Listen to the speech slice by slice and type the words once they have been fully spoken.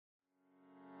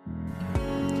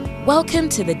Welcome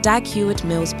to the Dag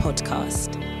Heward-Mills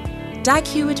podcast. Dag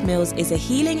Heward-Mills is a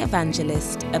healing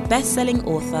evangelist, a best-selling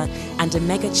author, and a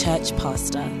mega-church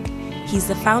pastor. He's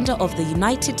the founder of the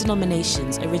United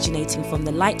Denominations, originating from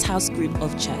the Lighthouse Group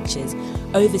of churches,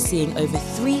 overseeing over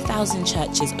 3,000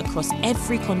 churches across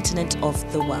every continent of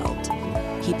the world.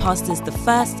 He pastors the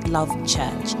First Love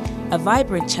Church, a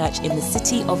vibrant church in the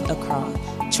city of Accra,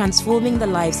 transforming the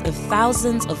lives of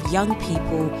thousands of young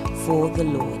people for the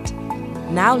Lord.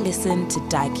 Now listen to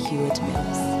Dag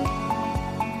Heward-Mills.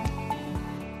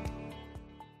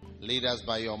 Lead us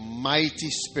by your mighty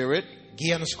spirit.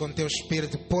 Guia-nos com teu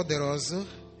espírito poderoso.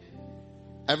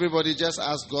 Everybody just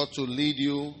ask God to lead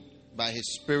you by his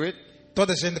spirit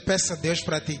Toda a gente peça a Deus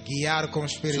para te guiar com o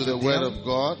to espírito the word of dele,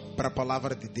 God. para a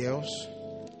palavra de Deus.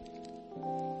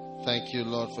 Thank you,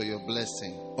 Lord, for your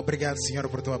blessing. Obrigado, Senhor,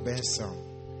 por tua bênção.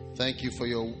 Thank you for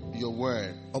your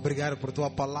word. Obrigado por tua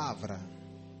palavra.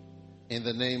 In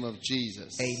the name of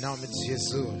Jesus. Em nome de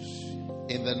Jesus.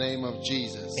 In the name of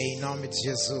Jesus. Em nome de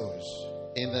Jesus.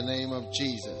 In the name of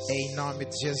Jesus. Em nome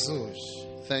de Jesus.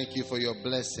 Thank you for your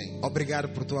blessing. Obrigado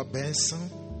por tua bênção.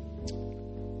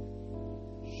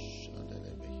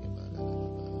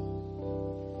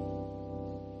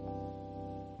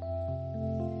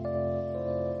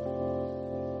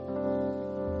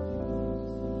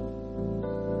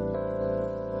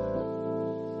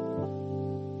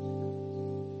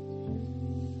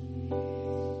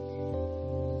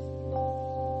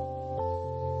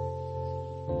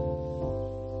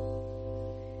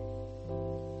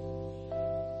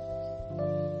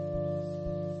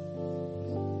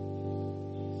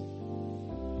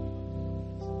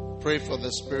 Pray for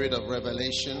the spirit of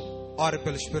revelation. Ore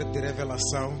pelo espírito de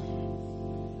revelação.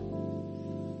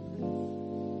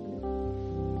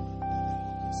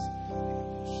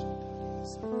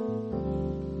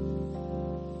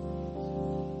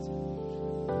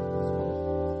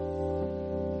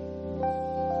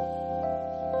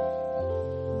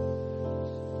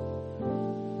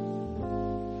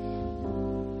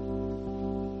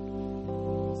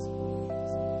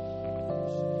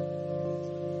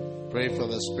 Pray for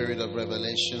the spirit of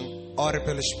revelation. Ore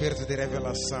pelo espírito de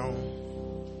revelação.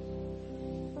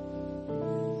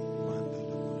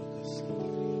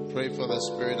 Pray for the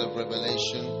spirit of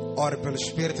revelation. Ore pelo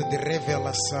espírito de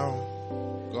revelação.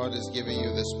 God is giving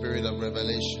you the spirit of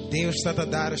revelation. Deus está a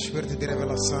dar o espírito de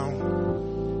revelação.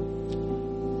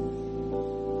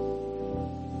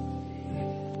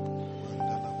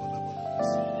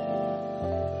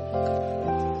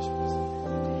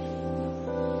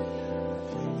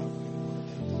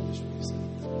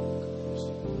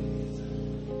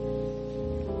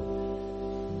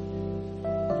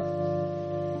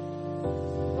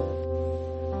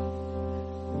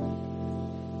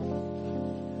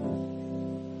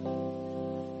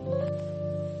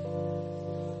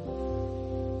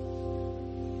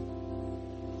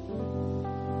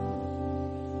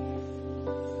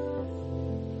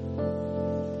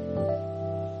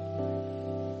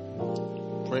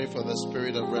 Pray for the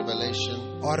spirit of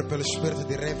revelation. Ore pelo espírito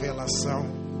de revelação.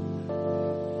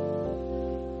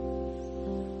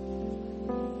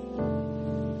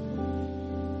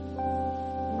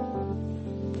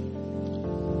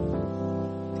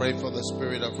 Pray for the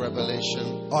spirit of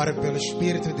revelation. Ore pelo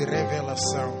espírito de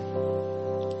revelação.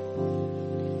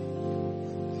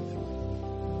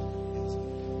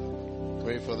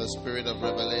 Pray for the spirit of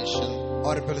revelation.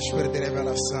 Ore pelo espírito de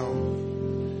revelação.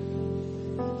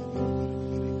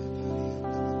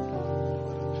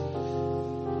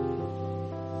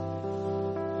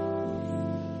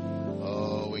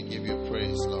 Oh, we give you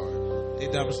praise, Lord. Te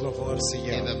damos louvor, In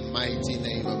Senhor. the mighty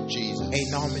name of Jesus. Em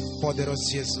nome poderoso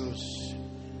de Jesus.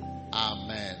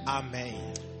 Amen.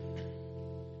 Amém.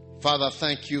 Father,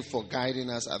 thank you for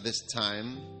guiding us at this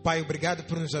time Pai, obrigado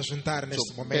por nos ajuntar neste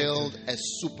to momento build a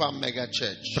super mega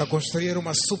church. para construir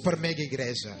uma super mega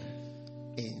igreja.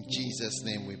 In Jesus'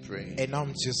 name we pray. Em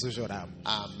nome de Jesus oramos.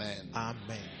 Amen.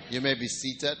 Amém. You may be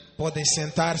seated. Podem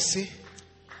sentar-se.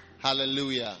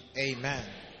 Hallelujah. Amen.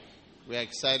 We are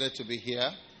excited to be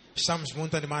here. Estamos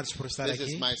muito animados por estar This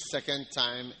aqui. is my second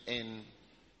time in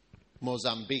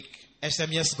Mozambique. Esta é a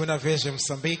minha segunda vez em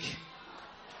Moçambique.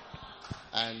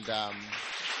 And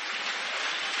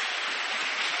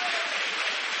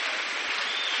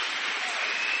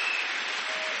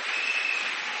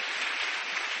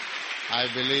I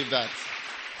believe that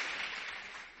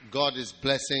God is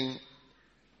blessing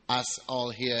us all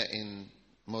here in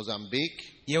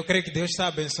Mozambique. E eu creio que Deus está a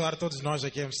abençoar todos nós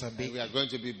aqui em And Moçambique. we are going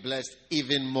to be blessed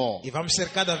even more. E vamos ser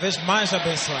cada vez mais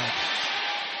abençoados.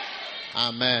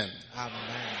 Amen.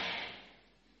 Amém.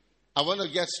 I want to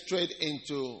get straight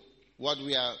into what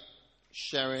we are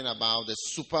sharing about the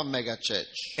super mega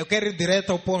church. Eu quero ir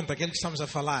direto ao ponto, aquele que estamos a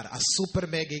falar, a super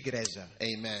mega igreja.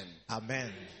 Amen.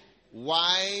 Amém.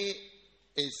 Why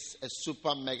is a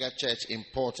super mega church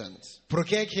important? Por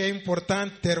que é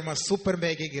importante ter uma super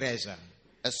mega igreja?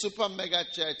 A super mega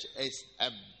church is a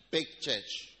big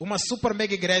church Uma super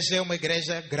mega igreja é uma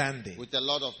igreja grande, with a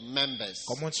lot of members,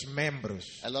 com muitos membros,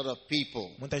 a lot of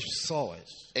people. muitas pessoas.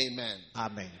 Amen.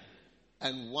 Amém.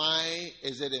 And why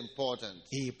is it important?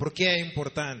 E por que é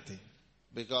importante?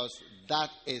 Because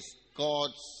that is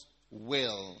God's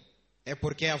will É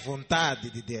porque é a vontade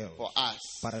de Deus for us.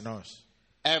 para nós.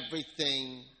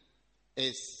 Everything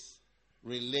is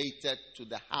related to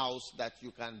the house that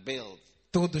you can build.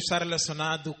 Tudo está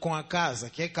relacionado com a casa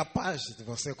que é capaz de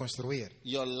você construir.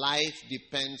 Your life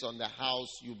depends on the house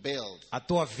you build A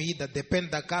tua vida depende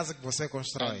da casa que você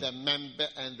constrói.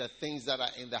 and the things that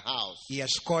are in the house. E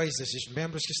as coisas, os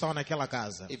membros que estão naquela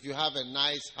casa. If you have a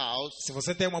nice house Se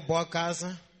você tem uma boa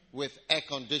casa with air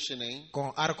conditioning,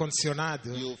 com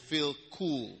ar-condicionado, you feel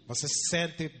cool. você se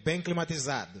sente bem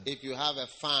climatizado. If you have a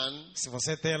fan, Se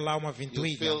você tem lá uma you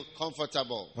ventoinha, feel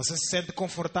comfortable. você se sente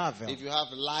confortável. If you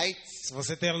have lights, Se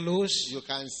você tem luz, you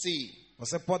can see.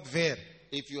 você pode ver.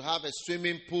 If you have a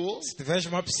swimming pool, Se tiveres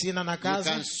uma piscina na you casa,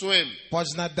 can swim.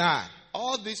 podes nadar.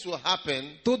 All this will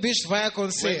happen Tudo isto vai when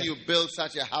acontecer you build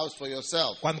such a house for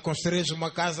yourself. quando construís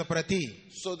uma casa para ti.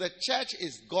 So the church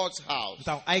is God's house.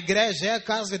 Então, a igreja é a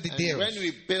casa de And Deus. when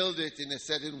we build it in a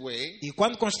certain way, E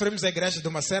quando construímos a igreja de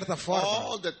uma certa forma,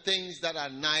 all the things that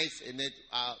are nice in it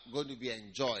are going to be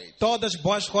enjoyed. todas as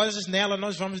boas coisas nela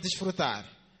nós vamos desfrutar.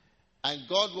 And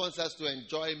God wants us to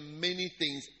enjoy many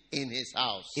things in His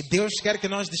house. E Deus quer que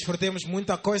nós desfrutemos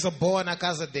muita coisa boa na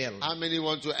casa dele. How many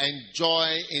want to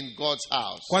enjoy in God's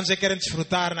house? Quantos já querem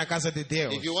desfrutar na casa de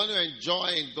Deus? If you want to enjoy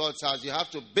in God's house, you have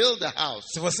to build a house.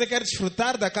 Se você quer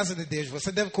desfrutar da casa de Deus,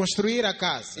 você deve construir a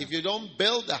casa. If you don't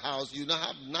build the house, you don't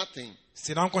have nothing.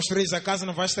 Se não construís a casa,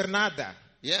 não vais ter nada.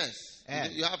 Yes,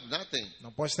 you have nothing.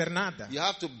 Não podes ter nada. You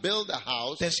have to build a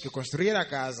house Tens que construir a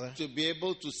casa to be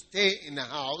able to stay in the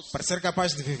house para ser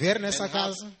capaz de viver nessa and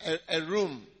casa have a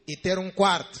room e ter um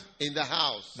quarto in the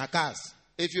house. na casa.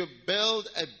 If you build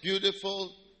a beautiful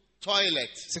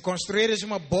toilet, Se construires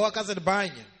uma boa casa de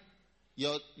banho,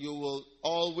 you will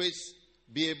always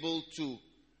be able to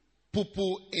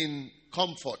poo-poo in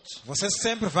comfort. você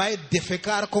sempre vai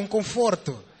defecar com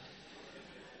conforto.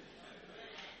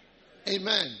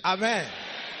 Amen. Amém.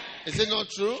 Is it not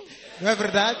true? Não é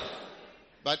verdade?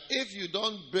 But if you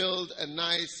don't build a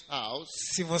nice house,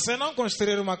 Se você não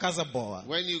construir uma casa boa,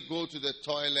 when you go to the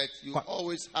toilet, you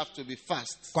always have to be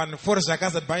fast quando fores à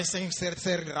casa de banho, tem que ser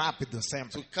rápido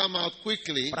sempre. to come out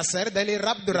quickly Para sair dali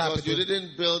rápido, because you rápido.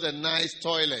 didn't build a nice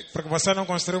toilet. Porque você não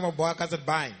construiu uma boa casa de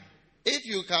banho. If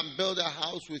you can build a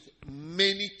house with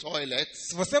many toilets,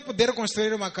 Se você puder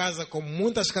construir uma casa com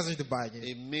muitas casas de banho,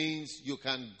 it means you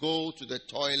can go to the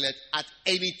toilet at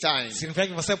any time. significa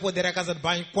que você pode ir à casa de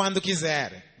banho quando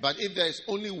quiser. But if there is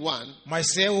only one,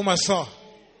 Mas se é uma só,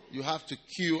 you have to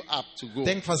queue up to go.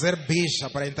 tem que fazer bicha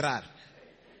para entrar.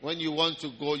 When you want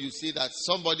to go, you see that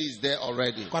somebody is there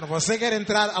already, Quando você quer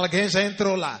entrar, alguém já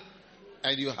entrou lá.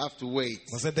 and you have to wait.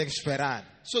 Você tem que esperar.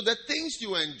 So the things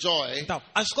you enjoy Então,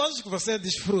 as coisas que você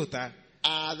desfruta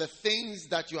are the things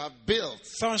that you have built,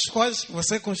 são as coisas que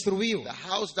você construiu. the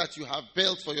house that you have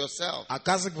built for yourself. A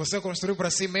casa que você construiu para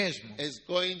si mesmo. Is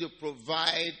going to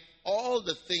provide all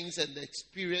the things and the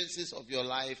experiences of your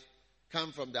life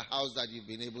come from the house that you've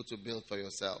been able to build for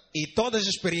yourself. E todas as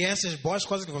experiências, boas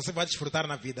coisas que você vai desfrutar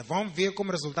na vida vão vir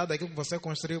como resultado daquilo que você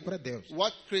construiu para Deus.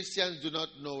 What Christians do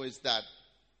not know is that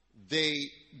they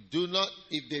do not,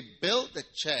 if they build the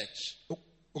church,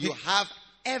 you have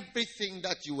everything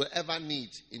that you will ever need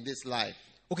in this life.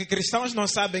 O que cristãos não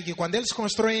sabem é que quando eles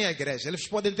constroem a igreja, eles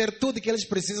podem ter tudo que eles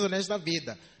precisam nesta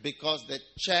vida. Because the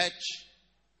church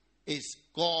is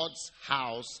God's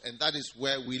house and that is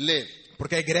where we live.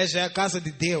 Porque a igreja é a casa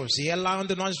de Deus e é lá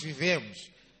onde nós vivemos.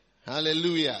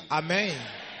 Hallelujah. Amém?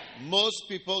 Most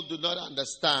people do not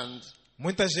understand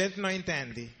Muita gente não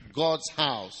entende God's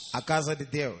house. a casa de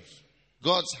Deus.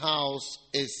 God's house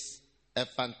is a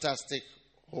fantastic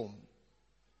home.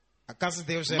 A casa de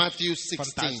Deus é Matthew 16.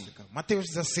 fantástica. Mateus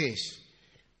 16.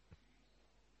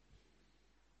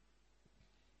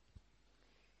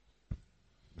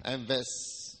 And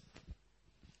verse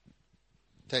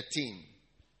 13.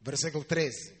 Versículo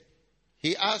 13.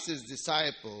 He asked his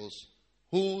disciples,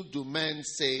 "Who do men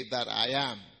say that I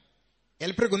am?"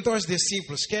 Ele perguntou aos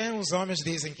discípulos, quem os homens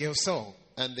dizem que eu sou?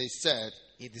 And they said,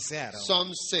 E disseram,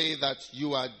 "Some say that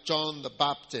you are John the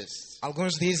Baptist.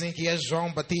 alguns dizem que és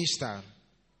João Batista.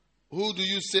 Who do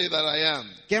you say that I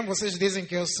am?" Quem vocês dizem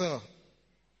que eu sou?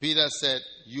 Peter said,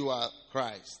 "You are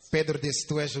Christ." Pedro disse,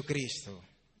 tu és o Cristo.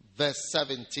 Verse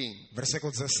 17.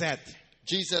 Versículo 17.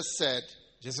 Jesus said,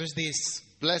 Jesus disse,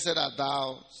 "Blessed art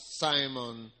thou,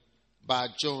 Simon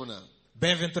Bar-Jonah,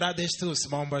 bem-aventurado és tu,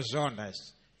 Simão Bar-Jonas,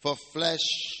 for flesh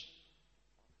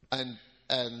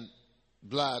and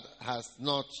blood has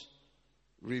not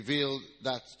revealed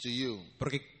that to you,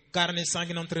 porque carne e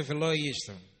sangue não te revelou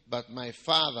isto, but my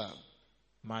Father,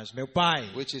 mas meu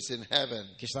Pai, which is in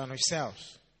heaven, que está nos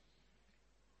céus,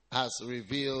 has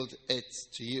revealed it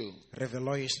to you.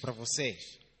 revelou isto para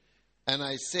vocês. And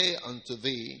I say unto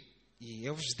thee E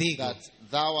eu vos digo that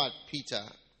thou art Peter,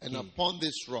 and upon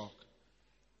this rock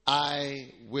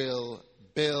I will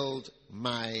build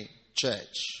my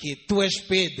church, que tu és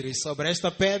Pedro, e sobre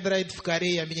esta pedra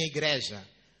edificarei a minha igreja,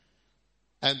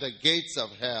 and the gates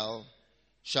of hell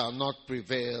shall not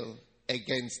prevail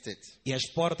against it. e as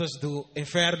portas do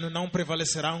inferno não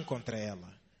prevalecerão contra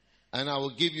ela. And I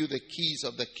will give you the keys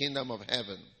of the kingdom of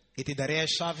heaven. E te darei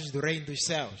as chaves do reino dos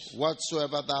céus.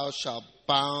 Whatsoever thou shalt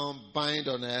bind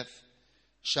on earth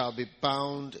shall be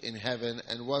bound in heaven,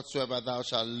 and whatsoever thou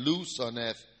shalt loose on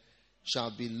earth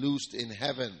shall be loosed in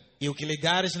heaven. E o que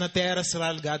ligares na terra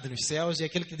será ligado nos céus, e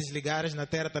aquilo que desligares na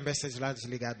terra também será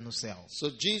desligado no céu.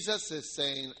 So Jesus is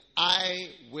saying,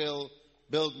 I will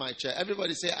build my church.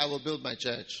 Everybody say, I will build my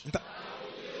church.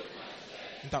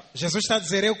 Então, Jesus está a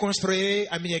dizer, eu construirei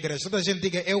a minha igreja. Toda a gente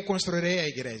diga, eu construirei a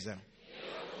igreja.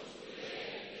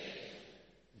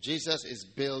 Jesus is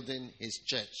building his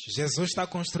church. Jesus está a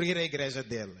construir a igreja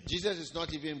dele. Jesus is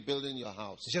not even building your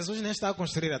house. Jesus nem está a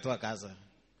construir a tua casa.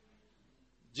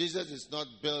 Jesus is not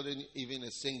building even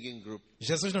a singing group.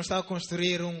 Jesus não está a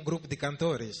construir um grupo de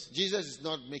cantores. Jesus is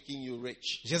not making you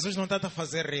rich. Jesus não está a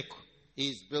fazer rico. He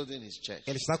is building his church.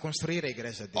 Ele está a construir a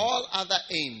igreja dele. All other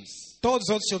aims Todos os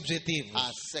outros objetivos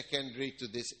are secondary to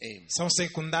this aim. são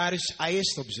secundários a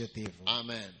este objetivo.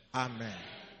 Amen. Amém.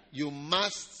 You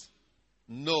must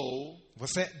know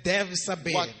Você deve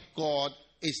saber what God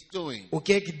is doing o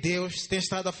que é que Deus tem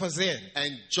estado a fazer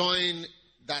and join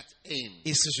that aim.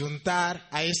 e se juntar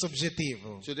a este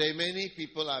objetivo. Today, many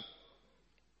people are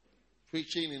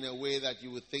preaching in a way that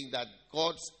you would think that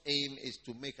God's aim is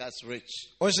to make us rich.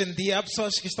 Hoje em dia há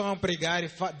pessoas que estão a pregar e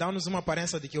dão-nos uma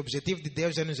aparência de que o objetivo de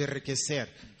Deus é nos enriquecer,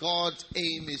 God's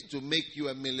aim is to make you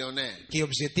a millionaire. que o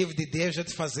objetivo de Deus é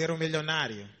te fazer um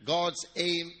milionário, God's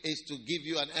aim is to give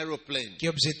you an aeroplane. que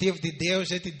o objetivo de Deus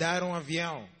é te dar um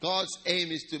avião, God's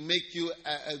aim is to make you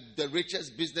the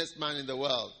richest businessman in the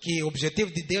world. que o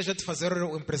objetivo de Deus é te fazer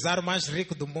o empresário mais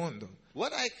rico do mundo.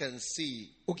 What I can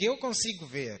see O que eu consigo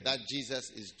ver that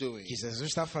Jesus is doing, que Jesus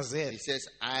está a fazer, he says,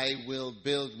 I will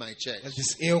build my ele church.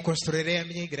 disse, eu construirei a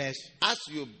minha igreja. As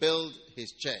you build his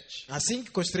church, Assim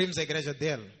que construímos a igreja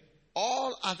dele,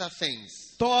 all other things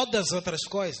todas as outras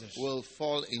coisas will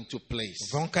fall into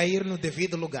place. vão cair no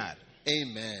devido lugar.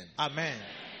 Amen. Amém.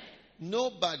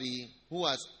 Nobody who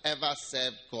has ever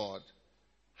served God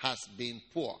has been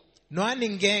poor. Não há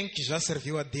ninguém que já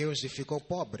serviu a Deus e ficou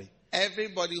pobre.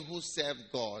 Everybody who served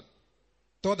God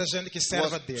Toda gente que serve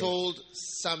a was Deus told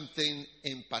something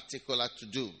in particular to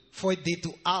do. foi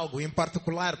dito algo em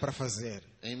particular para fazer.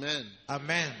 Amen.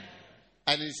 Amém.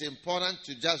 And it's important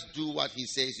to just do what he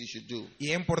says you should do.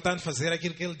 E é importante fazer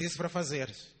aquilo que ele disse para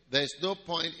fazer. There's no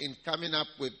point in coming up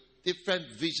with different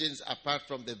visions apart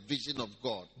from the vision of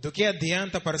God. Do que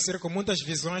adianta aparecer com muitas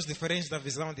visões diferentes da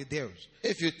visão de Deus?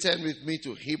 If you turn with me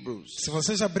to Hebrews Se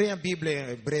vocês abrirem a Bíblia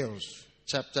em Hebreus,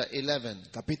 chapter 11,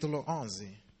 capítulo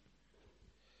 11,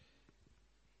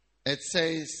 it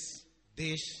says,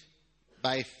 diz: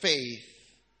 by faith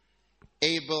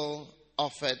Abel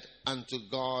offered unto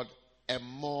God a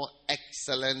more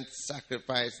excellent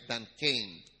sacrifice than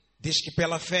Cain. Diz que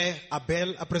pela fé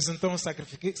Abel apresentou um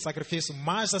sacrifício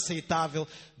mais aceitável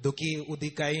do que o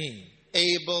de Caim.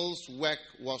 Abel's work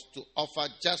was to offer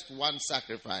just one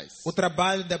sacrifice. O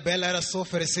trabalho de Abel era só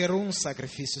oferecer um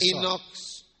sacrifício só.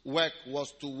 Enoch's work was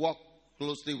to walk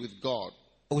closely with God.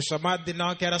 O chamado de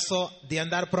Enoque era só de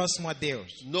andar próximo a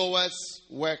Deus. Noah's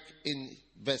work in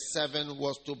verse 7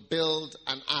 was to build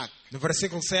an ark. No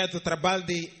versículo 7, o trabalho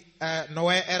de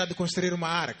Noé era de construir uma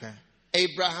arca.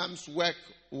 Abraham's work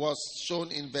was shown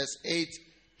in verse 8.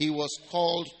 He was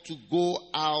called to go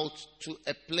out to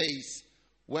a place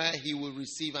where he will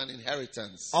receive an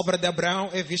inheritance. A obra de Abraão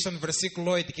é vista no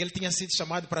versículo 8, que ele tinha sido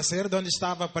chamado para sair de onde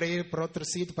estava para ir para outro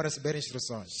sítio para receber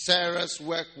instruções. Sarah's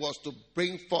work was to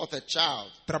bring forth a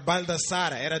child. O trabalho da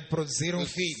Sara era de produzir um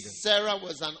filho. Sarah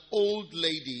was an old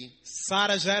lady,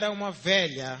 Sara já era uma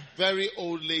velha, very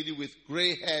old lady with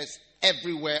gray hairs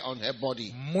everywhere on her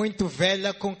body. Muito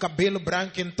velha, com cabelo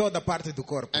branco em toda a parte do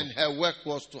corpo. And her work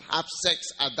was to have sex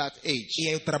at that age.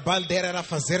 E o trabalho dela era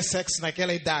fazer sexo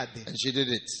naquela idade. And she did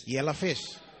it. E ela fez.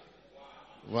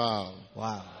 Wow.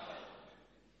 Uau.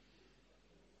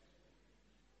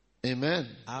 Amen.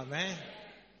 Amém.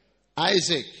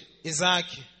 Isaac Isaac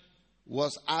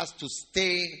was asked to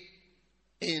stay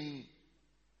in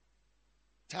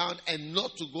town and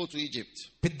not to go to Egypt.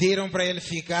 pediram para ele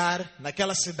ficar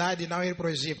naquela cidade e não ir para o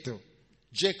Egito.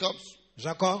 Jacob's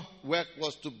Jacó, work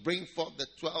was to bring forth the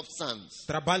 12 sons o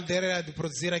trabalho dele era de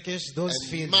produzir aqueles 12 and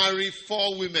filhos marry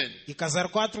 4 women e casar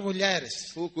 4 mulheres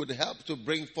who could help to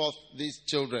bring forth these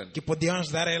children. que podiam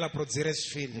ajudar ele a produzir esses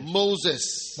filhos. Moses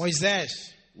Moisés,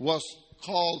 was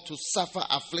called to suffer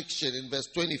affliction in verse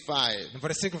 25 no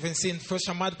versículo 25, foi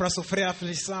chamado para sofrer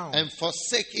aflição and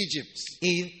forsake Egypt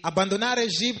e abandonar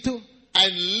Egito and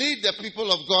lead the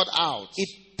people of God out.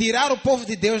 e tirar o povo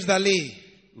de Deus dali.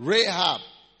 Rahab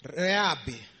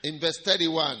Reabe, in verse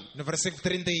 31 no versículo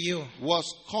 31, was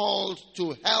called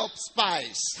to help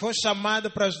spies. foi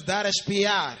chamado para ajudar a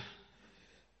espiar.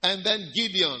 And then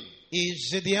Gideon E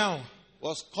Gedeão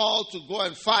was called to go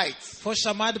and fight. foi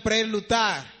chamado para ir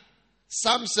lutar.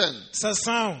 Samson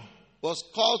Sansão was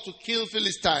called to kill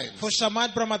Philistines. foi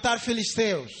chamado para matar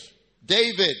filisteus.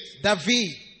 David Davi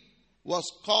was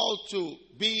called to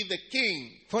be the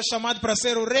king, foi chamado para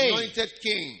ser o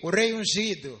rei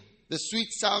ungido, the sweet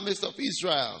psalmist of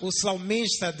Israel. o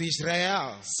salmista de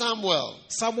Israel. Samuel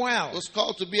Samuel, was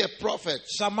called to be a prophet.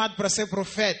 chamado para ser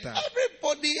profeta.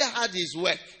 Everybody had his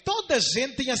work. Toda a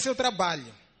gente tinha seu trabalho.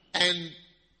 And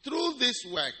through this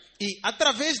work, E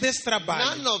através desse trabalho,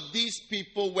 none of these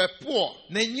people were poor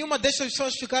nenhuma dessas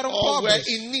pessoas ficaram or were pobres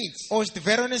in need. ou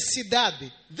tiveram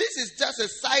necessidade. This is just a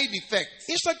side effect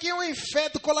Isso aqui é um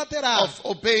efeito colateral of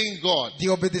obeying God. de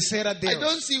obedecer a I Deus.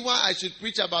 don't see why I should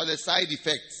preach about the side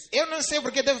effects Eu não sei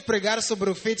porque devo pregar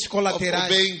sobre os efeitos of colaterais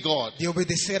obeying God. de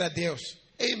obedecer a Deus.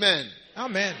 Amen.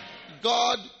 Amém.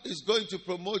 God is going to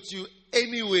promote you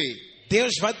anyway.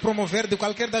 Deus vai te promover de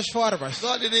qualquer das formas.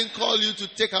 God didn't call you to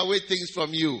take away things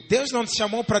from you. Deus não te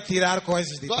chamou para tirar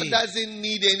coisas de God ti. doesn't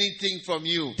need anything from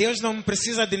you. Deus não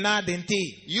precisa de nada em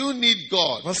ti. You need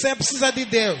God. Você precisa de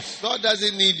Deus. God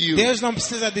doesn't need you. Deus não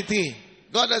precisa de ti.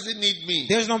 God doesn't need me.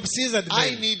 Deus não precisa de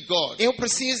I mim. need God. Eu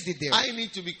preciso de Deus. I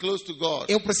need to be close to God.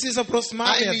 Eu preciso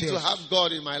aproximar-me I a need to Deus. have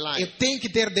God in my Eu life. tenho que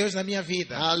ter Deus na minha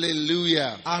vida.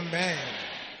 Hallelujah. Amém.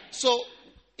 So,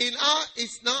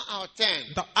 it's now our turn.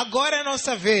 Então, agora é a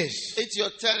nossa vez. It's your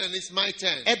turn and it's my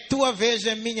turn É tua vez,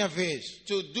 é minha vez.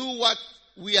 to do what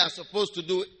we are supposed to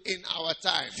do in our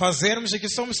time. Fazermos o que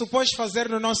somos supostos fazer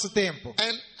no nosso tempo.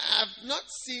 And I've not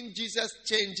seen Jesus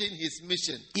changing his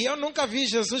mission. E eu nunca vi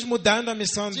Jesus mudando a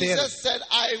missão dele. Jesus said,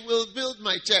 I will build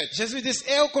my church. Jesus disse,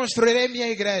 eu construirei minha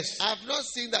igreja. I've not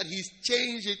seen that he's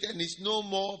changed it and he's no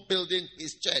more building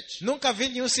his church. Nunca vi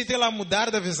nenhum sítio lá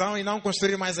mudar da visão e não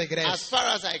construir mais a igreja. As far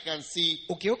as I can see,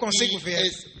 O que eu consigo he ver,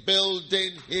 is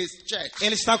building his church.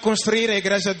 ele está a construir a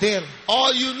igreja dele.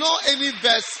 Or you know any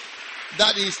verse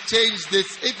that he's changed this,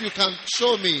 if you can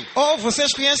show me. Ou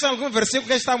vocês conhecem algum versículo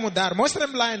que está a mudar?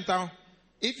 Mostre-me lá então.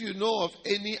 If you know of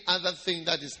any other thing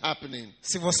that is happening,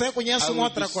 Se você conhece I uma will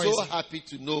be outra so coisa happy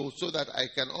to know so that I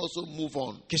can also move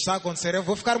on. que está a acontecer, eu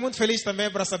vou ficar muito feliz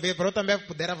também para saber, para eu também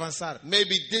poder avançar.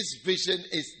 Maybe this vision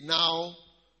is now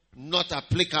not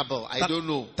applicable. I don't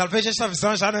know. Talvez esta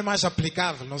visão já não é mais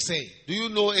aplicável, não sei. Do you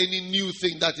know any new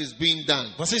thing that is being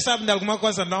done? Vocês sabem de alguma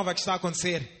coisa nova que está a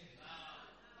acontecer?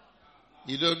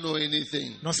 You don't know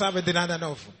anything. Não sabem de nada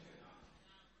novo.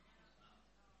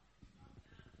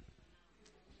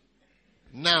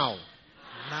 Now.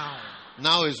 Não.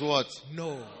 Now is what?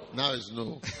 No. Now is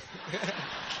no.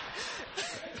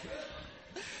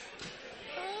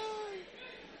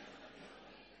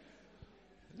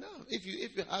 No, if you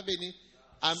have any,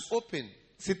 I'm open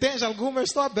Se tens alguma, eu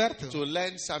estou aberto to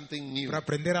learn something new. para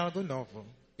aprender algo novo.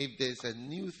 If there's a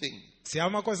new thing Se há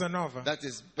uma coisa nova that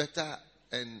is better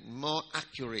and more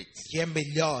accurate que é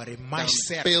melhor e than mais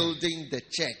certa building the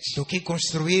church, do que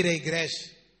construir a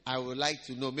igreja, I would like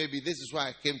to know. Maybe this is why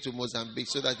I came to Mozambique,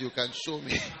 so that you can show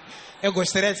me. eu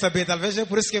gostaria de saber. Talvez é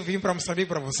por isso que eu vim para Moçambique,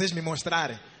 para vocês me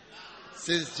mostrarem.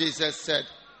 Since Jesus said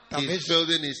Talvez- he's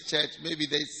building his church, maybe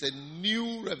there's a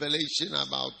new revelation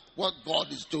about what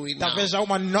God is doing now. Talvez há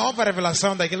uma nova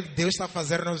revelação daquilo que Deus está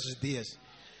fazendo nos dias.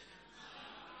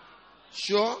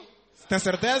 Sure? Tem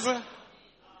certeza?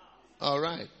 All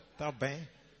right. Tá bem.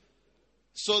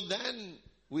 So then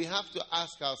we have to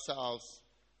ask ourselves,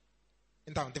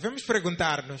 Então, devemos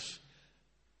perguntar-nos,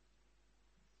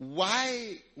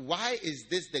 why is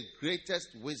this the greatest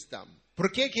wisdom?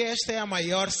 Por que que esta é a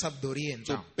maior sabedoria, to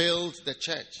então? build the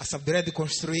church. A sabedoria de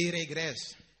construir a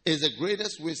igreja. Is the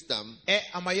greatest wisdom. É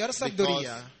a maior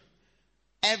sabedoria,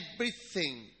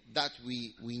 Everything that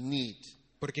we need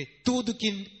porque tudo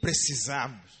que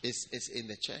precisamos is in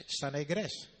the church. está na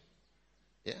igreja.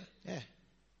 Yeah. É,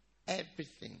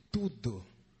 Everything tudo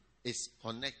is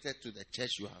connected to the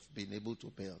church you have been able to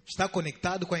build. está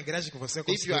conectado com a igreja que você If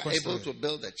you conseguiu are able to construir.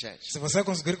 build a church, Se você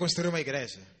conseguir construir uma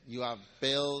igreja, you have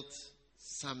built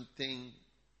something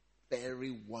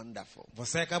very wonderful.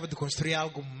 você acaba de construir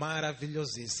algo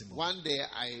maravilhosíssimo. One day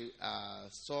I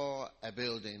saw a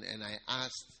building and I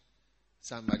asked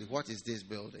somebody, "What is this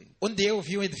building?" Um dia eu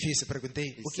vi um edifício e perguntei,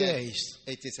 He o que é said, isto?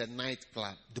 "It is a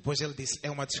nightclub." Depois ele disse,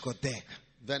 é uma discoteca.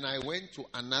 Then I went to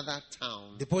another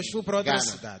town Depois fui para outra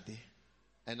Ghana. cidade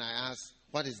and I asked,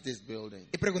 "What is this building?"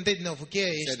 e perguntei de novo, o que é He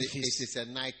este said, "It edifício? is a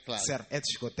nightclub Certo, é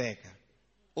discoteca.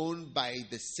 owned by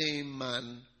the same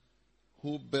man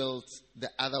who built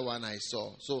the other one I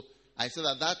saw." So I said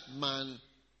that man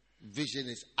vision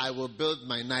is, I will build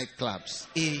my nightclubs.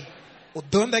 E o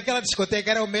dono daquela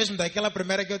discoteca era o mesmo daquela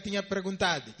primeira que eu tinha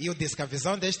perguntado. E eu disse que a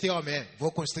visão deste homem é,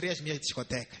 vou construir as minhas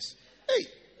discotecas.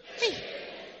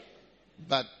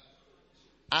 But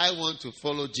I want to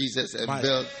follow Jesus and Mas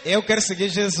build eu quero seguir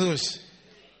Jesus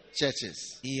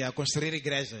churches. e a construir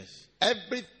igrejas.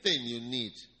 Everything you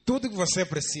need Tudo que você is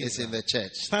precisa in the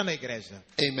church. está na igreja.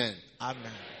 Amen.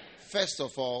 Amém. First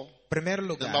of all, Primeiro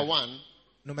lugar, number one,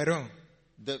 número 1,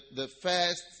 the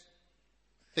first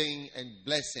thing and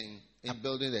blessing in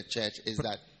building the church is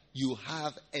that you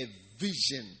have a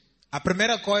vision a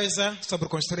primeira coisa sobre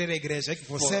construir a igreja é que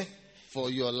você for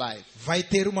your life. vai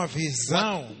ter uma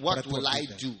visão What para a tua will I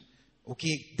vida. do O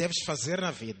que deves fazer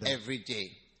na vida every day?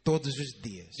 todos os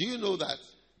dias. Do you know that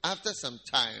after some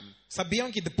time,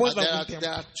 Sabiam que depois de there algum are, tempo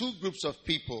there are two groups of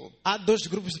people há dois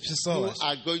grupos de who pessoas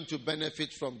are going to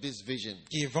benefit from this vision.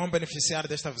 que vão beneficiar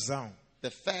desta visão. The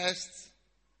first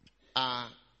are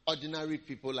ordinary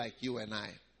people like you and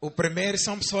I, O primeiro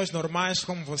são pessoas normais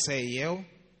como você e eu,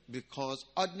 because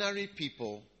ordinary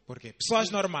people porque pessoas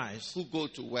normais who go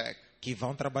to work que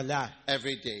vão trabalhar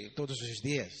every day todos os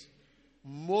dias,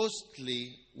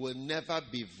 mostly will never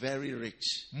be very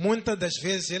rich. muitas das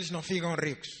vezes eles não ficam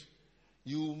ricos.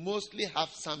 You mostly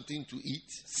have something to eat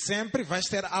Sempre vais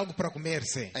ter algo para comer,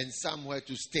 sim, and somewhere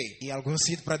to stay. e algum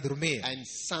sítio para dormir. And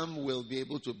some will be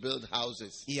able to build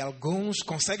houses. E alguns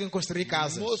conseguem construir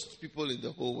casas, Most people in the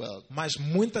whole world mas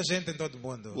muita gente em todo o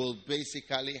mundo will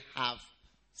basically have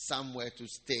somewhere to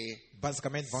stay,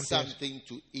 basicamente vão ter something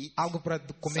to eat, algo para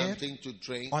comer, something to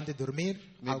drink, onde dormir,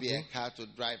 maybe a algo, car to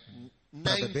drive.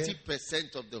 para beber.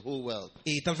 90% of the whole world.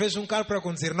 e talvez um carro para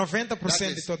conduzir. 90%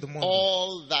 That de is todo mundo.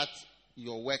 all that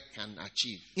your work can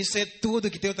achieve. Isso é tudo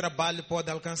que teu trabalho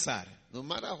pode alcançar. No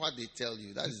matter what they tell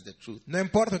you, that is the truth. Não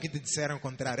importa o que te disseram ao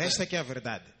contrário, esta que é a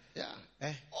verdade. Yeah.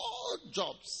 É. All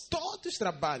jobs. Todos os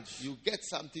trabalhos. You get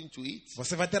something to eat,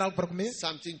 Você vai ter algo para comer,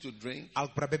 something to drink,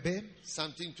 algo para beber,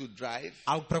 something to drive,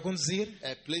 algo para conduzir,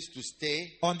 a place to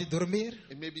stay, onde dormir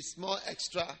and maybe small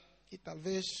extra, e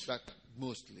talvez but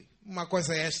mostly. uma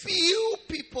coisa extra. Few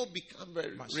people become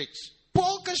very Mas- rich.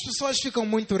 Poucas pessoas ficam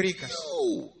muito ricas.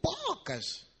 Few. Poucas.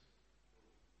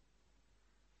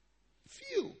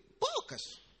 Few. Poucas.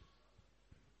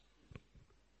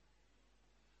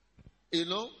 You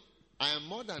know, I am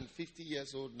more than 50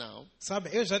 years old now. Sabe,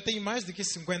 eu já tenho mais do que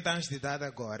 50 anos de idade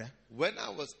agora. When I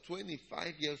was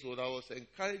 25 years old, I was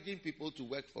encouraging people to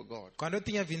work for God. Quando eu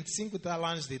tinha 25 tal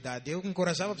anos de idade, eu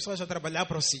encorajava pessoas a trabalhar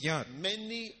para o Senhor.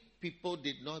 Many people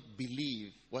did not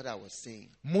believe what I was saying.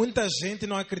 Muita gente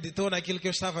não acreditou naquilo que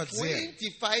eu estava a dizer.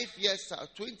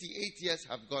 28 years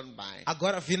have gone by.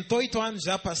 Agora, 28 anos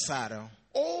já passaram.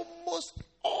 Almost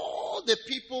all the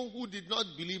people who did not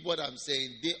believe what I'm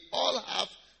saying, they all have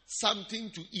something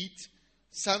to eat,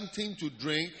 something to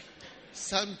drink,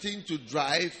 something to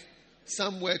drive,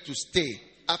 somewhere to stay.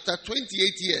 After 28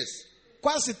 years,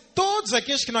 Quase todos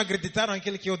aqueles que não acreditaram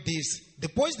naquilo que eu disse,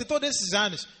 depois de todos esses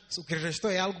anos, o que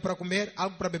restou é algo para comer,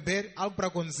 algo para beber, algo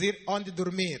para conduzir, onde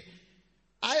dormir.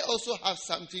 I also have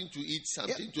something to eat,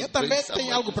 something to Eu drink, também somewhere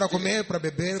tenho algo to para stay, comer, para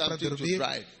beber, para something to dormir,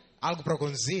 drive. algo para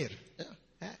conduzir. Yeah.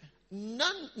 É.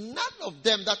 None of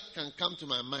them that can come to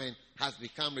my mind has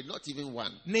become rich, not even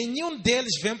one. Nenhum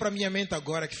deles vem para minha mente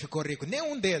agora que ficou rico.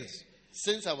 Nenhum deles.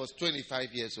 Since I was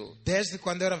 25 years old, Desde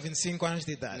quando eu era 25 anos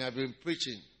de and idade. I've been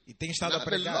preaching. E tenho And estado I a have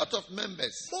a pregar. lot of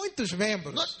members. Muitos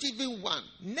membros. Not even one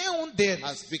Nenhum deles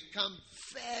has become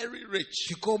very rich.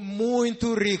 ficou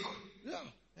muito rico.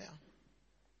 Yeah. É.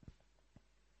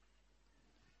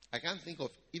 I can't think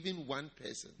of even one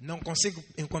person. Não consigo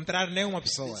encontrar nenhuma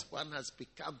pessoa This one has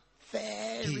become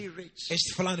very que rich.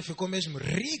 este fulano ficou mesmo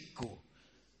rico.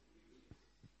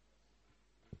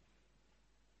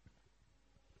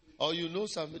 Or you know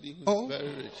somebody who's Ou very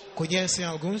rich. conhecem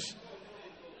alguns?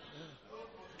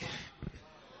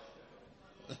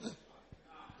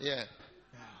 Yeah.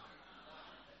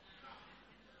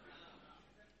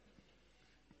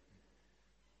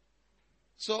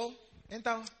 So,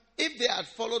 Então, if they had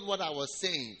followed what I was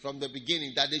saying from the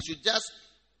beginning, that they should just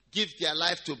give their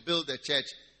life to build the church,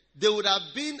 they would have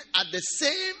been at the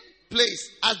same place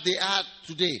as they are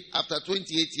today after 28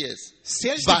 years. se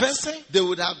eles But tivessem, they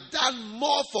would have done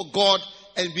more for God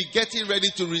and be getting ready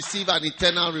to receive an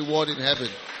eternal reward in heaven.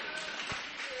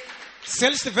 se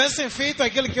eles tivessem feito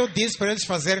aquilo que eu disse para eles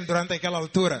fazerem durante aquela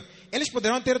altura, eles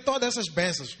poderiam ter todas essas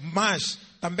bênçãos, mas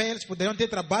também eles poderiam ter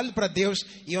trabalho para Deus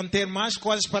e iam ter mais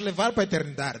coisas para levar para a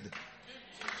eternidade.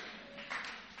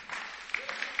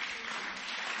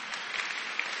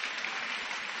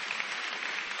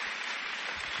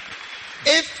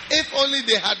 If only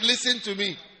they had listened to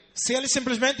me, Se eles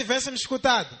simplesmente tivessem me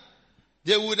escutado,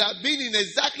 they would have been in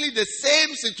exactly the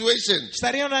same situation,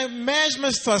 estariam na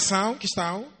mesma situação que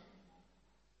estão,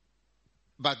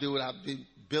 but they would have been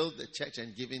built the church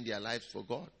and given their lives for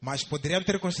God. mas poderiam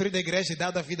ter construído a igreja e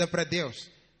dado a vida para Deus.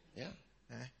 Yeah.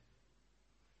 É.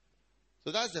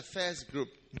 So that's the first group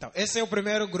Então, esse é o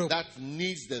primeiro grupo. that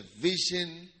needs the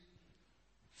vision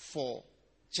for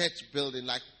church building.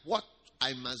 Like what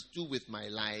I must do with my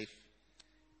life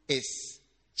is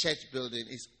church building.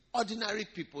 Is ordinary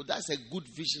people. That's a good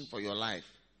vision for your life.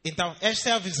 Então, esta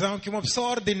é a visão que uma pessoa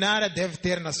ordinária deve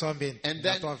ter na sua vida, And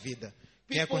na then sua vida,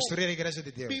 que é construir a igreja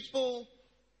de Deus. People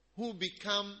who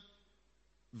become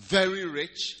very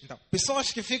rich Então,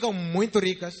 pessoas que ficam muito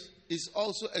ricas is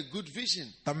also a good vision,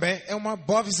 também é uma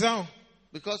boa visão,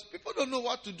 because people don't know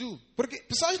what to do porque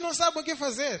pessoas não sabem o que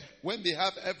fazer when they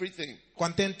have everything.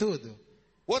 quando tem tudo.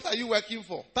 What are you working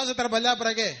for? Estás a trabalhar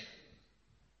para quê?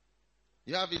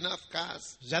 You have enough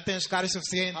cars, Já tens carros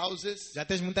suficientes, houses. já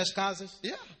tens muitas casas,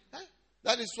 Yeah.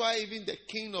 That is why even the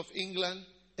King of England,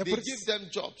 É they por- give them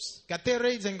jobs, que até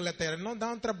reis da Inglaterra não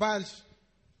dão trabalhos.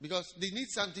 because they need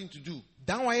something to do.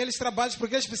 Dão a eles trabalhos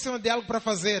porque eles precisam de algo para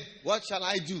fazer. What shall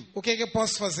I do? O que é que eu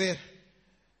posso fazer?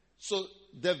 So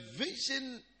the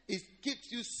vision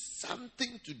gives you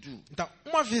something to do, Então,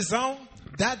 uma visão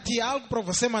dá-te algo para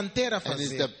você manter a and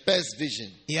it's fazer. the best vision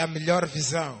E a melhor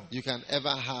visão you can ever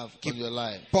have in your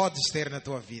life. podes ter na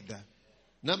tua vida.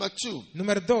 Number 2,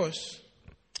 Número 2,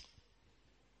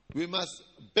 we must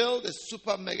build a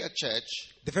super mega church,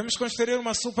 devemos construir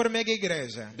uma super mega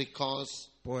igreja. because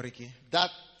Porque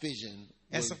that vision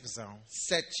essa will visão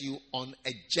set you on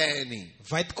a journey.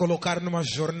 vai te colocar numa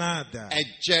jornada. A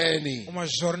journey. Uma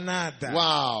jornada.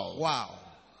 Wow. Uau.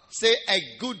 Say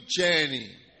a good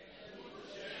journey.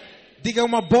 Diga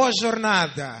uma boa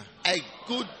jornada. A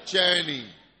good journey.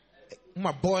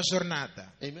 Uma boa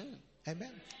jornada. Amen.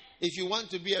 Amém. If you want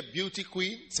to be a beauty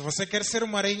queen, Se você quer ser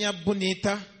uma rainha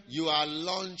bonita, you are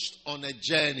launched on a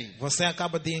journey você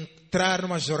acaba de entrar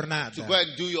numa to jornada. go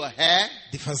and do your hair,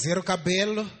 De fazer o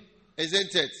cabelo,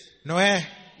 isn't it? não é?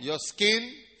 Your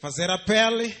skin, Fazer a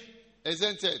pele,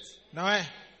 isn't it? não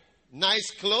é?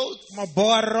 Nice clothes, Uma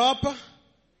boa roupa,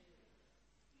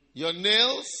 your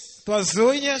nails, tuas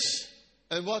unhas,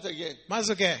 and what again? mais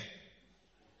o quê?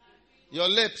 Your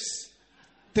lips,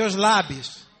 Teus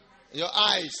lábios, your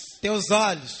eyes, teus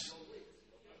olhos,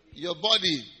 your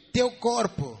body, teu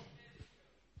corpo,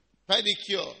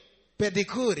 pedicure,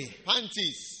 pedicure,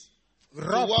 panties, to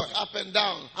roupa, walk up and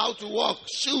down, how to walk,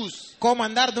 shoes. como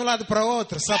andar de um lado para o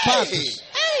outro, sapatos.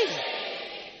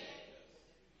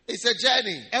 It's a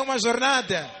journey, É uma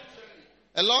jornada,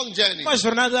 a long journey. uma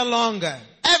jornada longa.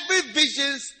 Every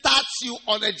vision starts you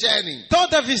on a journey.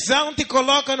 Toda visão te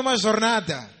coloca numa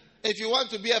jornada. If you want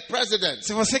to be a president,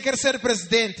 Se você quer ser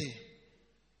presidente,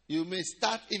 you may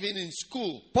start even in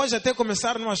school, pode até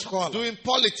começar numa escola, doing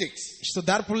politics,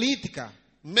 estudar política,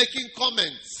 making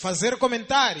comments, fazer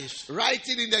comentários,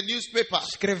 writing in the newspaper,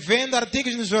 escrevendo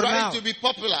artigos no trying jornal, to be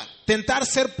popular, tentar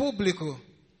ser público,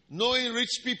 knowing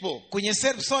rich people.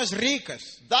 conhecer pessoas ricas.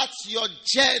 That's your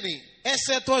journey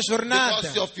Essa é a tua jornada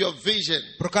because of your vision.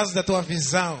 por causa da tua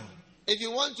visão. If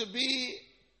you want to be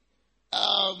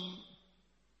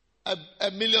a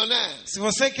millionaire, Se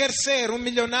você quer ser um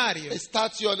milionário, it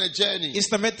starts you on a journey. isso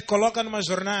também te coloca numa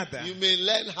jornada. You may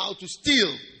learn how to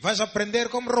steal, Vais aprender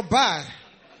como roubar,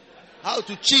 how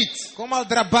to cheat, como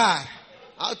aldrabar,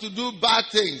 how to do bad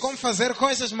things. como fazer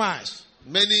coisas más.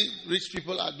 Many rich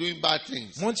people are doing bad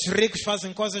things. Muitos ricos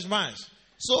fazem coisas más.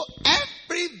 So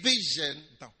every vision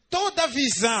Então, toda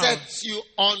visão sets you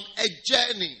on a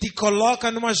journey. te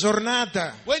coloca numa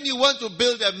jornada. When you want to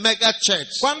build a mega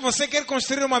church, Quando você quer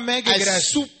construir uma mega a igreja,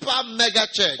 super mega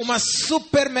church, uma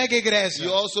super mega igreja,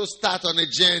 you also start on a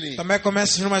journey. também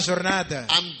começa numa jornada.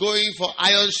 I'm going for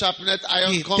Iron Sharpened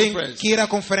Iron E tem Conference. que ir à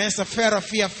conferência ferro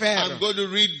afia I'm ferro. going to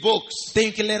read books.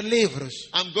 Tem que ler livros.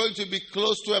 I'm going to be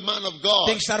close to a man of God.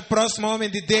 Tem que estar próximo ao homem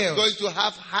de I'm Deus. going to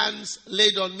have hands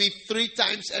laid on me 3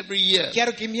 times every year.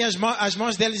 Quero que as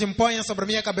mãos deles imponham sobre a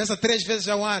minha cabeça 3 vezes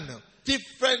ao ano.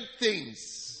 Different things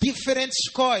Diferentes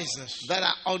coisas that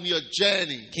are on your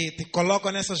journey. que te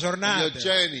colocam nessa jornada. Your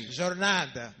journey.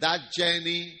 Jornada. That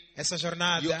journey, Essa you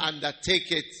jornada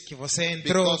undertake it que você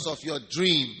entrou because of your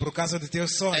dream por causa do teu and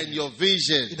sonho your e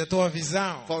vision da tua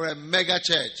visão for a mega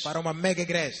church. para uma mega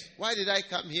igreja. Why did I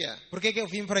come here? Por que eu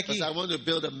vim por aqui? Because I want to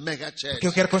build a mega church. Porque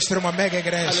eu quero construir uma mega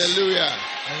igreja. Hallelujah.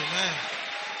 Amém.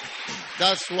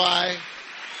 That's why.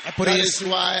 É por That is isso.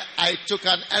 why I took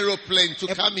an aeroplane to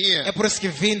come here. É por isso que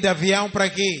vim de avião para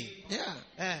aqui. Yeah.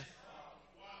 É.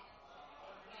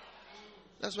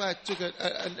 That's why I took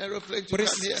an aeroplane to Por come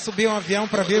isso here. subi um avião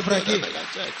para vir para aqui.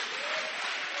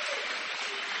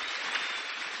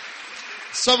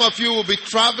 Some of you will be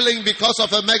traveling because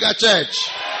of a mega church.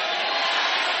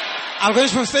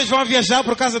 Alguns de vocês vão viajar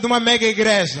por causa de uma mega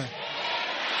igreja.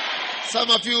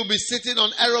 Some of you will be sitting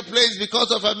on aeroplanes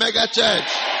because of a mega church.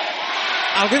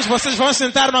 Alguns de vocês vão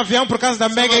sentar no avião por causa da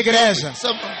mega igreja.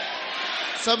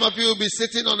 Some of you will be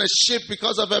sitting on a ship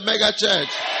because of a mega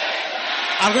church.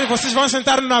 Alguns de vocês vão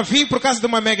sentar no navio por causa de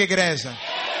uma mega igreja.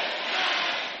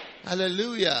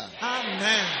 Hallelujah.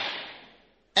 Amém.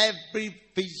 Every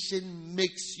vision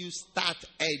makes you start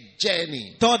a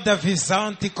journey. Toda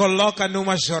visão te coloca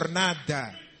numa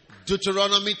jornada.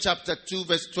 Deuteronomy chapter 2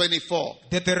 verse 24.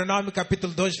 Deuteronômio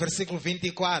capítulo 2, versículo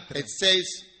 24. It says,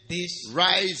 Diz: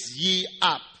 rise ye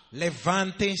up,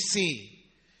 levantem-se,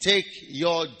 take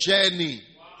your journey.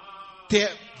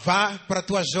 vá para a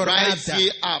tua jornada. Rise ye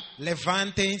up,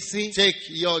 Levantem-se, take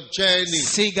your journey.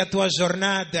 siga a tua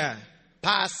jornada.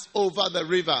 Pass over the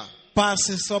river.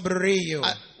 Passe sobre o rio.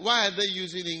 Why are they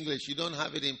using English? You don't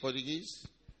have it in Portuguese?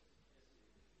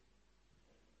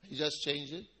 You just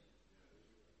change it?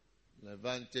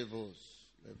 Levante-vos,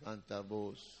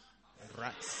 levanta-vos,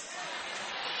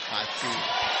 parti.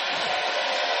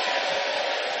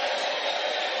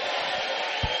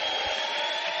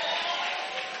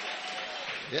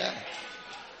 Yeah.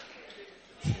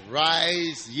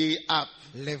 Rise ye up.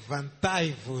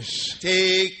 Levantai-vos,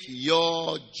 Take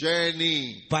your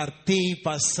journey. parti,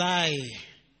 passai.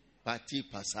 Parti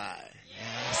passai.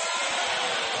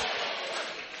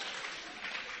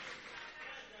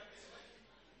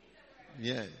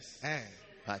 Yes.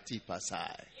 Parti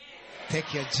passai.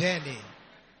 Take your journey.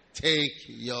 Take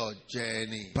your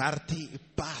journey. Parti e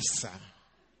passa.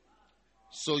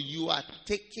 So you are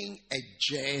taking a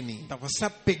journey Então você vai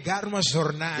pegar uma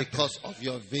jornada because of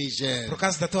your vision. por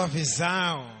causa da tua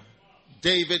visão.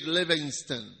 David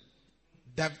Livingstone,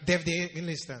 David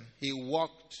Livingstone, he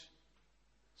walked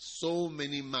so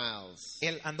many miles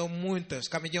ele andou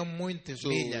caminhou muitas to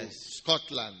milhas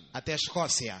Scotland até a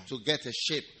Escócia to get a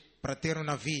ship, para ter um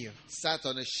navio. sat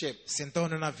on a ship Sentou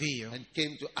no navio and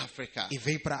came to Africa, e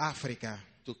veio para a África,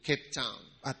 to Cape Town.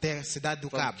 até a cidade do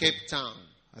From Cabo. Cape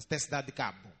Town, Até a cidade de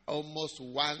Cabo. almost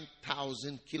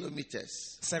 1,000 kilometers.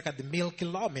 Cerca de 1000 He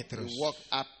quilômetros. walked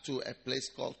up to a place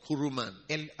called Kuruman.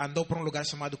 Ele andou para um lugar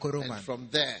chamado Kuruman. And from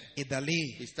there, E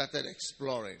dali he started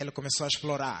exploring. ele começou a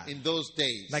explorar. In those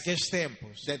days, Naqueles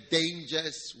tempos, the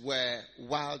dangers were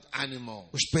wild animals.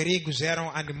 os perigos eram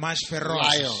animais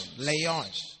ferozes, Lions.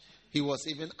 leões. He was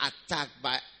even attacked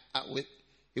by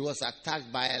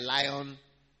a lion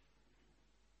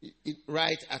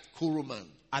right at Kuruman.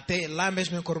 Até lá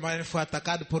mesmo em Kuruman ele foi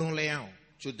atacado por um leão.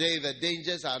 Today, the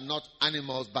dangers are not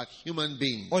animals but human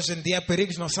beings. Hoje em dia,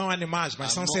 perigos não são animais,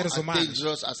 mas são Are seres more humanos.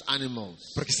 dangerous as animals.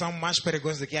 Porque são mais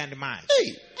perigosos do que animais.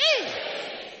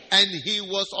 And he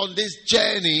was on this E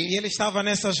journey ele estava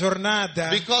nessa jornada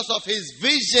because of his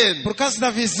vision por causa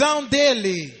da visão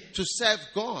dele to serve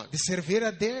God. de servir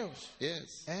a Deus.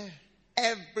 Yes. É.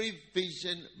 Every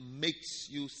vision makes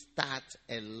you start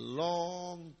a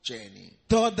long journey.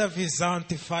 Toda visão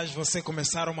te faz você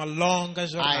começar uma longa I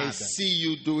jornada. see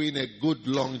you doing a good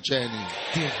long journey.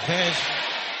 Te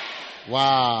vejo.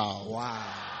 Wow. Uau.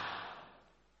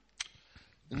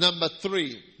 Number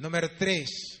 3, Número 3.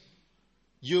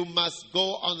 you must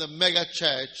go on the mega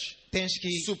church, Tens que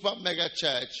super mega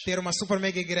church, ter uma super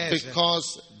mega igreja.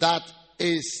 because that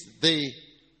is the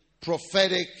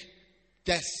prophetic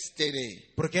destiny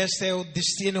Porque este é o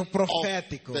destino of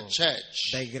profético the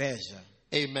church. da igreja.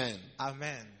 Amen.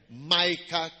 Amém.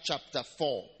 Micah chapter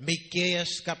 4.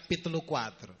 Miqueias capítulo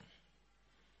 4.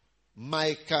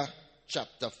 Micah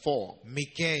chapter 4.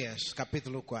 Miqueias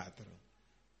capítulo 4.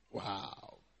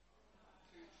 Wow.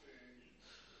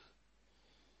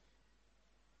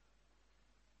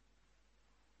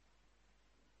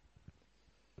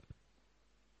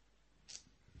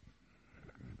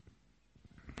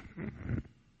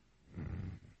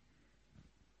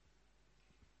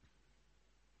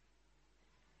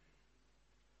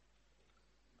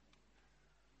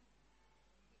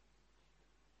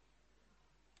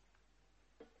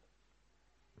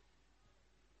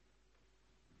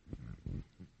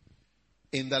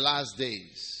 In the last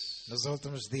days, Nos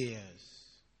últimos dias,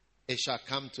 it shall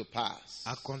come to pass,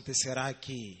 acontecerá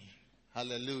aqui,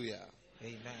 hallelujah,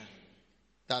 amen,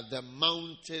 that the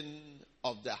mountain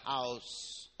of the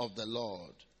house of the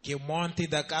Lord que o monte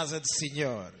da casa do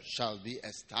Senhor shall be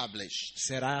established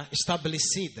será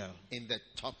estabelecida in the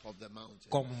top of the mountain.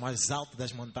 como o mais alto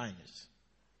das montanhas.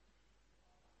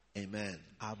 Amen.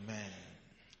 Amém.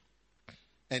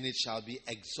 And it shall be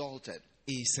exalted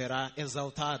E será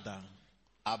exaltada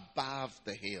above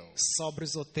the hills, sobre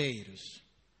os outeiros,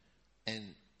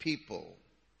 and people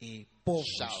e povos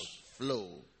shall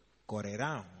flow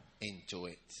correrão into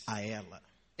it. a ela.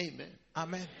 Amen.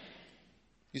 Amém.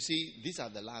 You see, these are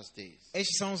the last days.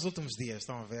 Estes são os últimos dias,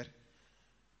 estão a ver?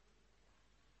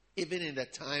 Even in the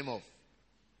time of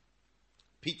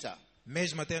Peter,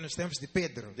 Mesmo até nos tempos de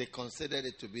Pedro, they considered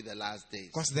it to be the last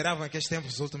days. consideravam aqueles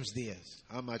tempos os últimos dias.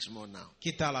 How much more now?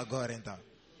 Que tal agora então?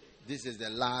 This is the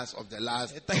last of the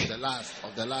last of the last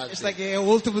of the last Este days. aqui é o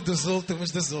último dos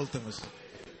últimos dos últimos.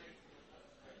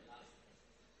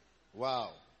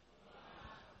 Wow.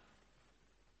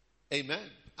 Amen.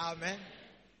 Amém.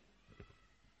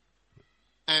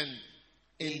 And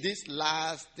in these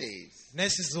last days,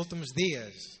 Nesses últimos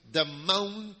dias, the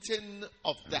mountain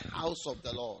of the house of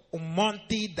the Lord. o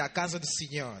monte da casa do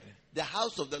Senhor. The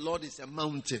house of the Lord is a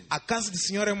mountain. A casa do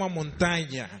Senhor é uma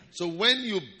montanha. So when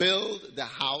you build the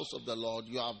house of the Lord,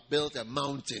 you have built a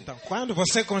mountain. Então, quando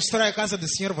você constrói a casa do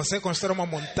Senhor, você constrói uma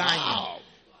montanha. Wow.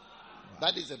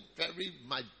 That is a very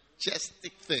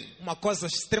majestic thing. Uma coisa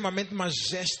extremamente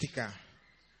majestica,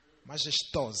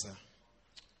 majestosa.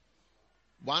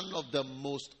 One of the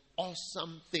most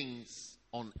awesome things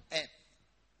on earth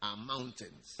are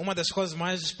mountains. Uma das coisas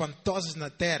mais espantosas na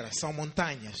terra são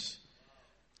montanhas.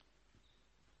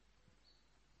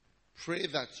 Pray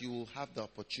that you will have the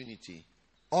opportunity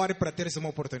Ore para teres uma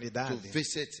to oportunidade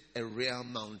visit a real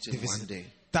mountain de one day.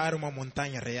 visitar uma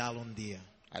montanha real um dia.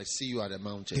 I see you at a Te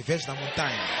mountain. vejo na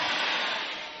montanha.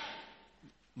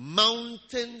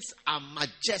 Mountains are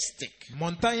majestic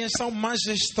Montanhas são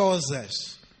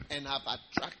majestosas and have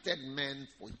attracted men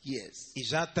for years. e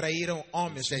já atraíram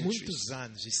homens Centuries. muitos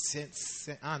anos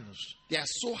e anos. They are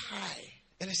so high,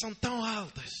 Elas são tão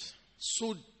altas,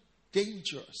 so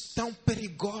dangerous, tão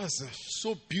perigosas,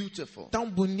 so beautiful, tão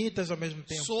bonitas ao mesmo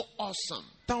tempo, so awesome.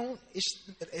 tão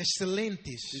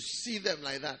excelentes. You see them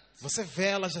like that, Você vê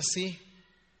elas assim,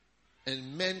 and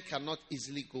men cannot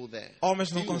easily go there.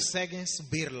 homens não Few conseguem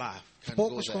subir lá. can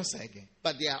Poucos go there. conseguem.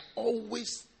 But they are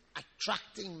always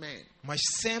attracting men. Mas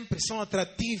sempre são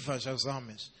atrativas aos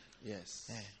homens. Yes,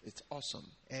 Yeah. it's awesome.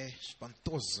 É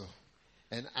espantoso.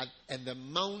 And the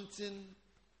mountain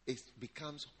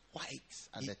becomes white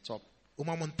at the top,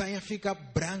 Uma montanha fica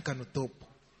branca no topo,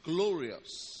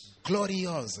 glorious,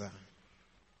 gloriosa,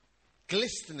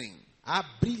 glistening. a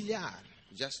brilhar.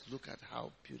 Just look at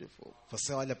how beautiful.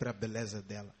 Você olha para a beleza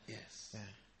dela. Yes. É.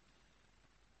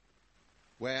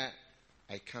 Where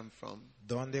I come from,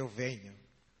 De onde eu venho,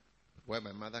 where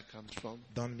my mother comes from,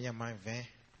 de onde minha mãe vem,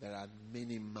 there are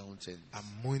many mountains, há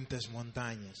muitas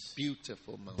montanhas,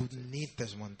 beautiful mountains.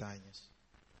 bonitas montanhas.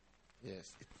 Yes,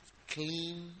 it's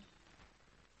clean.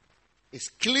 It's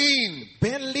clean,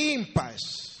 Bem limpas,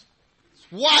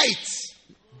 white,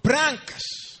 brancas,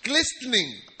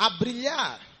 glistening. a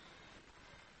brilhar.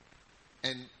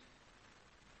 And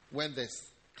when the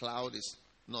cloud is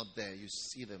not there, you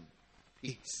see them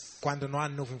peaks. Quando não há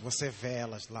nuvem, você vê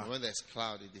elas lá. And when there's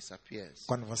cloud, it disappears.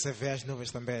 Quando você vê as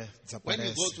nuvens também When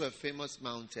you go desaparecem. to a famous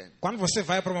mountain, Quando você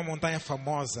vai para uma montanha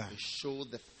famosa, they show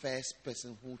the first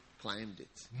person who climbed it.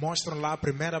 mostram lá a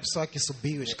primeira pessoa que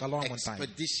subiu, The escalou a montanha.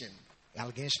 expedition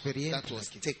Alguém that experiente was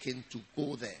aqui, taken to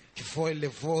go there. que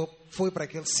foi para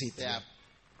aquele sítio. They are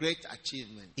great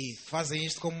achievements. E fazem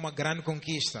isto como uma grande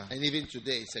conquista. And even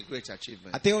today, it's a great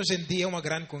achievement. Até hoje em dia é uma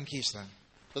grande conquista.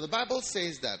 So the Bible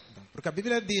says that Porque a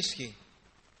Bíblia diz que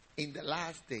in the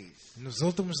last days, nos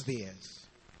últimos dias,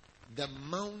 the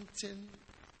mountain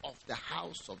of the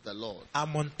house of the Lord A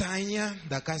montanha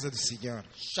da casa do Senhor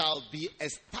shall be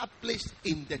established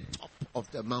in the top of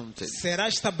the mountain, será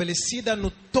estabelecida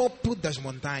no topo das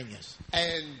montanhas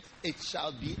and it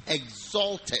shall be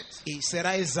exalted. e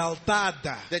será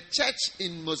exaltada. The church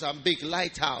in Mozambique,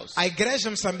 Lighthouse, A igreja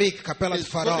em Moçambique, Capela do is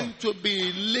Farol, going to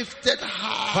be lifted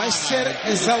high. vai ser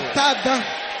exaltada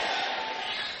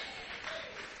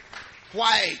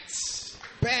White,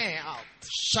 bem alto,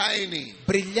 shining,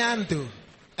 brilhando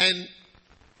and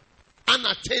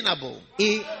unattainable.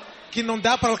 e que não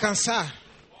dá para alcançar.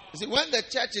 You see, when the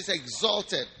church is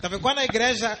exalted, Tá vendo? Quando a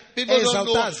igreja people é don't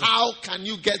know exaltada, how can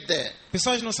you get there.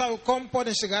 pessoas não sabem como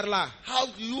podem chegar lá. How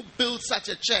do you build such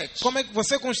a church? Como é que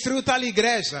você construiu tal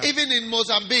igreja? Even in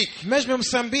Mozambique, Mesmo em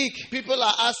Moçambique. people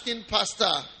are asking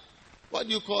Pastor, what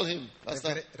do you call him?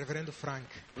 Pastor Reverendo Frank.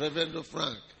 Reverend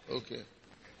Frank. Okay.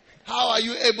 How are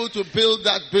you able to build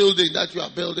that building that you are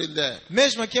building there?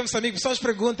 Mesmo aqui em Moçambique, pessoas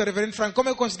perguntam, Reverendo Frank, como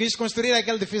é que conseguiste construir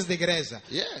aquele edifício de igreja?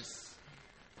 Yes.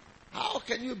 How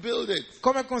can you build it?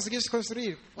 Como é que conseguiste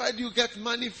construir? Where do you get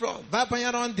money from? Vai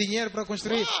apanhar onde dinheiro para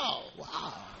construir?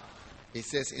 Wow. It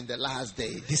says in the last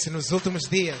days. Disse nos últimos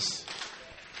dias.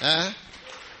 And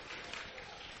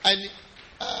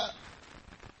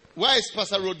where is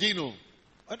Pastor Rodino?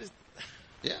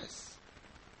 Yes.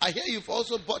 I hear you've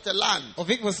also bought a land.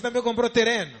 Ouvi que você também comprou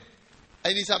terreno.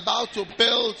 And he's about to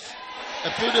build a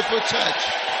beautiful church.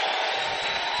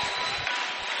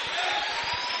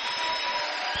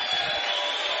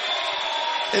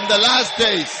 In the last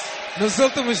days. Nos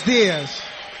últimos dias.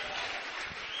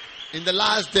 In the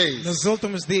last days. Nos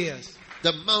últimos dias.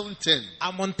 The mountain.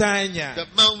 A montanha. The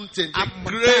mountain. A The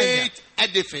montanha. great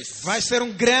edifice. Vai ser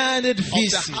grande Of the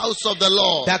edifício. house of the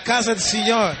Lord. Da casa do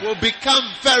Senhor. Will become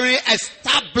very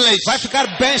established. Vai ficar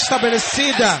bem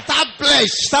estabelecida.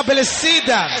 Established.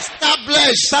 Estabelecida.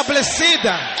 Established.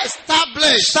 Estabelecida.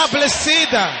 Established.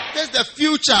 Estabelecida. This is the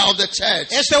future of the church.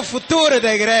 Este é o futuro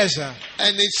da igreja.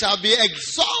 And it shall be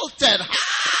exalted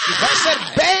Vai ser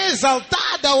bem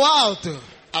exaltada ao alto.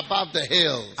 above the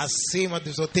hills. Acima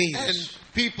dos And outeiros.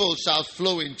 people shall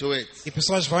flow into it. E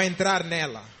pessoas vão entrar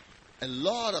nela. A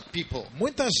lot of people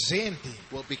Muita gente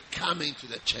will be coming to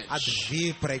the há de church.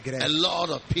 vir para a A igreja.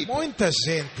 lot of people. Muita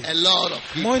gente. A lot of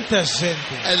people. Muita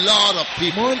gente. A lot of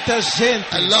people. Muita gente.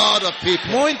 A lot of people.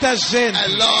 Muita A gente.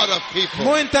 lot of people.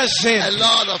 Muita A gente.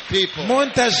 lot of people.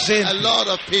 Muita A gente. lot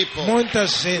of people Muita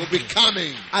will be gente.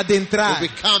 coming. Adentrar. Will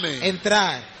be coming.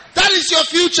 Entrar. That is your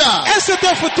future. Esse é o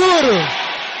teu futuro.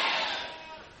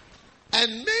 And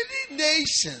many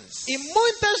nations E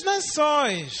muitas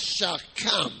nações shall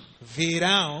come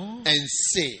virão and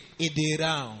say, e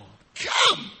dirão: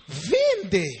 come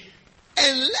Vinde,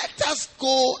 and let us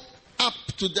go up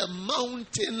to the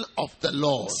mountain of the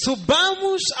Lord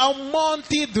subamos ao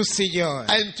monte do Senhor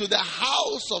and to the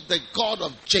house of the God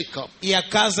of Jacob. e à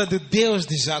casa do Deus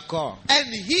de Jacó. And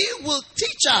he will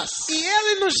teach us E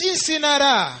ele nos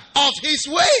ensinará of his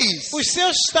ways. os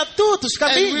seus estatutos, And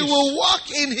we caminhos. will walk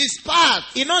in his path.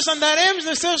 E nós andaremos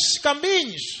nos seus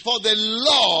caminhos. For the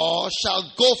law shall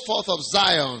go forth of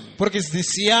Zion, Porque de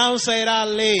Sião sairá a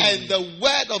lei. and the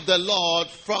word of the Lord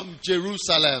from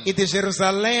Jerusalem. E de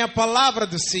Jerusalém a palavra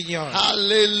do Senhor.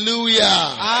 Hallelujah.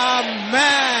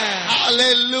 Amém.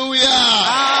 Hallelujah.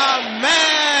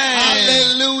 Amém.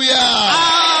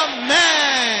 Hallelujah.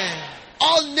 Amém.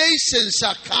 All nations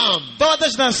shall come. Todas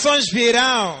as nações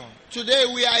virão. Today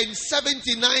we are in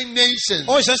 79 nations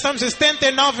Hoje já estamos em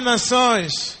 79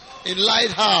 nações. in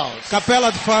Lighthouse.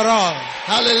 Capela do Farol.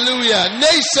 Hallelujah.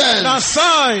 Nations.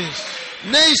 Nações.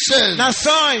 Nations.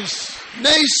 Nações.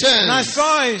 Nations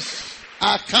Nações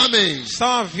are coming.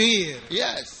 estão a vir.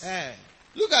 Yes. É.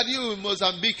 Look at you,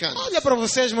 Mozambicans. Olha para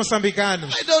vocês,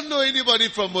 moçambicanos. I don't know anybody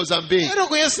from Mozambique. Eu não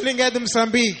conheço ninguém de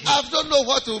Moçambique. I don't know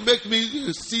what will make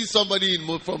me see somebody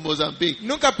from Mozambique.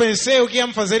 Nunca pensei o que ia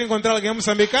me fazer encontrar alguém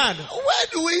moçambicano. Where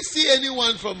do we see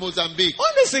anyone from Mozambique?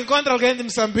 Onde se encontra alguém de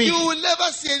Moçambique? You will never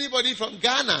see anybody from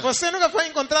Ghana. Você nunca foi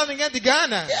encontrar ninguém de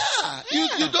Gana. Yeah.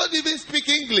 You don't even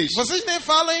speak English. Vocês nem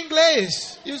falam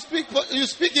inglês. You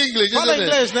speak English, Fala isn't it?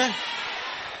 inglês, né?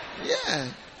 Yeah.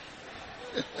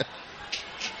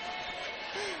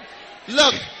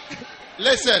 Look,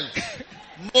 listen.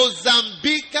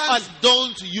 Mozambicans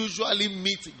don't usually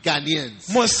meet Ghanaians.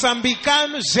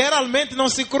 Moçambicanos geralmente não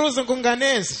se cruzam com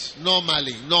ganenses.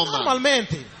 Normally.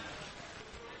 Normalmente.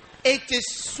 It is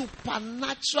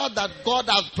supernatural that God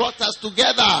has brought us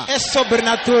together. É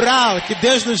sobrenatural que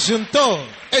Deus nos juntou.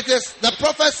 The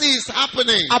prophecy is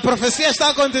happening. A profecia está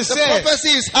a The acontecer.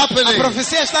 prophecy is A happening.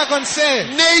 profecia está a acontecer.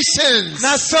 Nations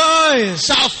Nações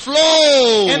shall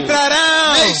flow.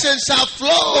 entrarão. Nations shall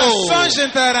flow. Nações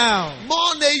entrarão.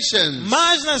 More nations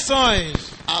Mais nações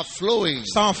are flowing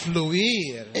estão a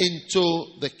fluir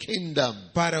into the kingdom.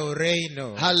 para o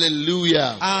reino.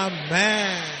 Hallelujah.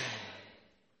 Amém.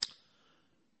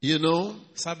 You know,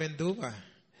 Sabem Duba?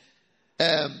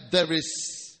 there is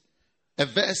a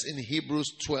verse in Hebrews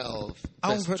 12,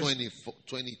 verse verse.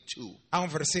 22, Há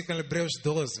versículo em Hebreus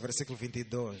 12, versículo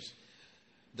 22,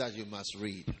 that you must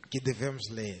read. que devemos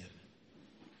ler.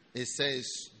 It says,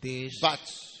 Diz,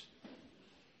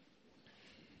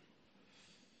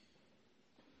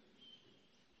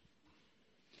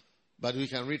 but we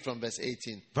can read from verse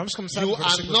 18. vamos começar You com o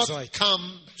are versículo not 18.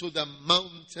 come to the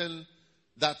mountain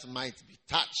that might be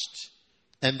touched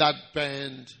and that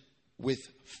burned with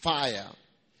fire,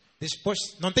 Depois,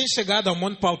 não tem chegado ao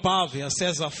monte palpável,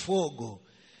 acesa a fogo,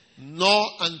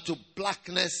 nor unto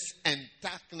blackness and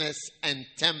darkness and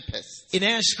tempest. e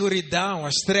nem a escuridão,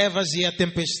 as trevas e a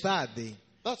tempestade.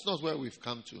 That's not where we've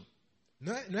come to.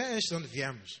 Não é este onde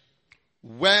viemos.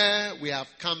 Where we have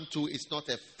come to is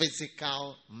not a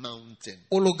physical mountain.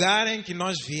 O lugar em que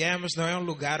nós viemos não é um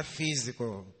lugar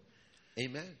físico.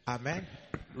 Amen. Amém?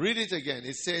 Read it again.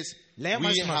 It says, Leia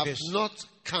mais we uma have vez. not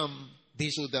come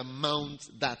Diz, to the mount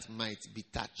that might be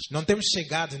touched. não temos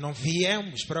chegado, não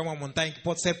viemos para uma montanha que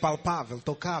pode ser palpável,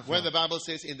 tocável. When the Bible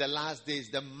says in the last days,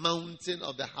 the mountain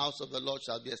of the house of the Lord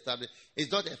shall be established,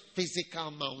 it's not a physical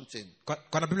mountain.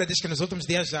 Quando a Bíblia diz que nos últimos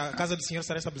dias a casa do Senhor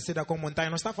será estabelecida como montanha,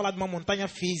 não está a falar de uma montanha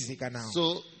física, não.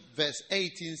 So verse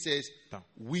 18 says, Então.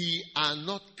 we are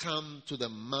not come to the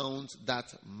mount that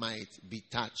might be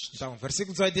touched, Então,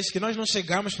 versículo 18 diz que nós não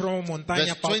chegamos para uma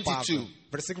montanha Verse palpável. 22.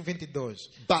 Versículo 22.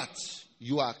 but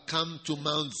you are come to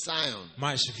Mount Zion.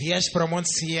 Mas vieste para o Monte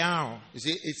Sião. You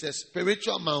see, it's a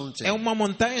spiritual mountain. É uma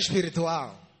montanha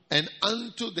espiritual. And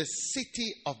unto the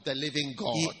city of the living E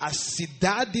God. a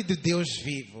cidade de Deus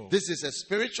vivo. This is a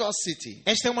spiritual city.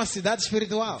 Esta é uma cidade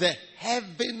espiritual. The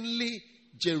heavenly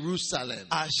Jerusalem.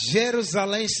 A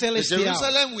Jerusalém The celestial.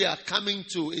 Jerusalem we are coming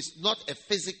to is not a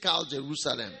physical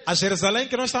Jerusalem. A Jerusalém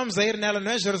que nós estamos a ir nela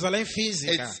não é Jerusalém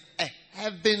física. It's a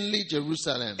heavenly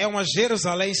Jerusalem. É uma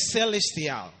Jerusalém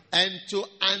celestial. And to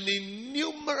an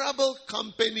innumerable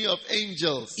company of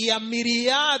angels. E a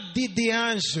miríade de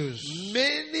anjos,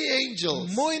 Many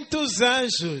angels muitos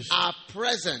anjos, are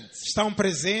present estão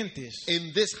presentes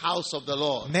in this house of the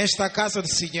Lord. nesta casa do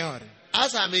Senhor.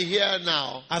 As I'm here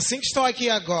now, Assim que estou aqui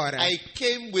agora, I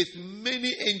came with many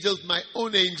angels, my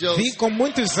own angels, vim com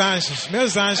muitos anjos.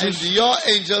 Meus and anjos, your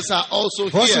angels are also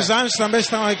vossos here. anjos também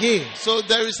estão aqui. So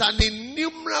there is an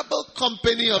innumerable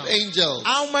company of angels.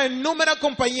 Há uma inúmera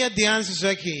companhia de anjos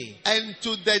aqui. And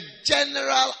to the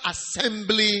general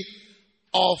assembly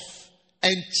of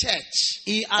and church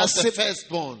E a of the se-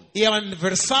 firstborn. E a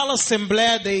universal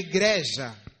assembleia da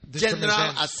igreja. Dos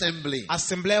General primogênitos. assembly.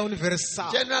 Assembleia universal.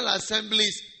 General assembly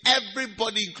is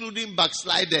everybody, including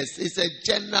backsliders. It's a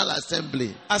general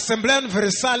assembly. A Assembleia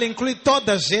Universal inclui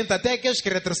toda a gente, até aqueles que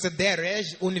retrocederam. É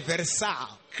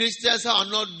universal. Christians who are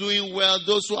not doing well,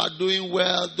 those who are doing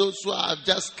well, those who have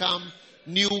just come,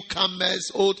 newcomers,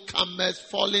 oldcomers,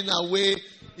 falling away.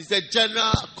 It's a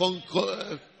general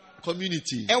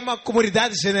community. É uma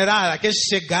comunidade geral. Aqueles que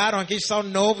chegaram, aqueles que são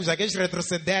novos, aqueles que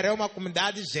retrocederam. É uma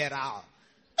comunidade geral.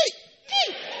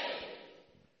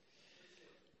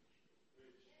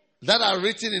 That are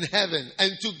written in heaven,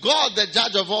 and to God, the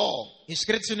judge of all,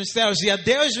 Inscritos nos céus. E a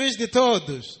Deus, juiz de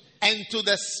todos. and to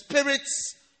the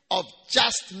spirits of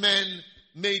just men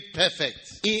made perfect.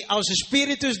 E aos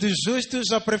espíritos dos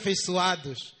justos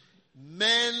aperfeiçoados.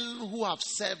 Men who have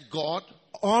served God,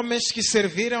 Homens que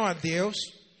serviram a Deus,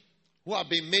 who have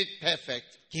been made perfect,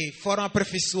 que foram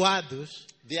aperfeiçoados.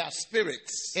 their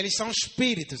spirits Eles são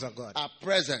espíritos agora. are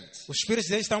present. Os espíritos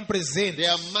deles estão presentes.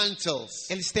 Their mantles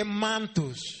Eles têm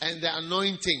mantos. and the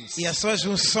anointings E as suas of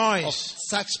unções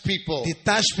such people de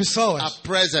tais pessoas are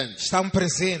present. estão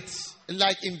presentes.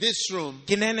 Like in this room,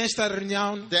 Que nem nesta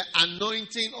reunião, the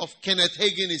anointing of Kenneth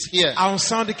Hagin is here. a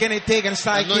unção de Kenneth Hagin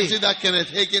está The aqui. anointing that Kenneth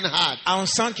Hagin had. A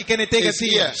unção que Kenneth Hagin Is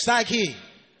tinha here. está aqui.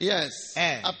 Yes.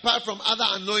 É. Apart from other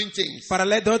anointings, Para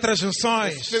além de outras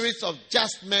unções. spirits of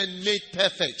just men made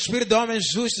perfect. Espírito de homens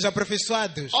justos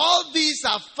aperfeiçoados. All these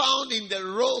are found in the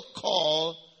roll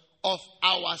call of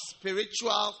our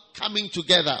spiritual coming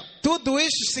together. Tudo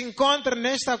isso se encontra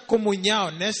nesta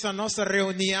comunhão, nesta nossa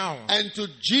reunião. And to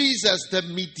Jesus, the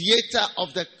mediator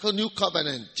of the new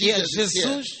covenant. E a Jesus is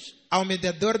here. Jesus, ao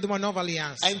mediador de uma nova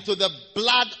aliança and to the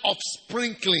blood of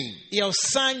sprinkling e ao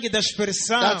sangue da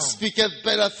expressão that speaketh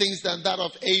better things than that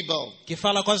of Abel. que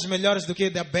fala coisas melhores do que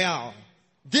de Abel.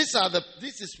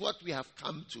 This is what we have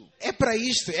come to. É para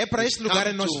este lugar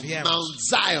Come que nós to viemos. Mount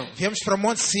Zion. Viemos para o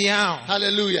Monte Sião.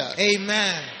 Hallelujah.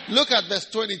 Amen. Look at verse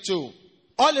 22.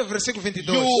 Olha o versículo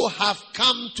 22. You have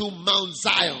come to Mount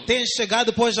Zion, Tem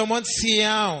chegado, pois, ao Monte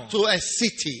Sião, to a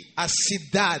city, a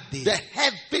cidade, the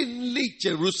heavenly a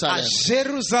Jerusalem,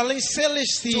 Jerusalém to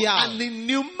celestial an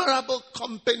innumerable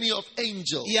company of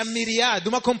angels, e a miríade,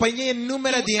 uma companhia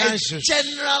inúmera de a anjos,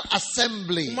 general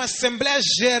assembly uma assembleia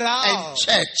geral, and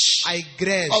church a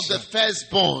igreja of the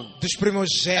firstborn, dos a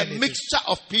primogênitos, mixture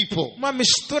of people uma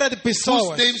mistura de whose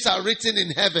pessoas names are written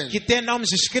in heaven. que têm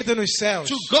nomes escritos nos céus.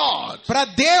 To God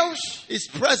Para Deus, is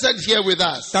present here with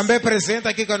us, também presente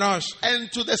aqui conosco. and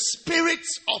to the spirits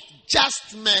of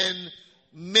just men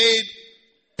made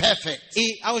perfect.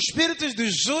 E aos espíritos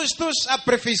dos justos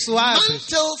aperfeiçoados,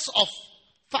 Mantles of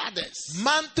fathers,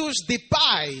 mantos de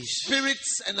paz,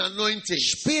 spirits and anointings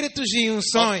espíritos e of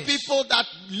unções people that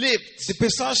lived de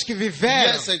pessoas que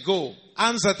viveram years ago.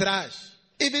 anos atrás.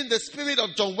 Even the spirit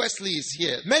of John Wesley is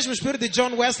here. Mesmo o espírito de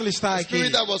John Wesley está The aqui.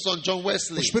 spirit that was on John O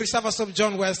Wesley espírito estava sobre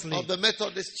John Wesley, of the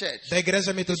Methodist Church. da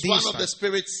igreja It's one of the metodista.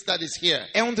 spirits that is here.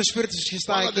 É um dos espíritos que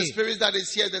está One of the aqui. spirits that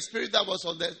is here, the spirit that was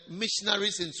on the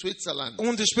missionaries in Switzerland.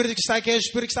 Um dos espíritos que está aqui é o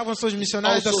espírito que estavam sobre os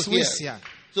missionários da Also here. Suíça.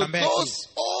 So Também aqui. those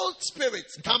old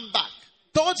spirits come back.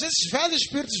 Todos esses velhos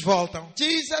espíritos voltam.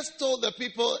 Jesus told the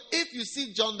people, if you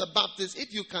see John the Baptist,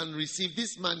 if you can receive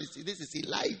this man, this is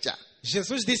Elijah.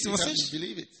 Jesus disse, se You can vocês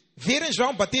believe it. virem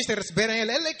João Batista e receberem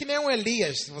ele é que nem um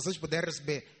Elias, se vocês puderem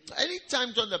receber.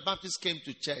 Anytime John the Baptist came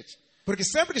to church, Porque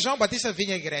sempre que João Batista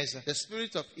vinha à igreja, the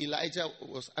spirit of Elijah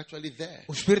was actually there.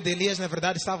 o espírito de Elias, na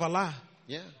verdade, estava lá.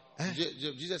 Yeah.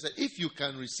 Jesus said, if you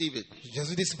can receive it,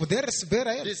 Jesus disse, puder receber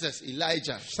a ele. this is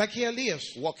Elijah Está aqui Elias.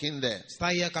 walking there. Está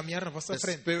aí a caminhar na vossa The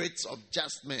frente. spirits of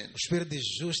just men O espírito de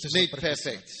justos made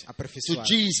perfect. To aperfeiçoados.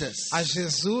 Jesus, A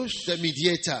Jesus, the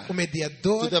mediator, o to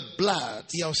mediador, the blood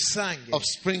e ao sangue of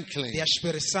sprinkling e à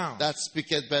expressão that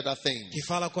speaketh better things. que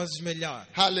fala coisas melhores.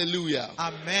 Hallelujah.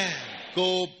 Amém.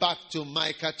 Go back to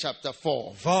Micah chapter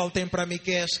 4. Voltem para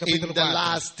Miqueias In capítulo the 4.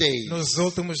 last days, Nos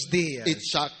últimos dias it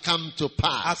shall come to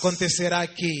pass acontecerá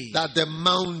aqui that the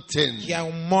mountain, que é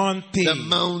um monte, the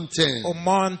mountain o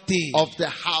monte of the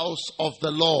house of the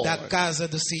Lord da casa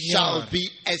do shall Senhor be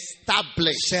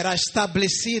established. será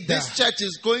estabelecida. This church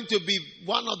is going to be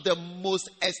one of the most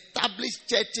established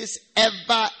churches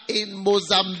ever in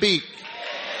Mozambique.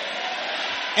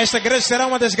 Esta igreja será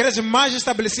uma das igrejas mais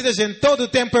estabelecidas em todo o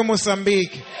tempo em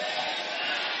Moçambique.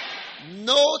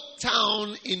 No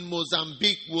town in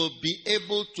Mozambique will be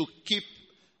able to keep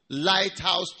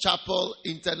Lighthouse Chapel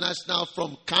International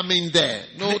from coming there.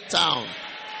 No town.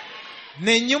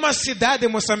 Nenhuma cidade em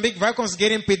Moçambique vai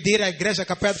conseguir impedir a igreja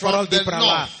Capela do Farol de ir para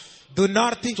lá. Do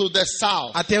norte To the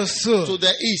south, até o sul, to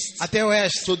the east, até o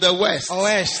oeste, to the west.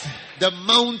 oeste. The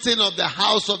mountain of the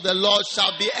house of the Lord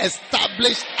shall be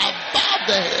established above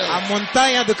the A hill.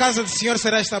 montanha do casa do Senhor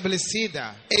será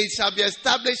estabelecida. It shall be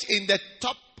established in the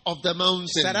top of the mountain.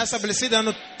 Será estabelecida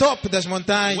no topo das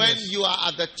montanhas. When you are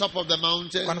at the top of the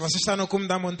mountain, Quando você está no cume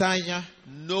da montanha,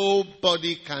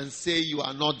 nobody can say you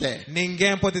are not there.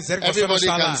 ninguém pode dizer que você não Everybody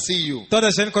está lá. can see you. Toda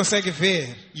a gente consegue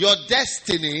ver. Your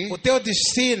destiny O teu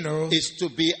destino is to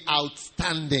be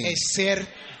outstanding. é ser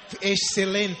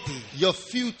excelente. Your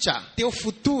future Teu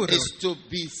futuro is to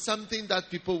be something that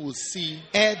people will see.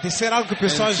 é de ser algo que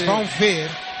pessoas And vão ver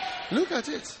Look at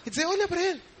it. e dizer, olha para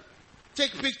ele.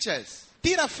 Take pictures.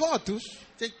 Tira fotos.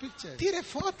 Take pictures. Tira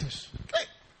fotos.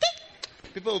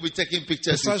 People will be taking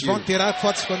pictures Pessoas with vão you. tirar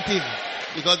fotos contigo.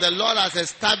 Because the Lord has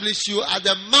established you at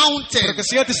the mountain Porque o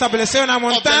Senhor te estabeleceu na of the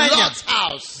montanha Lord's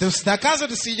house. da casa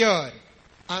do Senhor.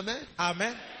 Amen.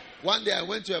 Amém. One day I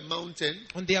went to a mountain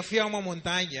Um dia fui a uma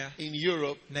montanha in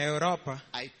Europe. na Europa.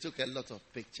 I took a lot of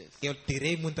pictures. Eu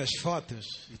tirei muitas fotos.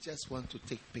 You just want to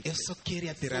take Eu pictures. só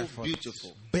queria tirar So fotos.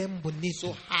 beautiful. Bem bonito.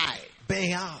 So high,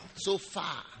 Bem alto. so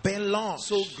far, Bem longe.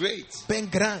 so great. Bem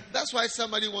grande. That's why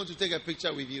somebody wants to take a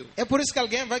picture with you. É por isso que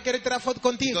alguém vai querer tirar foto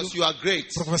contigo. Because you are great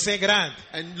Porque você é grande.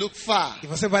 and look far. E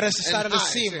você parece estar And lá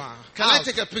high. cima. Can I alto.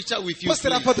 take a picture with you, Posso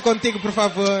tirar please? foto contigo, por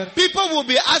favor? People will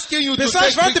be asking you to Pessoas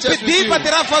take vão te pictures with pedir you. para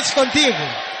tirar fotos contigo.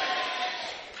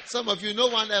 Some of you, no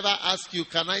one ever asked you,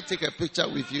 can I take a picture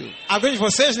with you? Alguns de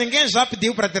vocês, ninguém já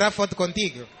pediu para tirar foto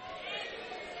contigo.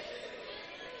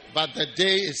 But the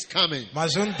day is coming.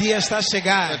 Mas um dia está a The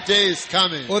chegar. day is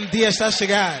coming. Um dia está a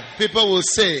chegar. People will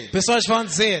say, Pessoas vão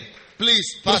dizer,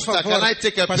 please, por Pastor, favor, can I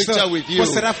take a pastor, picture with you?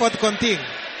 posso tirar foto contigo?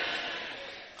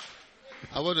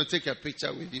 I want to take a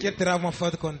picture with you. Quero tirar uma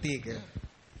foto contigo.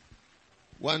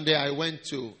 One day I went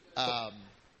to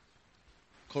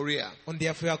Korea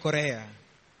Dia fui à Coreia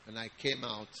and I came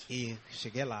out e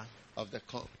cheguei lá. of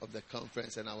the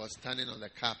conference and I was standing on the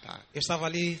car park. Eu estava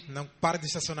ali no parque de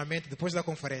estacionamento depois da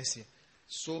conferência.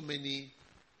 So many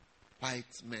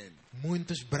white men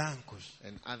Muitos brancos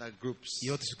and other groups e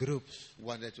outros grupos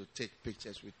wanted to take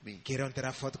pictures with me. queriam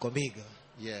tirar foto comigo.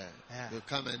 Yeah. Yeah. They'll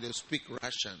come and they'll speak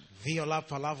Russian Viam lá,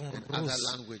 falavam and other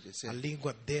russo, languages. a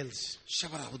língua deles. Say,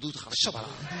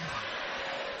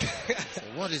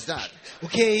 what is that? O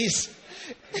que é isso?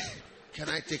 Can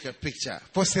I take a picture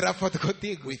Posso tirar foto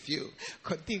contigo? with you?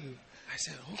 Contigo. I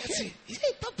said, Eu okay. disse,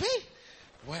 ei, papai,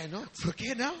 Why not? por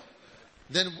que não?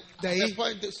 Then at Daí, that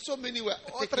point, so many were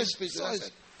taking Outras pictures. I pessoas,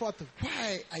 said, foto.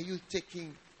 why are you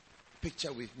taking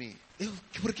picture with me?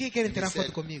 Por que querem He tirar said,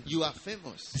 foto comigo? you are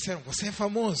famous. Disseram, você é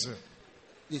famoso.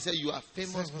 They said, you are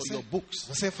famous for your books.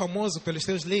 Você é famoso pelos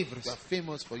teus livros. You are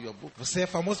famous for your books. Você é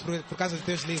famoso por causa dos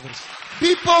teus livros.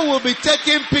 People will be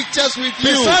taking pictures with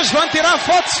you. Pessoas vão tirar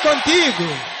fotos contigo.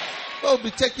 They'll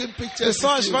be taking pictures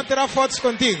Pessoas with vão you. tirar fotos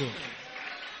contigo.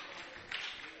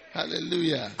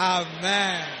 Hallelujah.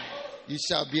 Amém. You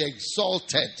shall be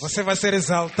exalted Você vai ser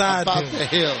exaltado. above the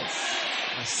hills.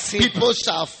 Acima. People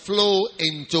shall flow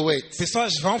into it.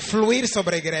 Pessoas vão fluir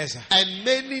sobre a igreja. And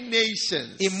many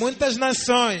nations E muitas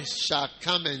nações shall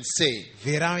come and say,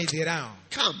 virão e dirão: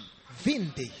 come,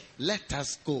 vinde, let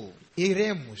us go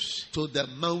iremos to the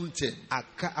mountain à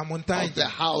of montanha the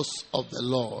house of the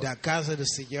Lord. da casa do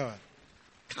Senhor.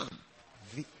 Come.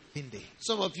 Vinde.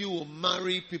 Some of you will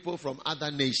marry people from other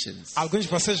nations. Alguns de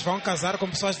vocês vão casar com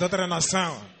pessoas de outra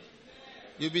nação.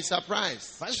 You'll be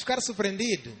surprised. Vais ficar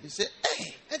surpreendido. You say,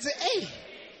 hey, Vai dizer: ei,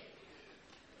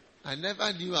 I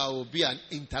never knew I would be an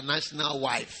international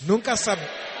wife.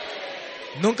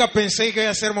 Nunca pensei que eu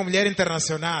ia ser uma mulher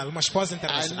internacional, uma esposa I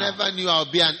internacional. never knew I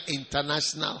would be an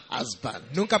international husband.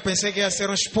 Nunca pensei que ia ser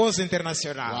um esposo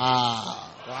internacional.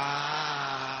 Wow.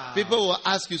 Uau! People will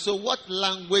ask you, so what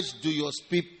language do your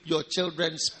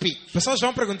children speak? Pessoas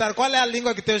vão perguntar qual é a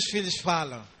língua que teus filhos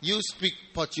falam. You speak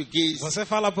Portuguese. Você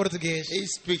fala português. He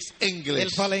speaks Ele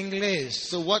English. fala inglês.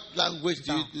 So what language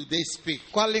do they speak?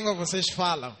 Qual língua vocês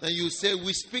falam? And you say,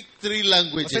 we speak 3 Você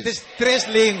languages. tem 3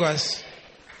 línguas.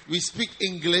 We speak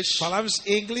English, Falamos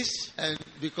inglês, and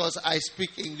because I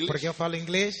speak English, porque eu falo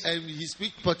inglês. and he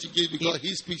speaks Portuguese because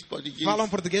he speaks Portuguese, Falam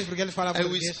português porque ele fala and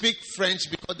we português. speak French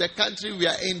because the country we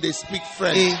are in, they speak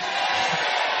French. E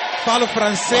falo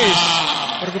francês,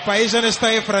 porque o país onde estou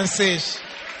é francês.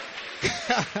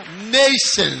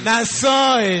 Nations,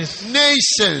 Nações.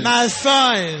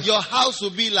 Nações. your house will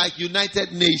be like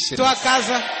United Nations. Tua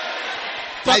casa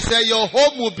I said your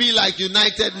home will be like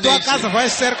United Tua casa Nations. vai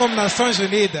ser como Nações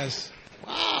Unidas.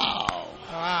 Wow.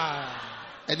 Uau.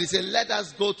 And he said, let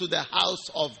us go to the house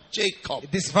of Jacob, E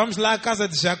disse, vamos lá à casa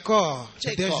de Jacó, de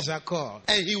Jacob. Deus de Jacó.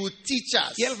 and he will teach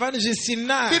us. E ele vai nos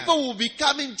ensinar. People will be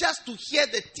coming just to hear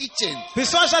the teaching.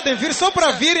 Pessoas já devem vir só para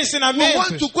ouvir We want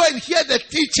ensinamentos. to go and hear the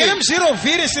teaching. Queremos ir ouvir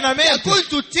They are ensinamentos. going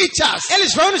to teach us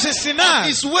Eles vão nos ensinar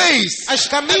His ways. os And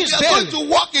caminhos we are going dele. to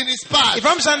walk in His path. E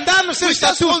vamos andar nos We seus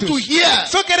just want to estatutos. hear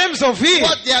Só queremos ouvir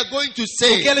what they are going to o que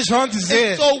say. eles vão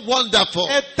dizer. It's so wonderful.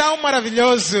 É tão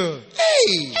maravilhoso.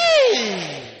 Hey,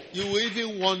 Ei, you will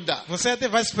even wonder, você até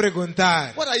vai se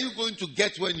perguntar, what are you going to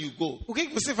get when you go? o que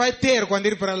você vai ter quando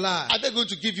ir para lá? Are they going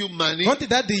to give you money? Vão te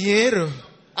dar dinheiro?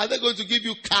 Are they going to give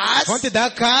you cars? Vão te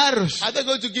dar carros? Are they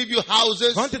going to give you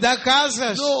houses? Vão te dar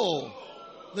casas? No.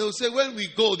 They will say when we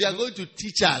go, they are going to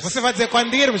teach us. Você vai dizer,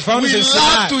 quando irmos, vão nos We love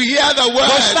ensinar. to hear the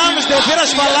word. Gostamos de ouvir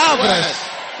as palavras.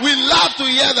 We love to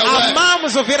hear the word.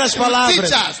 Amamos ouvir as palavras.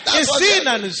 Teach us. That's what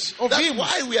Ensina-nos. That's Ouvimos.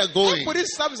 why we are É going. por isso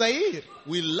que estamos aí.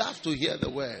 We love to hear the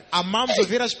word. Amamos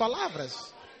ouvir as palavras.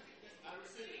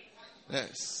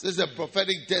 Yes. This is a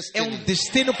prophetic É destiny.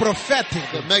 destino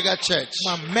profético. The mega church.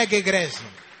 Uma mega igreja.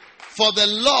 For the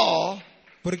law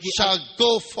Porque shall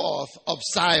go forth of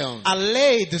Zion. a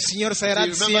lei do Senhor sairá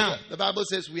You de remember Sião. the Bible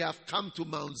says we have come to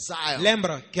Mount Zion.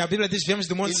 Lembra que a Bíblia diz viemos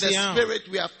do In Monte the Sião. spirit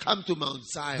we have come to Mount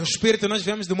Zion. No Espírito nós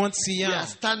viemos do Monte We are Sião.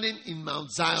 standing in Mount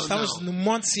Zion Estamos now. no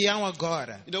Monte Sião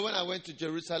agora. You know, when I went to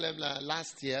Jerusalem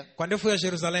last year, Quando eu fui a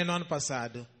Jerusalém no ano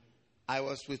passado, I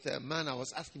was with a man. I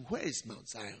was asking, where is Mount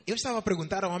Zion? eu estava a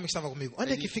perguntar ao homem que estava comigo,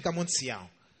 onde é que fica Monte Sião?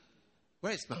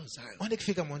 Where is Mount Zion? Onde é que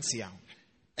fica Monte Sião?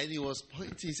 And he was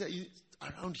pointing. He said, "It's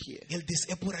around here." Ele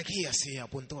disse, é por aqui assim,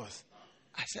 apontou.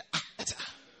 I said,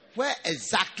 where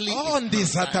exactly? is Onde Mount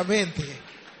Zion?" exatamente?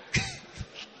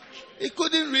 He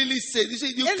couldn't really say. You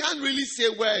see, you can't really say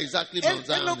where exactly Mount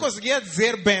Ele não Zion is. conseguia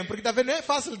dizer bem, porque talvez não é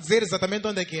fácil dizer exatamente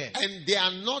onde é que é. And they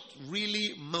are not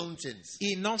really mountains.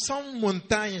 E não são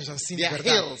montanhas assim de They are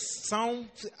verdade. hills. São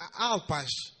alpas.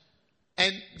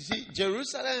 And you see,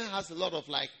 Jerusalem has a lot of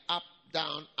like up,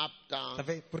 down, Tá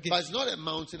vendo? Porque but it's not a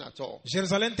mountain at all.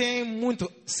 Jerusalém tem muito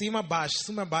cima baixo,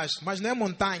 mas não é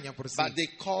montanha por si. But they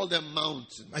call them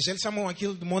mountains Mas eles chamam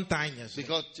aquilo de montanhas.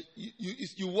 because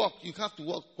you walk, you have to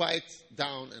walk quite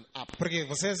down and up. Porque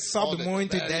você All sobe the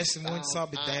muito e very desce muito, down,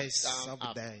 sobe, up, desce, down, sobe,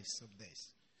 up. desce, sobe, desce.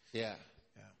 Yeah.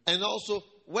 And also,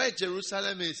 where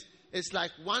Jerusalem is, it's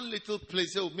like one little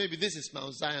place. Oh, maybe this is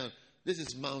Mount Zion. This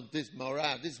is Mount this,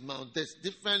 Moriah, this Mount this.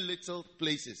 Different little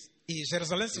places. E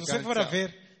Jerusalém, se You você can't for a tell.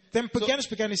 ver, tem pequenos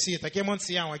sítios. Aqui é Monte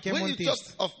Sião, aqui é When Monte you talk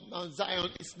Isto. of Mount Zion,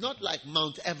 it's not like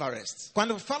Mount Everest.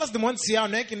 Quando falas de Monte Sião,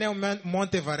 não é que nem o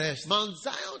Monte Everest. Mount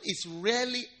Zion is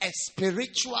really a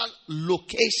spiritual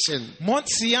location. Monte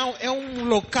Sião é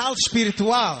local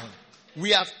espiritual.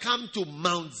 We have come to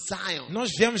Mount Zion. Nós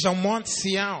viemos ao Monte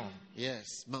Sião. Yes,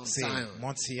 Mount Sim, Zion.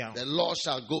 Monte Sião. The law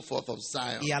shall go forth of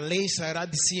Zion. E a lei sairá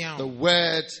de The Sião.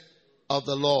 word of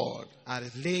the Lord. A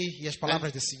lei e as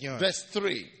palavras And do Senhor. verse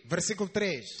 3. Versículo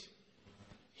 3.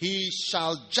 He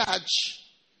shall judge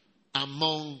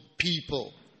among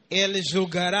people. Ele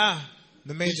julgará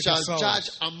no meio He de shall pessoas.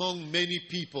 judge among many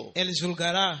people. Ele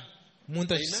julgará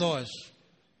muitas Amen. pessoas.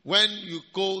 When you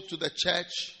go to the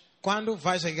church, Quando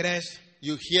vais à igreja,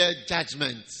 you hear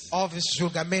judgments ouves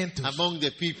julgamentos among the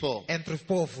people. entre o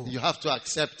povo. You have to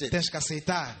accept it. Tens que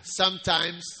aceitar.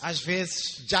 Sometimes Às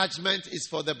vezes, judgment is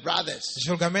for the brothers.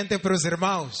 julgamento é para os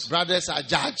irmãos. Brothers are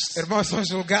judged. Irmãos são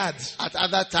julgados. At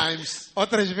other times,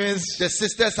 Outras vezes, the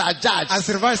sisters are judged. as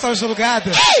irmãs são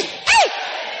julgadas.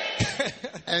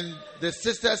 And the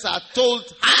sisters are told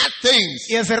hard things.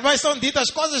 E as irmãs são ditas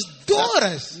coisas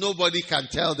duras Nobody can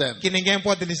tell them. que ninguém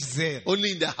pode lhes dizer.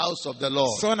 Only in the house of the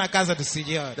Lord. Só na casa do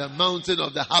Senhor. The mountain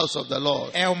of the house of the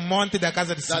Lord. É o monte da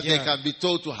casa do That they Senhor. can be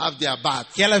told to have their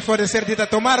bath. Que elas podem ser ditas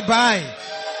tomar banho.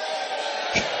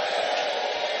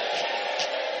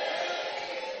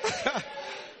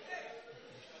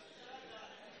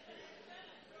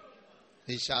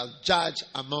 He shall judge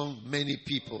among many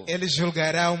people. Ele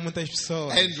julgará muitas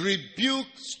pessoas. And rebuke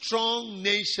strong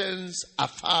nations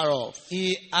afar off.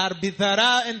 E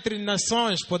arbitrará entre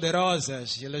nações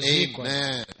poderosas e legítimas.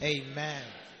 Amen. Amen.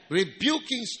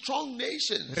 Rebuking strong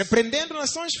nations. Repreendendo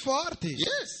nações fortes.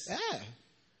 Yes. É.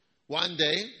 One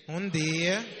day,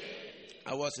 Dia,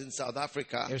 I was in South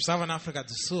Africa eu estava na África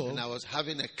do Sul. and I was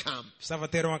having a camp Estava a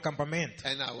ter acampamento.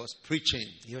 and I was preaching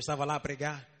E eu estava lá a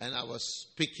pregar. and I was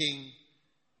speaking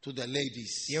to the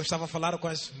ladies E eu estava a falar com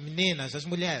as meninas, as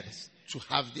mulheres, to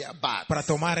have their bath. para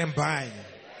tomarem banho.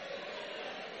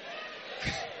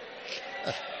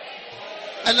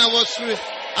 And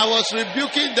I was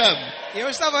rebuking them. E eu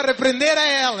estava a repreender a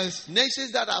elas.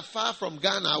 Nations that are far from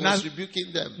Ghana, I was Nas-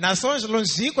 rebuking them. Nações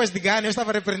longínquas de Ghana, eu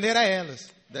estava a repreender a elas.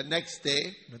 The next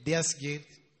day, No dia seguinte,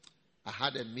 I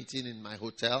had a meeting in my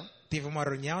hotel. tive uma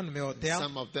reunião no meu hotel.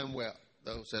 Some of them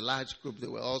there was a large group, they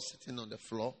were all sitting on the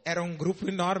floor. Era grupo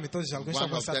enorme, todos alguns One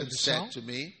estavam of them sentados no chão. said to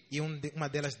me, E uma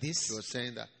delas she disse, was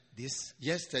saying that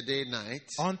yesterday night,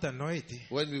 ontem à noite,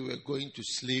 when we were going to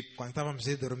sleep, quando estávamos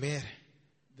a dormir,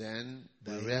 then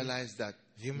we Daí, realized that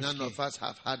vimos none que of us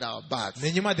have had our bath.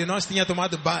 nenhuma de nós tinha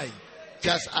tomado banho.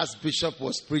 Just as Bishop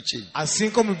was preaching, Assim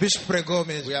como o bispo pregou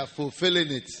we mesmo. are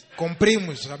fulfilling it.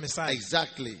 Cumprimos a mensagem.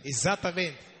 Exactly.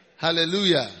 Exatamente.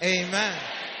 Hallelujah. Amen.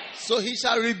 So he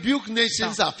shall rebuke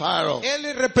nations afar off,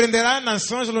 Ele repreenderá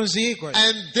nações longínquas.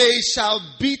 and they shall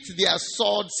beat their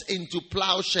swords into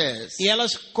plowshares, E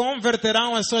elas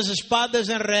converterão as suas espadas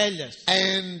em relhas.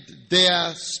 and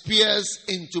their spears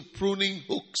into pruning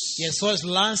hooks. E as suas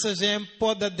lanças em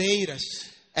podadeiras.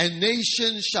 And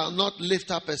nation shall not lift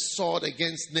up a sword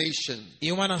against nation,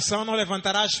 E uma nação não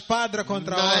levantará a espada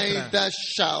contra a outra. neither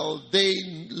shall they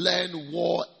learn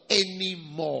war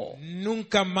anymore.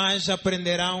 Nunca mais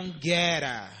aprenderão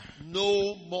guerra.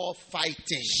 No more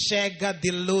fighting. Chega de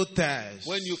lutas.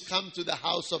 When you come to the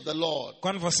house of the Lord,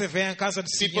 Quando você vem à casa do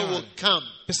people Senhor, will come.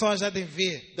 pessoas já devem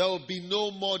vir. There will be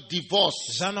no more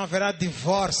divorce Já não haverá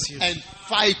divórcios and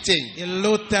fighting e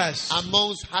lutas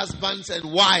amongst husbands and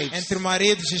wives. entre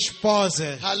maridos e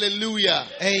esposas. Hallelujah.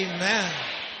 Amen.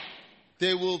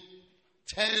 They will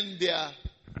turn their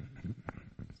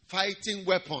fighting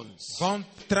weapons Vão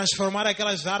transformar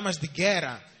aquelas armas de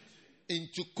guerra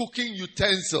into cooking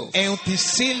utensils. em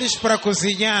utensílios para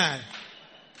cozinhar.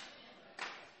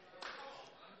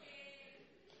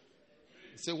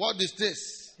 Say, what is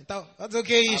this? Então, vou dizer o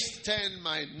que é I've isto? turned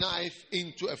my knife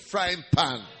into a frying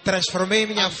pan. Transformei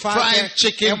minha I'm faca frying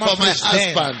chicken em uma for my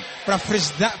frigideira husband. para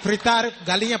fritar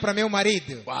galinha para meu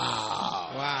marido. Wow.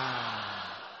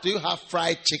 Uau! Do you have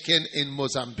fried chicken in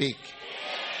Mozambique?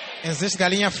 Existe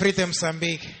galinha frita em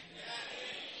Moçambique?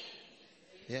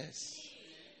 Yes.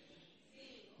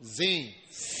 Zin.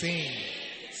 Sim.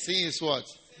 Zin is what?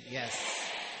 Yes.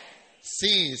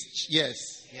 Zin is yes.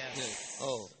 Yes.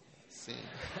 Oh, sin.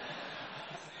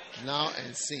 Now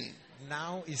and sin.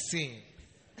 Não e sim.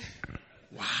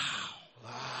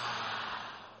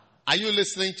 Are you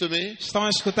listening to me? Estão a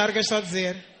escutar o que eu estou a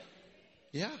dizer?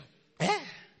 Yeah. É.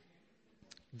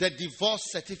 The divorce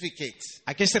certificate.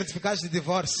 Aqui certificados de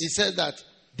divórcio. He says that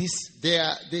Diz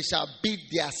they shall beat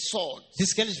their sword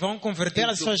que eles vão converter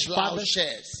as into suas espadas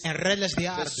plowshares. em relhas de The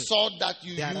árvore. sword that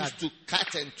you They are use right. to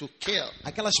cut and to kill.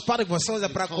 Aquela espada que você usa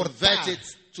para cortar. Convert it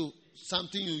to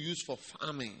something you use for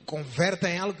farming. Converta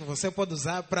em algo que você pode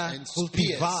usar para And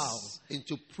cultivar. spears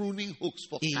into pruning hooks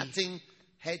for E- cutting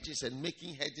hedges and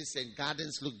making hedges and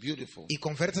gardens look beautiful. E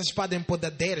converte essa espada em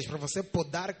podadeiras para você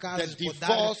podar casas, The podar,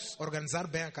 divorce- organizar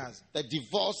bem a casa. The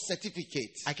divorce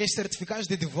certificate Aqueles certificados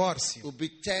de divórcio will be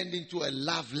turned into a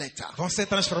love letter. vão ser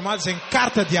transformados em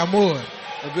carta de amor.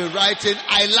 Will be writing,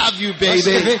 I love you, Vai baby.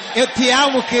 escrever, eu te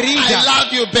amo, I querida.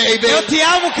 love you, baby. Eu te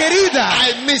amo, querida.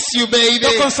 I miss you, baby.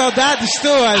 Estou com saudades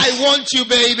tuas. I want you, Te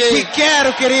baby.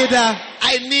 quero, querida.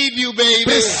 I need you, baby.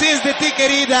 Preciso de ti,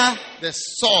 querida. The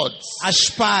swords A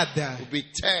espada will be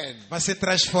turned. vai ser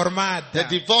transformada. The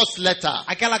divorce letter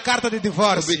Aquela carta de will be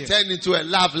divórcio turned into a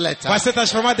love letter. vai ser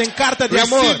transformada em carta de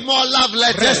amor. Receive more love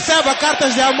letters. Receba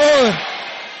cartas de amor.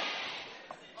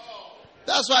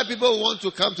 That's why people want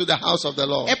to come to the house of the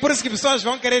Lord. É por isso que pessoas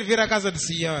vão querer vir à casa do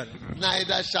Senhor.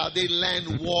 Neither shall they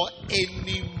learn war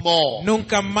anymore.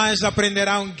 Nunca mais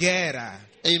aprenderão guerra.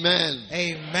 Amen.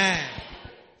 Amen.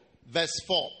 Verse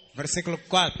 4. Versículo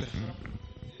 4.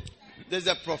 There's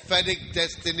a prophetic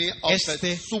destiny of a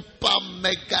Este- super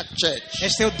mega church.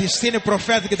 Este é o destino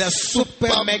profético da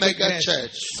super mega mega igreja.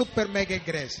 church. Super mega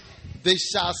igreja. They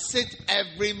shall sit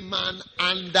every man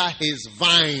under his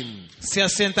vine Se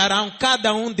assentarão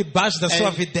cada um debaixo da sua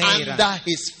and videira under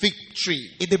his fig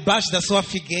tree, e debaixo da sua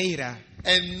figueira.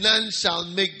 and none shall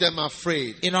make them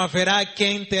afraid. E não haverá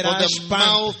quem For terá the espanto.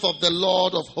 mouth of the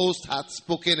Lord of hosts hath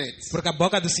spoken it. Porque a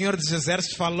boca do Senhor dos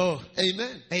Exércitos falou.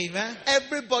 Amen. Amen.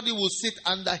 Everybody will sit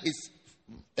under his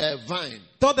vine.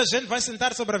 Toda a gente vai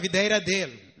sentar sobre a videira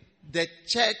dele. The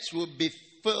church will be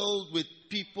filled with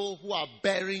people who are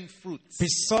bearing fruit.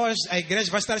 Pessoas, a igreja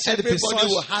vai estar cheia de Everybody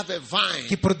will pessoas have a vine.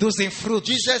 que produzem frutos.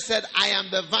 Jesus said, I am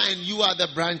the vine, you are the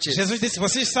branches. Jesus disse: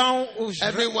 vocês são os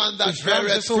Everyone that os ramos, eu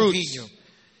beareth sou o fruit, vinho.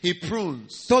 he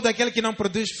prunes. Todo aquele que não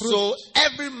produz fruto, So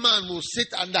every man will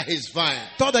sit under his vine.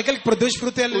 todo aquele que produz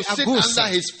fruto, ele Will sit aguça.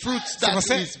 under his fruits that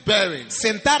você- he is bearing.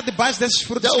 Sentar debaixo desses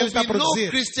frutos There que ele will está a be no produzir.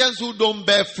 Christians who don't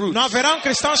bear fruit. Não haverão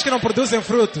cristãos que não produzem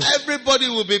frutos. Everybody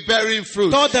will be bearing fruit.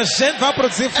 Toda a gente vai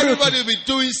produzir fruto. Everybody will be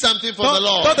doing something for the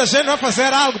Lord. Toda a gente vai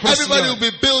fazer algo para o Everybody Senhor.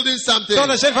 will be building something.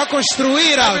 Toda a gente vai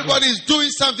construir algo. Everybody is doing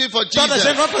something for Toda a gente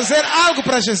Jesus. vai fazer algo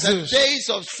para The Jesus. days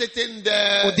of sitting O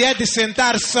there dia de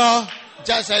sentar só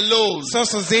just alone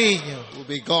sozinho, will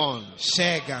be gone.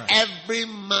 chega. Every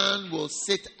man will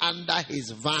sit under his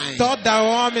vine Todo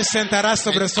homem sentará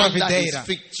sobre a and sua under his videira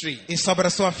fig tree. e sobre a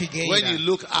sua When you figueira.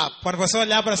 look up, Quando você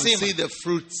olhar para you cima, see the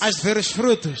fruits, has de ver os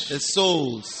frutos, the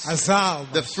souls, as the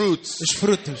almas, fruits os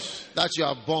frutos that you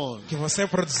are born. que você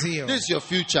produziu. This is your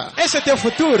future. Esse é teu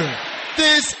futuro.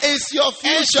 This is your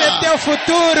Este é future. teu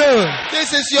futuro.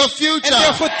 This is your É teu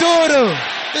future. futuro.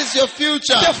 This is your É teu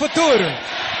future.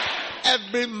 futuro.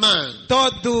 Every man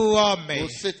Todo homem will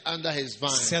sit under his se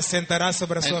vine assentará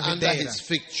sobre a and sua under videira his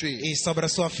fig tree, e sobre a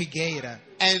sua figueira.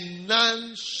 and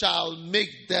none shall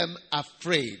make them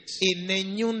afraid. E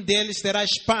nenhum deles terá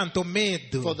espanto ou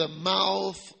medo. For the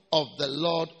mouth of the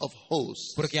Lord of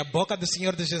hosts Porque a boca do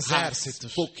Senhor dos has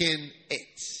Exércitos spoken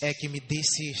it. é que me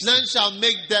disse isto. None shall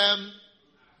make them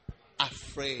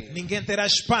afraid. Ninguém terá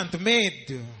espanto,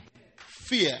 medo.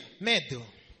 Fear Medo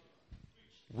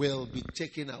will be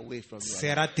taken away from you.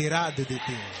 será tirado de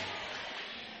ti.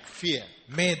 Fear.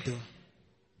 Medo.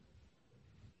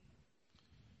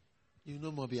 You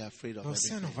no more be afraid of Você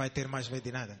everything. não vai ter mais medo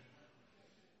de nada.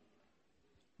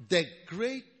 The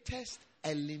greatest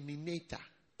eliminator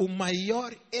O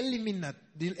maior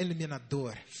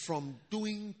eliminador from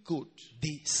doing good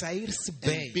de sair-se and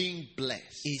bem being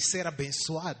blessed e ser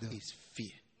abençoado is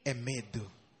fear. é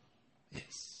medo.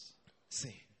 Yes.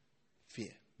 Sim,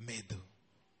 Fear. medo.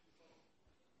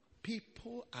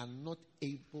 People are not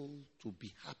able to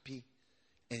be happy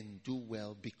and do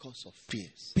well because of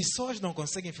fears. Pessoas não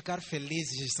conseguem ficar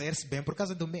felizes e sair-se bem por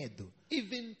causa do medo.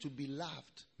 Even to be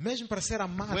loved. Mesmo para ser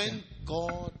amada. When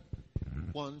God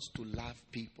wants to love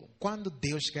people, Quando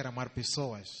Deus quer amar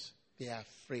pessoas, they are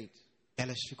afraid.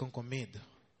 elas ficam com medo.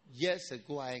 Years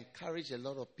ago, I encouraged a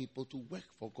lot of people to work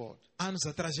for God. Anos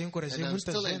atrás eu encorajei And I'm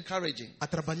muita still gente encouraging. a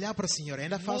trabalhar para o Senhor.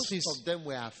 Ainda faço Most isso. of them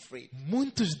were afraid.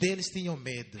 Muitos deles tinham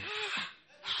medo.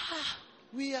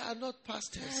 We are not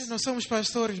pastors. Nós somos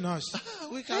pastores, nós.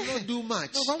 We cannot do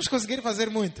much. Não vamos conseguir fazer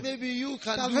muito. Maybe you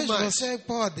can do Talvez much. você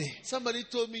pode. Somebody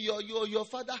told me your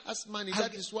father has money.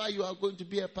 That is why you are going to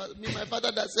be a pastor. My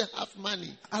father doesn't have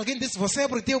money. Alguém disse, você é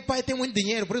porque teu pai tem muito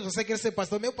dinheiro, por isso você quer ser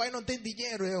pastor. Meu pai não tem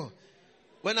dinheiro, eu.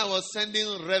 When I was sending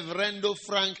Reverendo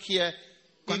Frank here,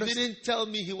 he Quando- didn't tell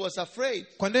me he was afraid.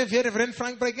 Quando eu vi o reverendo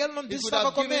Frank para aqui, ele não He disse que could estava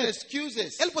have com given medo.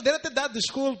 excuses. Ele poderia ter dado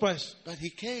desculpas, But he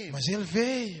came. mas ele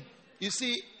veio. You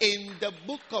see, in the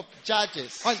book of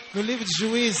Judges, Olha, no livro de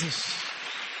Juízes,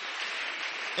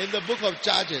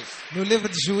 no livro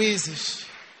de Juízes,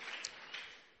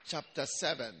 chapter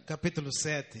 7, capítulo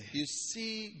 7, you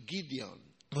see Gideon.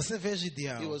 você vê He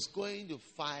Gideão. was going to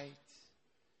fight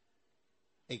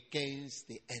against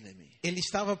the enemy. Ele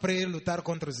estava para ir lutar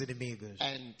contra os inimigos.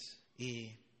 And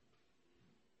E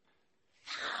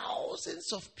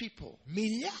thousands of people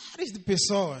milhares de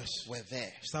pessoas were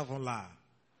there. estavam lá.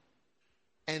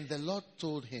 And the Lord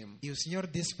told him, E o Senhor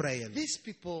disse para ele, these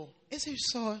people essas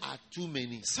pessoas are too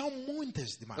many. são muitas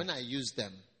demais. When I use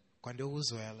them, Quando eu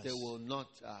uso elas, they will not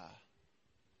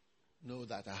know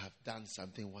that I have done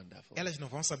something wonderful. elas não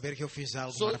vão saber que eu fiz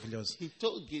algo So maravilhoso. he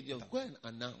told Gideon, go and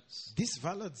announce. Disse,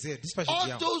 vai lá dizer, disse para All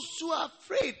Gideão, those who are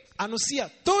afraid, anuncia,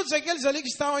 todos aqueles ali que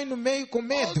estão aí no meio com all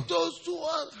medo, those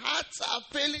whose hearts are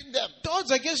failing them,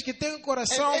 todos aqueles que têm o and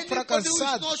coração anybody who is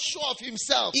fracassado, not sure of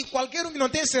himself e qualquer um que não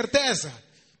tem certeza,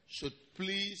 should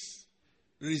please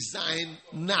resign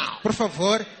now. por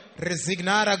favor,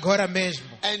 resignar agora mesmo.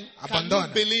 And can you Abandona.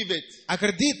 believe it?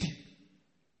 Acredite,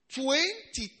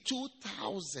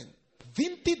 22,000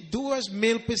 22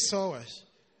 mil pessoas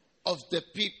of the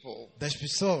people das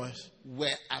pessoas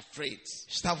were afraid,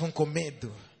 estavam com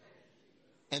medo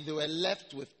and they were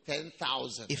left with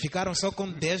 10,000. e ficaram só com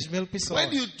 10 mil pessoas.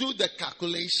 When you do the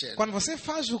calculation, Quando você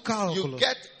faz o you cálculo,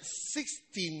 get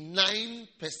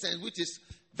 69%, which is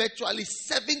virtually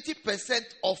 70%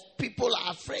 of people are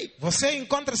afraid. você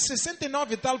encontra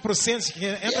 69 e tal por cento, que em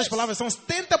outras Yes. palavras são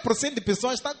 70% de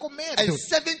pessoas estão com medo. And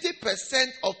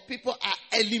 70% of people are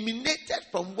eliminated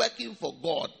from working for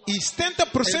God E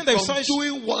 70% and das from pessoas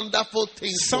doing wonderful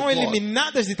things são for God.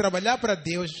 eliminadas de trabalhar para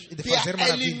Deus e de They fazer are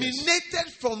maravilhas.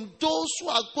 eliminated from those who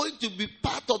are going to be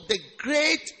part of the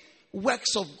great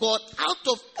works of God out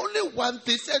of only one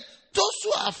thing. Said, those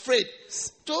who are afraid,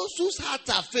 those whose hearts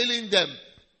are failing them,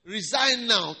 resign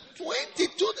now.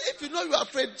 22, if you know you are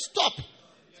afraid, stop.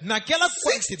 Naquela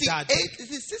quantidade, 68, it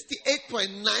is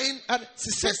 68.9%.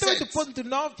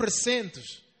 68,9%,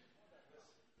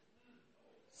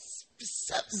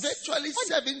 Virtually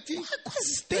 70%.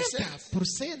 quase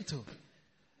 70%.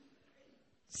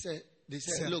 They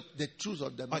said, Sir. look, the truth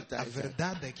of the Olha, matter a is that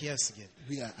verdade é que é a seguinte: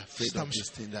 we are afraid of Estamos this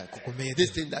thing that com medo. this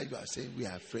thing that you are saying, we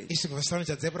are afraid. Isto que vocês estão nos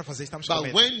a dizer para fazer, estamos com But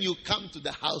medo. when you come to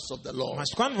the house of the Lord, Mas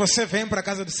quando você vem para a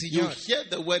casa do you Senhor, hear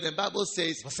the word, the Bible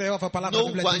says, você ouve a palavra da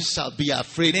no Bíblia one diz, shall be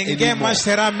afraid ninguém anymore. mais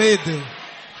terá medo.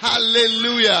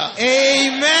 Hallelujah.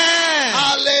 Amen.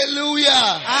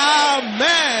 Hallelujah.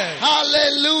 Amém.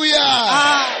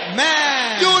 Hallelujah.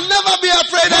 Amém. You will never be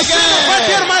afraid Você não vai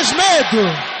ter again. mais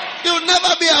medo. You will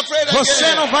never be afraid Você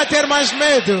again. não vai ter mais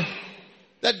medo.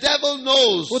 The devil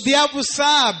knows. O diabo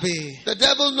sabe. The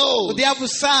devil O knows diabo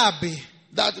sabe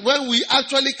that when we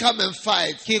actually come and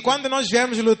fight, que quando nós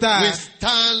viemos lutar,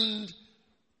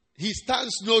 he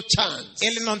stands no chance.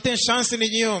 ele não tem chance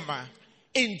nenhuma.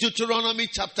 In Deuteronomy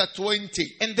chapter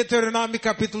 20, Em Deuteronômio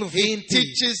capítulo he 20,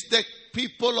 teaches the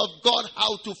people of God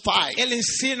how to fight. ele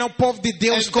ensina o povo de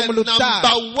Deus And como the lutar.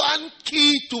 number one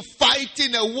key to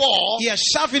fighting a war, E a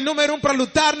chave número 1 para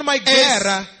lutar numa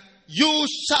guerra you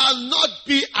shall not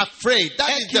be afraid. That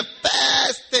É is que- the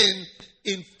first thing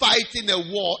in fighting a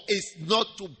war, is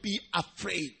not to be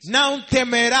afraid. não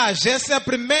temerás. Essa é a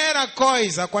primeira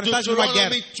coisa quando estás numa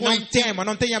guerra. Deuteronomy Não tema,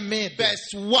 não tenha medo.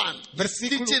 Verse 1,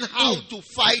 Versículo teaching how 1. to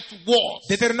fight wars.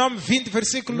 Deuteronômio 20,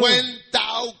 versículo 1. When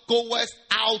thou goest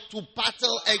out to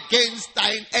battle against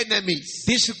thine enemies,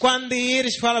 Diz que quando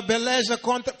ires para a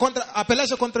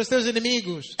peleja contra os teus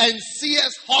inimigos, and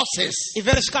seest horses, e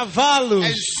veres cavalos,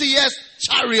 and seest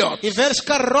chariots, e veres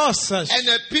carroças, and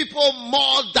a people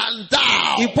more than thou,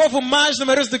 e povo mais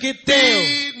numeroso do que teu,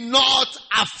 be not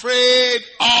afraid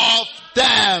of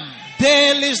them.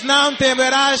 deles não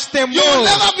temerás temor. You'll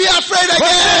never be afraid Você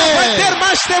não vai ter again.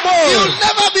 mais temor. You'll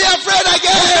never be afraid Você não vai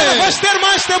again. ter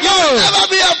mais You'll temor. never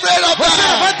be afraid of Você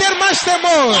não vai that. ter mais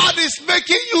temor. God is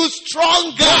making you Deus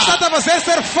stronger. está a fazer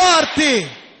ser forte.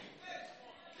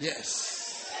 Yes.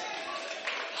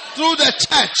 Through the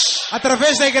church.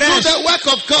 Através da Through igreja. the work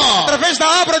of God. Através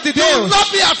da obra de You will Deus. not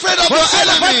be afraid of Você your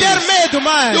não vai ter enemies. medo You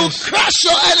mais. crush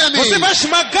your enemies. Você vai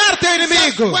esmagar teu Says,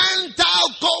 inimigo. when thou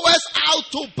goest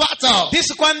out to battle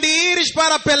Disse quando ires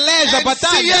para a peleja, a and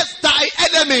batalha, seest thy e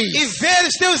enemies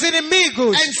veres teus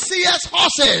inimigos, and seest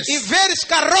horses e veres and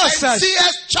carroças,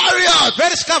 seest chariots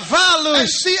veres and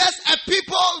cavalos, seest a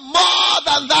people more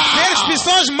than veres thou.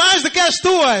 pessoas mais do que as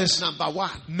tuas. Number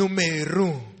one, Número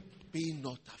 1. be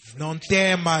not afraid. Não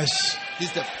temas. This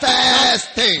is the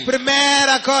first thing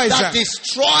Primeira coisa that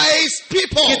destroys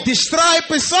people. que destrói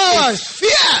pessoas. Is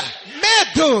fear.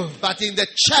 Medo. But in the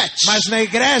church, Mas na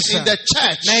igreja, in the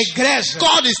church, na igreja,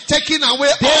 God is taking away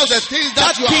all the Deus things vai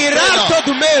that you are tirar afraid of.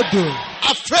 todo medo.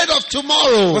 Afraid of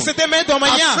tomorrow. Você tem medo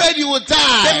amanhã. Afraid you will Tem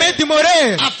die. medo de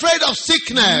morrer. Afraid of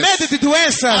sickness. Medo de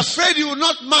doenças. Afraid you will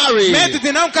not marry. Medo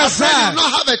de não Afraid you casar. will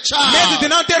not have a child. Medo de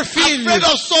não ter Afraid filhos.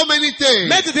 of so many things.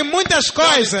 Medo de muitas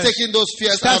God is coisas. taking those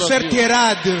fears Está out a of ser you.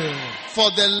 tirado. For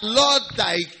the Lord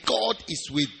thy God is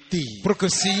with thee, Porque o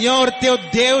Senhor teu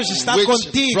Deus está which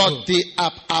contigo. brought thee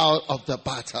up out of the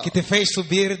battle. Que te fez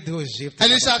subir do Egito.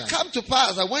 And it shall come to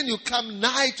pass that when you come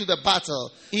nigh to the battle,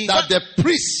 E that the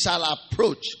priest shall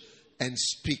approach and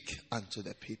speak unto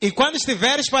the people. E quando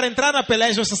estiveres para entrar na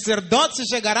peleja, o sacerdote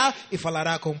chegará e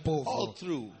falará com o All povo.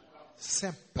 through,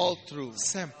 Sempre. all through,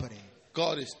 Sempre.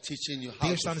 God is teaching you how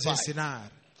Deus está to nos fight.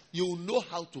 ensinar. You will know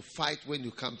how to fight when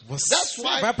you come. Você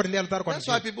vai aprender a lutar quando That's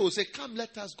why vier. people will say, come,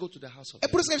 let us go to the house of É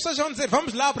God. por isso que as pessoas vão dizer,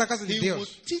 vamos lá para a casa de He will Deus.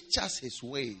 teach us his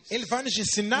ways. Ele vai nos We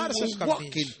ensinar os seus will walk in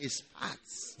caminhos. his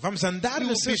paths. Vamos andar We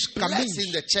nos will be seus blessed caminhos.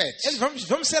 in the church.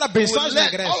 Vamos ser You will abençoados na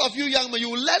learn, igreja. all of you young men, you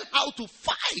will learn how to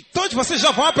fight. Todos vocês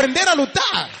já vão aprender a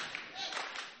lutar.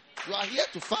 You are here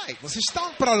to fight. Vocês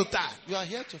estão para lutar. You are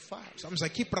here to fight. Estamos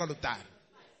aqui para lutar.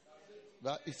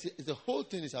 But the whole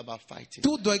thing is about fighting.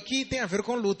 Tudo aqui tem a ver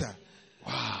com luta.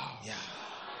 Wow. Yeah.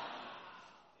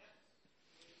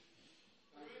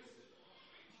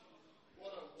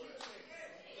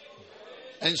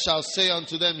 And shall say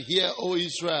unto them, Hear, O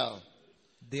Israel,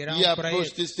 Dirão ye para approach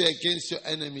eles, this day against your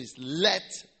enemies. Let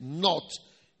not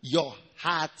your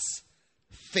hearts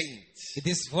faint. e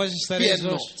disse, vós Fear estareis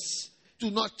not. hoje.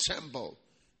 Do not tremble,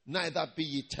 neither be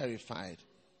ye terrified.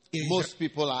 E Most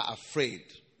people are afraid.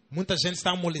 muita gente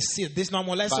está amolecida. Diz, não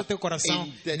amolece o But teu coração,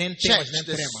 in the nem church, temas, nem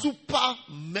the trema. super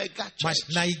mega Mas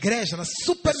church, na igreja, na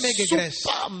super mega igreja,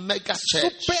 super mega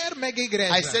church, super mega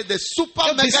igreja, I said the super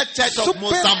Eu disse, mega church of super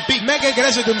Mozambique, mega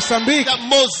igreja de Moçambique, the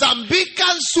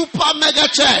Mozambican super mega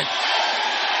church.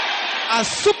 a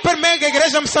super mega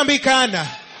igreja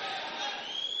moçambicana.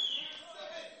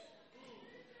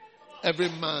 Every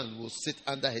man will sit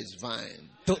under his vine,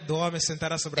 Todo homem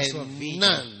sentará sobre a sua and vida.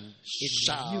 none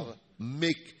shall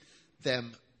make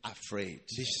them afraid.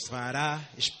 Desfará,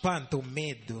 espanta o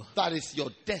medo. That is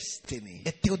your destiny.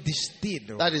 É teu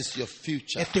destino. That is your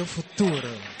future. É teu futuro.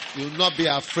 You will not be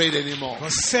afraid anymore.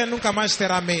 Você nunca mais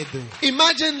terá medo.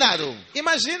 Imagine that. Oh.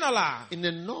 Imagina lá, In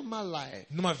a normal life,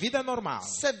 numa vida normal,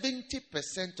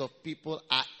 70% of people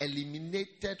are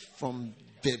eliminated from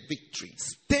the victory.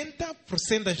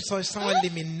 70% das pessoas são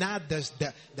eliminadas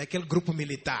daquele grupo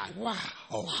militar. Wow.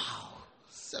 Wow.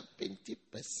 70%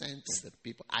 of the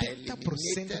people are 70%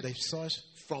 eliminated das pessoas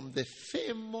from the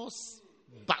famous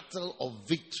battle of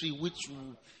victory, which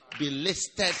will be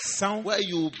listed, São- where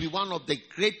you will be one of the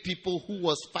great people who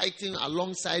was fighting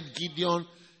alongside Gideon.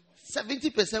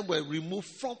 70% were removed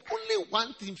from only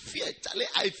one thing, fear. Charlie,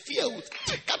 I fear.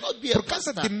 I cannot be a Por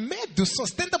causa pastor. de medo, só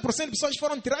 70% de pessoas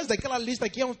foram tiradas daquela lista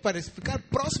que iam para ficar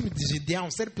próximo de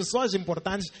Gideão, ser pessoas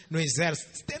importantes no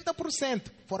exército. 70%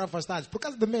 foram afastados por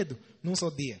causa de medo, num só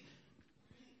dia.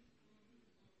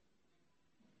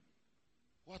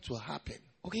 What will happen?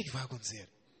 O que é que vai acontecer?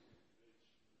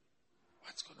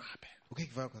 What's going to happen? O que é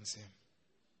que vai acontecer?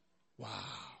 Wow.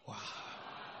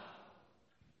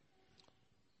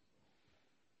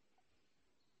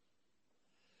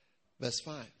 Verse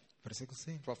 5. Versículo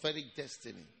 5. Prophetic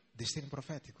destiny. Destino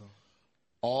profético.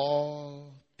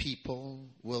 All people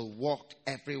will walk,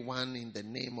 everyone in the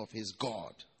name of his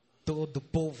God. Todo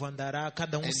povo andará,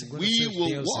 cada And segundo we seus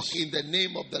will walk deuses. in the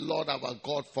name of the Lord our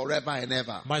God forever and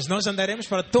ever. Mas nós andaremos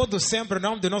para todo sempre em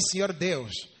nome do nosso Senhor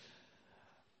Deus.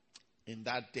 In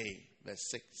that day, verse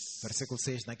 6. Versículo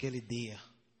 6. Naquele dia,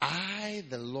 I,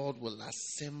 the Lord, will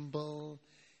assemble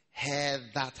her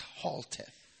that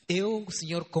halteth. Eu,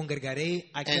 Senhor, congregarei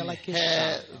and aquela que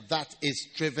her estava, that is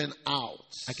driven out,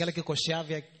 aquela que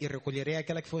cocheava e recolherei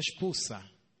aquela que foi expulsa,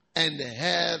 and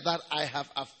her that I have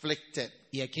afflicted.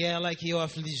 e aquela que eu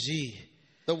afligi,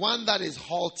 The one that is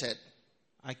halted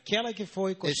aquela que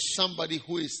foi is somebody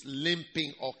who is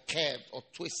limping or curved or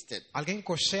twisted. alguém que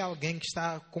cocheia, alguém que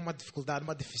está com uma dificuldade,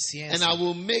 uma deficiência. And I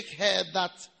will make her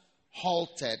that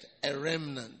halted a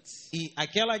remnant. E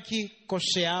aquela que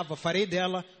cocheava, farei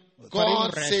dela, farei um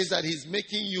God says resto. that He's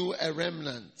making you a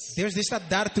remnant. Deus diz a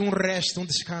dar-te um resto, um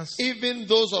descanso. Even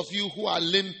those of you who are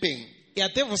limping E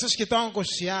até vocês que estão a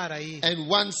cochear aí, and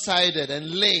one-sided and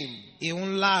lame. e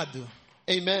um lado,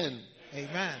 Amen.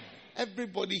 amen.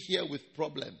 Everybody here with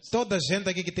problems. Toda a gente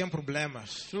aqui que tem problemas,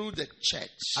 Through the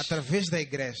church. através da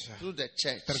igreja, Through the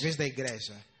church. através da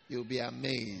igreja, You'll be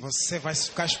amazed. você vai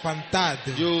ficar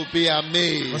espantado. You'll be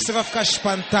amazed. Você vai ficar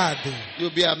espantado.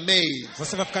 You'll be amazed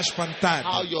Você vai ficar how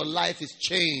espantado. your life is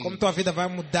changed. Como tua vida vai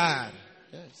mudar.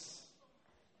 Yes.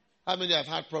 How many have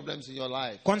had problems in your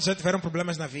life? Quantos já tiveram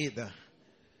problemas na vida?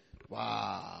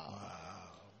 Wow.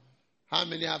 How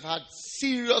many have had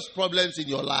serious problems in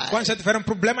your life? Quantos já tiveram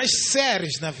problemas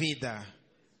sérios na vida?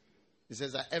 He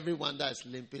says that everyone that is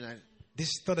limping,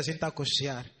 Diz que toda a gente está a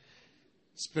cochear.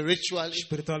 spiritually,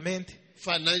 Espiritualmente,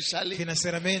 financially,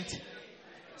 financeiramente,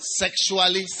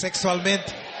 sexually,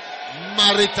 sexualmente,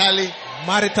 maritally,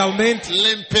 maritalmente,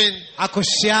 limping. a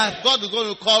cochear. God is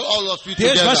going to call all of you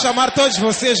Deus vai together. chamar todos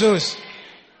vocês hoje.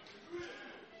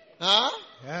 Huh?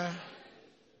 É.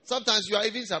 Sometimes you are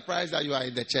even surprised that you are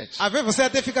in the church. Às vezes você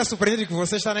até fica surpreendido que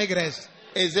você está na igreja.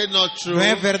 Is it not true? Não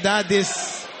é verdade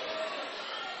isso?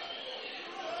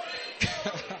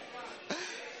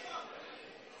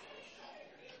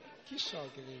 Que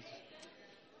choque, gente.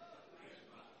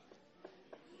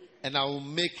 And I will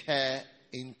make her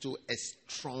into a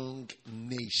strong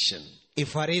nation. E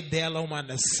farei dela uma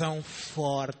nação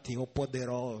forte ou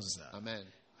poderosa. Amen.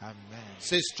 Amém.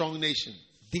 Say strong nation.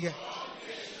 Diga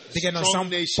nação Strong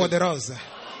nation. poderosa.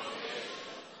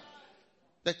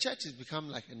 The church has become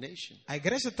like a nation. A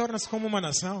igreja torna-se como uma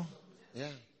nação.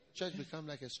 Yeah. Church become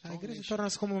like a A strong igreja nation.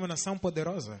 torna-se como uma nação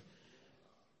poderosa.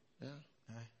 Yeah.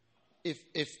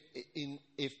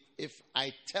 If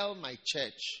I tell my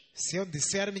church Se eu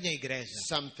disser à minha igreja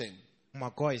something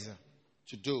uma coisa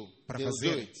to do, para they'll do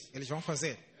fazer, it. eles vão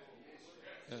fazer.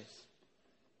 Yes.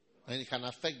 And it can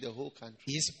affect the whole country.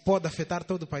 E isso pode afetar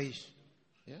todo o país.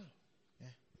 Yeah.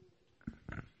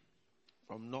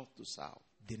 From north to south.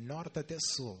 De norte até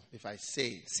sul. If I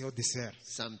say Se eu disser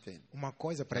something, uma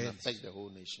coisa it para can eles, affect the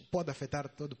whole nation. pode afetar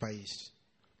todo o país.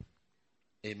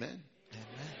 Amen.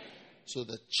 Amém. So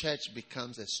the church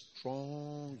becomes a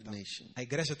strong nation. A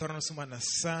igreja torna-se uma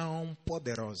nação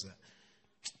poderosa.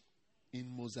 In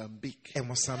Mozambique, É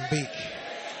Moçambique.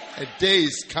 a day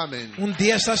is coming.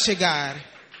 Dia está a chegar.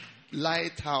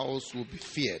 Lighthouse will be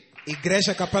feared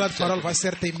Igreja Capela de Farol vai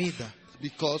ser temida.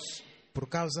 because Por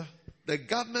causa, the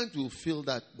government will feel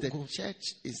that the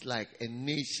church is like a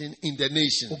nation in the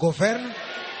nation. o governo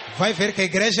vai ver que a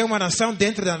igreja é uma nação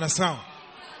dentro da nação.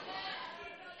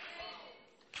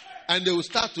 And they will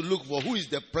start to look for who is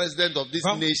the president of this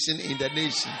nation in the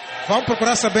nation. Vão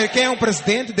procurar saber quem é o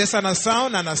presidente dessa nação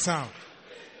na nação.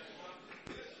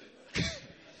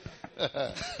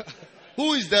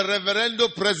 Who is the reverendo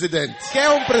president? Quem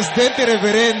é presidente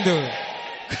reverendo?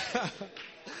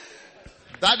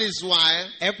 That is why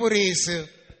É por isso,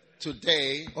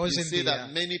 today you Hoje em see dia,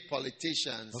 that many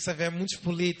politicians, você vê muitos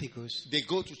políticos they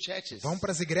go to churches. vão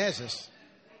para as igrejas.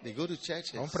 They go to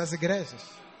churches. Vão para as igrejas.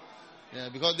 Yeah,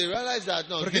 because they realize that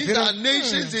no, Porque these viram, are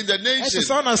nations in the nation. Essas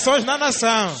são nações na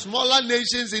nação. Smaller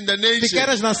nations in the nation.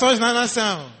 Pequenas nações na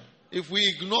nação. If we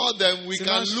ignore them, we Se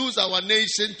can nós- lose our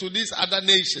nation to these other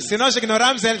nations. Se nós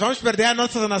ignorarmos eles, vamos perder a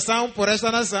nossa nação por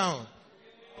esta nação.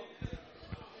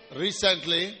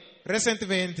 Recently,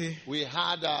 Recentemente, we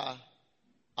had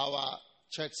our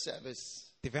church service.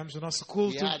 tivemos o nosso We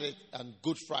culto, had it on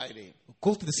Good Friday. o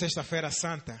culto de Sexta-feira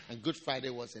Santa, And Good Friday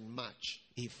was in March.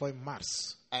 e foi em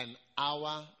março. And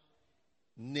our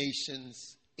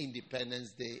nation's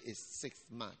Independence Day is 6th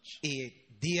March. E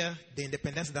dia de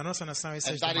independência da nossa nação é And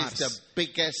 6 de that is the março.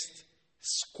 biggest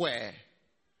square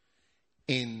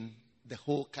in the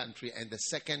whole country and the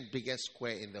second biggest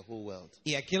square in the whole world.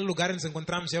 E aquele lugar onde nos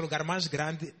encontramos é o lugar mais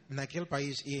grande naquele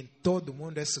país e em todo o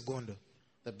mundo é segundo.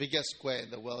 The biggest square in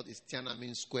the world is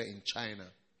Tiananmen Square in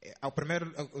China. O primeiro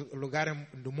lugar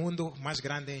do mundo mais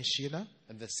grande é em China.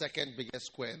 And the second biggest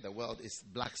square in the world is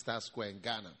Black Star Square in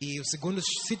Ghana. E o segundo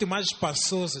sítio mais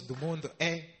espaçoso do mundo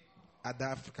é a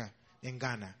da África, em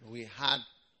Ghana. We had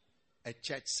a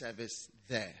church service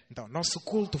there. Então, nosso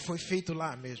culto foi feito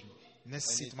lá mesmo.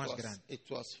 nesse And sítio mais grande. it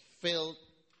was filled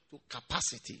to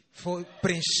capacity. Foi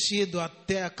preenchido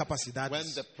até a capacidade.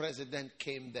 When the president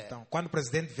came there, Então, quando o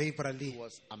presidente veio para he ali,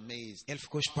 was amazed. ele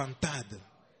ficou espantado.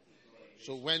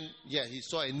 So he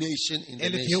saw a nation in the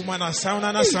Ele nation. viu uma nação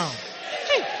na nação.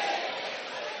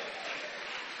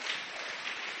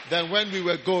 Then when we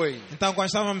were going, Então, quando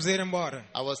estávamos a ir embora,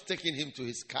 I was taking him to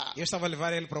his car. eu estava a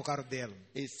levar ele para o carro dele.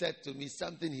 He said to me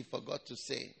something he forgot to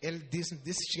say. Ele disse,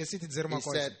 esqueci de dizer uma He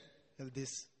coisa. said- Ele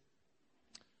disse,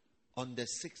 On the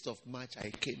 6th of March,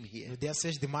 I came here no dia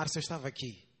 6 de março eu estava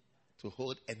aqui to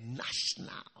hold a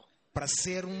national para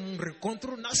ser um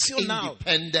encontro nacional.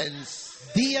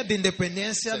 independence Dia de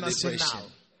independência celebration.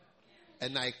 nacional.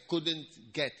 And I couldn't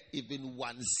get even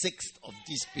 1/6 of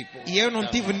these people. E eu não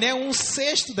tive nem um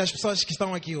sexto das pessoas que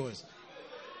estão aqui hoje.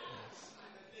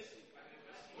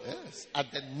 Yes, at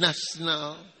the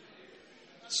national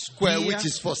square, Dia- which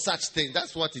is for such thing.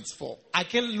 That's what it's for.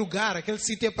 Aquele lugar, aquele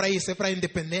sítio é para isso, é para a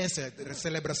independência,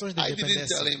 celebrações de I didn't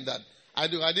independência. tell him that. I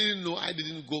didn't know. I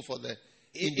didn't go for the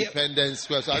Independence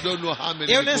Square. So I don't know how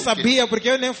many Eu nem people came. sabia, porque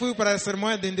eu nem fui para a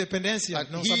cerimônia de independência.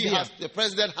 But Não sabia. the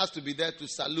president has to be there to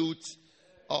salute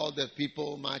all the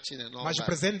people marching and all Mas o that.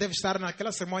 presidente deve estar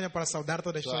naquela cerimônia para saudar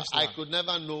todas as So pessoas I lá. could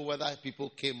never know whether people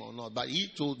came or not. But he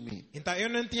told me, Então eu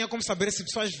não tinha como saber se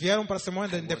pessoas vieram para a cerimônia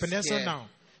da independência ou here. não.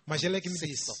 Mas ele é que me 6th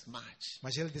disse. of March.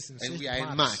 Mas ele disse no And 6 we de are in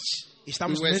março. March.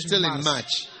 Estamos We were no mês de still in março.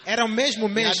 March. Era o mesmo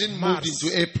We mês de hadn't moved março.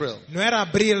 into April. Não era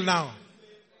abril, não.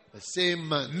 The same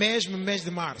month. Mesmo mês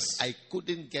de março. I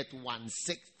couldn't get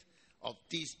 1/6 of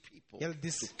these people Ele to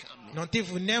disse, come in. não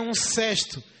tive nem um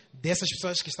sexto dessas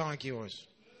pessoas que estão aqui hoje.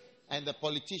 And the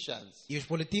politicians, E os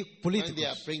when they are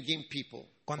políticos, bringing people,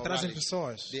 quando for trazem rallies,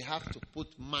 pessoas, they have to put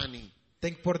money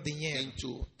têm que pôr dinheiro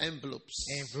into envelopes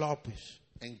em envelopes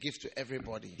and give to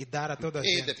everybody. e dar a toda a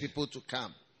Pay the gente. people to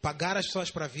come. Pagar as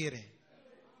pessoas para virem.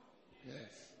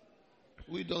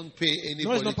 We don't pay Nós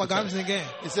anybody não to pagamos come. ninguém.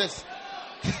 He says,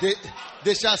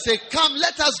 they shall say, come,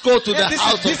 let us go to the Ele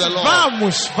house disse, of the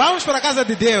Lord. vamos para a casa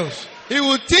de Deus. He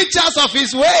will teach us of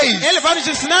his ways. Ele vai nos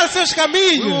ensinar os seus We will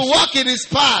caminhos. walk in his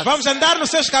path. Vamos andar nos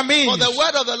seus For caminhos. the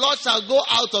word of the Lord shall go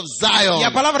out of Zion. E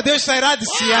a palavra de Deus sairá de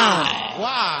Sião.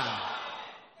 Uau!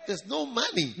 There's no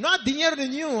money. Não há dinheiro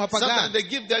nenhum a pagar. Sometimes they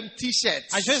give them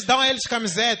t-shirts. Às vezes dão a eles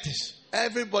camisetes.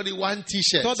 Everybody one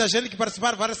t-shirt Toda a gente que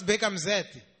participar vai receber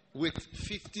camisete. with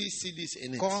 50 CDs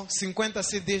in it. Com 50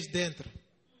 CDs dentro.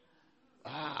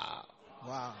 Wow.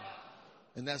 Uau!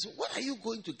 And that's what are you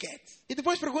going to get? E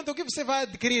depois pergunta o que você vai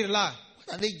adquirir lá.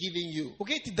 What are they giving you? O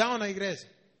que te dão na igreja?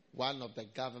 One of the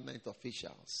government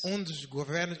officials Dos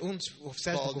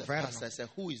oficiais do called the governo pastor and said,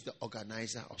 who is the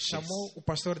organizer of this? chamou o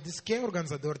pastor e disse quem é o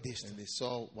organizador disto. And they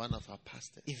saw one of our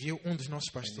pastors. E viu dos nossos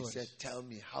And he pastores. said, tell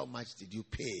me, how much did you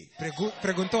pay?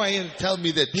 Perguntou a ele, Tell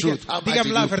me the truth. How much diga-me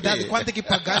did lá a you verdade, pay? quanto é que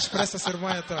pagaste para essa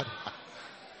cerimônia toda?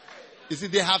 You see,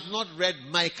 they have not read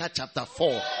Micah chapter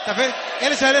 4. Tá vendo?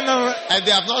 Eles ainda não, And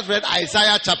they have not read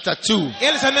Isaiah chapter 2.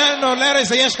 eles ainda não leram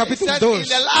Isaías It capítulo says, in 2.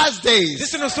 the last days,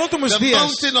 Disse nos últimos the dias,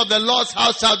 mountain of the Lord's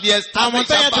house shall be a established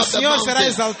montanha do above the Senhor será mountains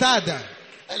exaltada,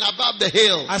 and above the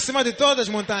hill. acima de todas as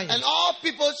montanhas. And all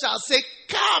people shall say,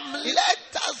 come,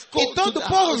 let us go E to todo the o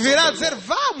povo house virá of the dizer,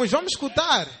 Lord. vamos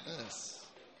escutar. Yes.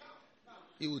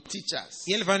 He will teach us.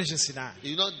 E ele vai nos ensinar.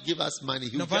 He will not give us money.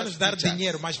 He will Não vai nos just dar teach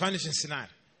dinheiro, us. mas vai nos ensinar.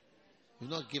 He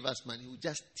will not give us money. He will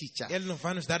just teach us. Ele não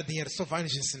vai nos dar dinheiro, só vai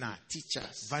nos ensinar. Teach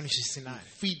us. Vai nos ensinar.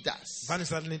 Feed us. Vai nos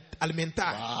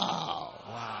alimentar.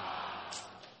 Wow.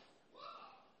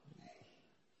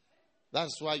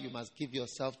 That's why you must give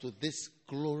yourself to this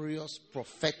glorious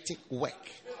prophetic work.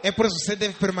 É por isso que você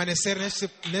deve permanecer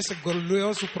nesse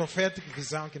glorioso profético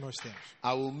visão que nós temos.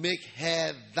 I will make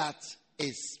hair that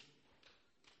is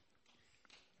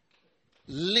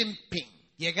limping.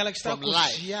 E aquela que está a From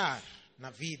life. cochear na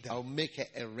vida. I will make her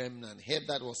a remnant. Hair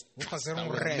that was Vou cast fazer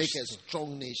away. resto. Make her a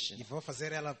strong nation. E vou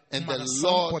fazer ela And uma the nação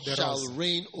Lord shall poderosa.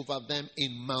 reign over them in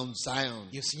Mount Zion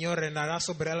E o Senhor reinará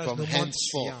sobre elas from no Monte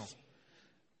Sião. henceforth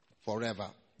forever.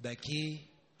 Daqui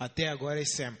até agora e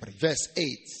sempre. Verse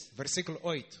 8. Versículo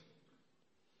 8.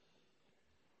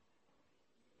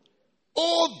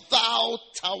 O thou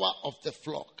tower of the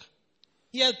flock,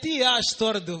 E a ti a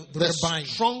história do the rebanho.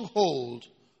 stronghold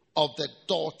of the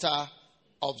daughter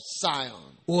of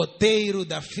Zion. O outeiro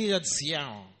da filha de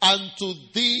Sião. Unto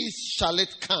thee shall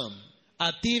it come,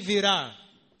 A ti virá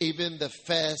even the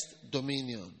first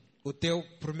dominion. o teu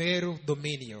primeiro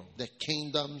domínio. The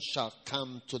kingdom shall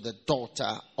come to the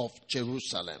daughter of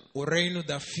Jerusalem. O reino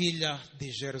da filha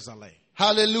de Jerusalém.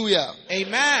 Hallelujah.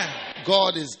 Amen.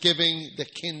 God is giving the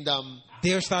kingdom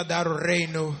Deus está a dar o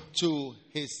reino to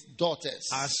his daughters.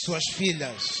 às suas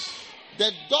filhas.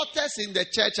 The daughters in the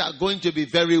church are going to be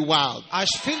very wild. As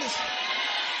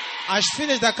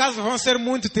filhas da casa vão ser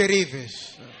muito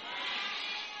terríveis.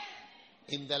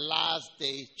 In the last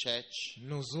day, church,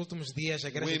 Nos últimos dias, a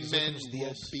igreja dos women últimos will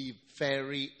dias, be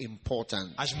very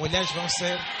important. as mulheres vão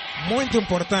ser muito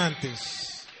importantes.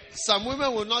 Some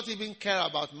women will not even care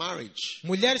about marriage.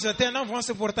 Mulheres até não vão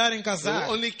se importar em They casar.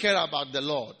 will only care about the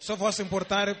Lord. Só vão se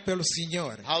importar pelo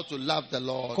Senhor. How to love the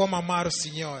Lord. Como amar o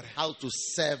Senhor. How to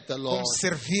serve the Lord. Como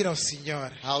servir ao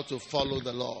Senhor. How to follow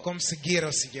the Lord. Como seguir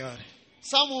ao Senhor.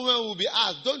 Some women will be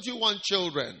asked, don't you want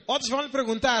children? Outros vão lhe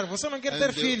perguntar, você não quer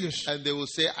ter filhos? And they will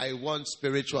say, I want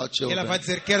spiritual E ela vai children.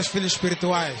 dizer, quero filhos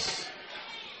espirituais.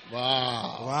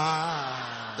 Wow.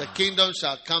 Uau! The kingdom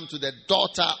shall come to the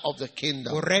daughter of the O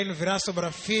kingdom. reino virá sobre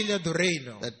a filha do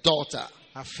reino. The daughter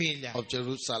A filha of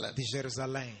Jerusalem. de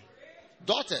Jerusalém.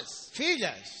 Daughters,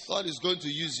 Filhas, God is going to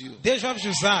use you. Deus vai vos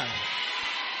usar.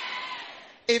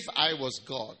 If I was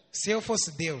God, Se eu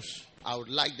fosse Deus, I would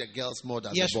like the girls more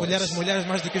than ia the escolher as boys. mulheres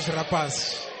mais do que os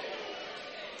rapazes.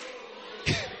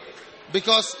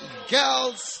 Because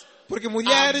girls Porque are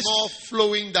mulheres more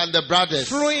flowing than the brothers.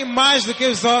 fluem mais do que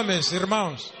os homens,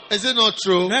 irmãos. Is it not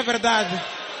true? Não é verdade?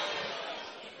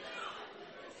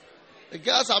 The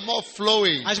girls are more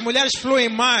flowing. As mulheres fluem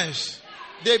mais.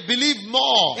 They believe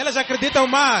more. Elas acreditam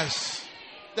mais.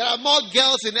 There are more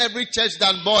girls in every church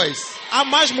than boys. Há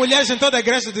mais mulheres em toda a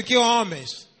igreja do que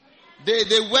homens.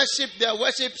 They worship, their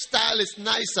worship style is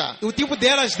nicer. O tipo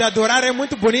delas de adorar é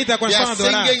muito bonito quando Their estão a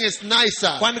adorar. singing is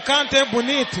nicer. Quando cantam é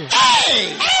bonito.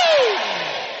 Hey!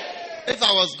 If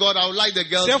I was God, I would like the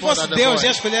girls Se eu more fosse than the Deus, ia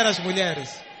boys. escolher as mulheres.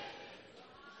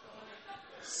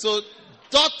 So,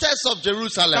 daughters of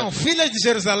Jerusalem, Então, filhas de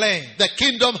Jerusalém, the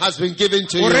kingdom has been given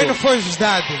to o reino you. foi-vos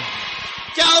dado.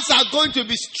 Girls are going to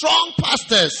be strong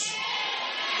pastors,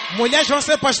 Mulheres vão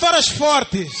ser pastoras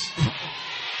fortes,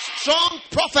 strong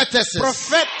prophetesses,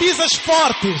 profetizas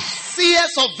fortes,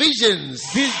 seers of visions.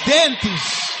 videntes.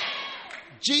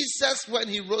 Jesus, when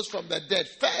he rose from the dead,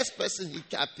 first person he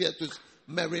appeared to is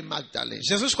Mary Magdalene.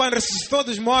 Jesus, quando ressuscitou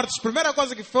dos mortos, a primeira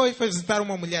coisa que foi visitar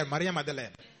uma mulher, Maria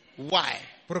Madalena. Why?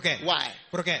 Por quê? Why?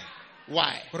 Por quê?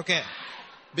 Why? Por quê?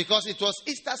 Because it was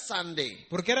Easter Sunday.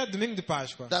 Porque era domingo de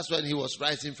Páscoa. That's when he was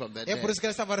rising from the É por dead. isso que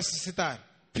ele estava a ressuscitar.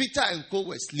 Peter and Co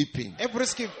were sleeping. É por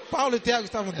isso que Paulo e Tiago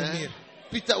estavam a dormir.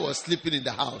 Peter was sleeping in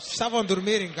the house. Estavam a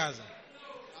dormir em casa.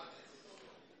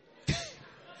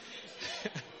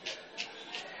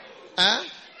 Huh?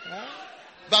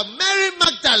 But Mary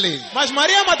Magdalene, Mas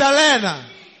Maria Madalena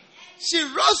she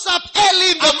rose up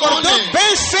early in the acordou morning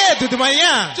bem cedo de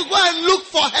manhã to go and look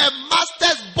for her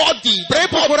master's body. para The ir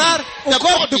procurar body, o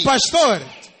corpo the do pastor.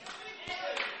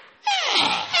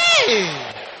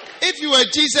 If you were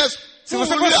Jesus, Se who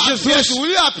você will, you fosse appear Jesus, to? Will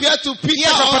you appear to Peter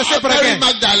ias aparecer or para Mary quem?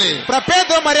 Magdalene? Para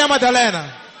Pedro ou Maria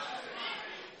Madalena?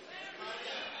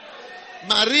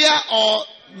 Maria or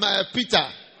Peter?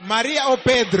 Maria ou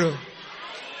Pedro?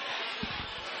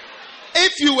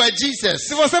 If you were Jesus,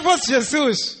 Se você fosse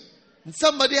Jesus,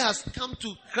 somebody has come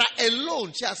to cry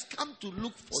alone. She has come to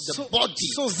look for the body.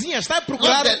 sozinha, está a Not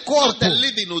procurar the, o corpo. not the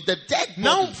living, or the dead body.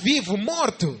 Não vivo,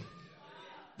 morto.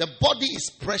 The body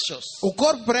is precious. O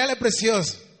corpo para ela é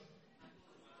precioso.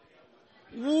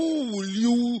 Who will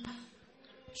you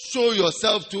show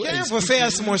yourself to? Quem and você speak ia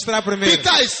to? se mostrar primeiro?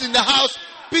 Peter is in the house.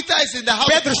 Peter is in the house.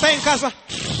 Pedro está em casa.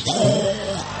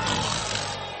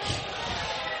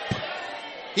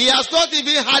 He has not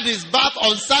even had his bath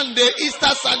on Sunday,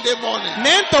 Easter Sunday morning.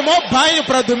 Nem tomou banho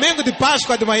para domingo de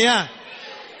Páscoa de manhã.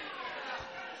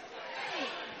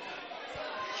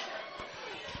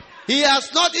 He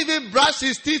has not even brushed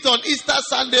his teeth on Easter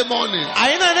Sunday morning.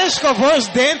 Ainda nem escovou os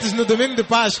dentes no domingo de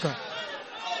Páscoa.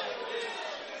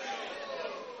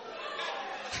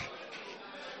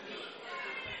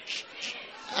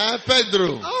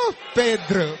 Pedro. Oh,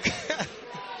 Pedro.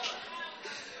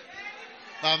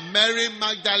 But Mary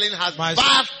Magdalene has Mas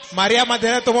bathed, Maria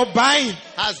Madalena tomou banho,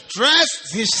 has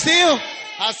dressed, vestiu,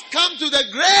 has come to the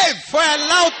grave. foi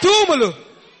lá ao túmulo.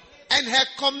 And her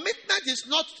commitment is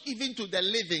not even to the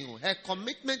living. Her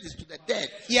commitment is to the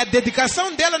dead. E a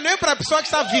dedicação dela não é para a pessoa que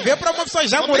está viva, é para uma pessoa que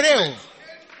já morreu.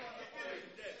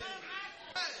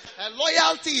 Her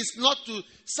loyalty is not to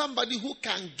somebody who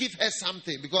can give her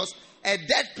something, because a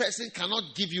dead person cannot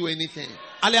give you anything.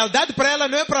 A lealdade para ela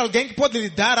não é para alguém que pode lhe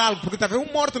dar algo, porque talvez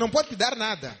um morto não pode lhe dar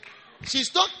nada.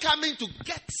 She's not coming to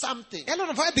get something. Ela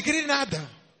não vai adquirir nada.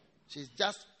 She's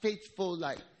just faithful,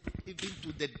 like even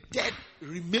to the dead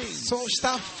remains. Só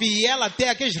está fiel até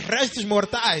aqueles restos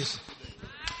mortais.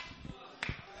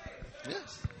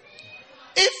 Yes.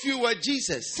 If you were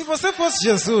Jesus, Se você fosse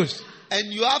Jesus,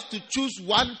 And you have to choose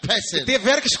one person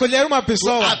tiver que escolher uma to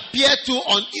pessoa appear to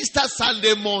on Easter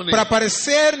Sunday morning. para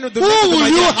aparecer no Who domingo de will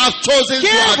you manhã, have chosen quem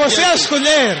to você appear to?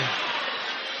 escolher?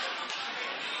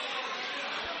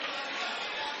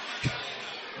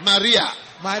 Maria.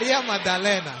 Maria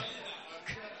Madalena.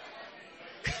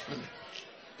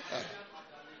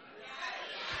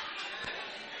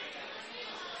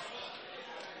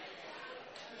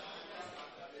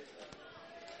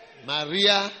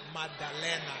 Maria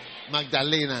Madalena.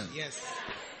 Magdalena. Yes.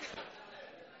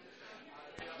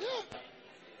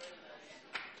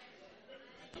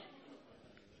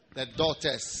 The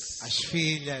daughters As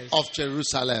filhas of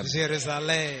Jerusalem. de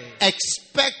Jerusalém.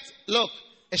 Look,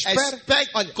 Espere- expect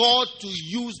olha, God to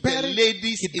use the espere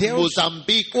ladies que in Deus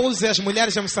Mozambique use as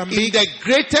mulheres de in Moçambique the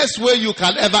greatest way you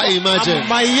can ever imagine. a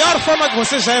maior forma que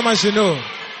você já imaginou.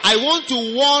 I want to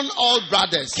warn all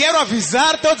brothers. Quero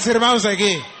avisar todos os irmãos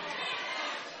aqui.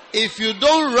 If you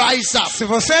don't rise up, Se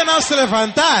você não se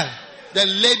levantar, the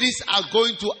ladies are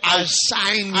going to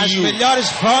outshine as you. melhores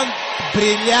vão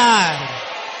brilhar.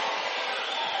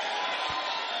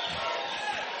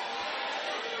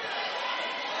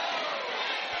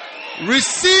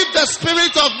 Receive the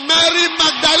spirit of Mary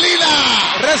Magdalena.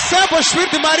 Receba o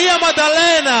Espírito de Maria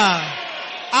Madalena.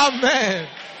 Amém.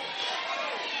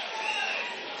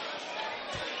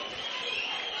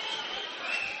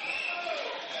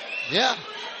 Yeah.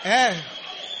 É.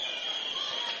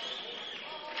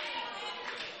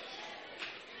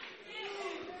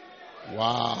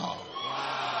 Wow.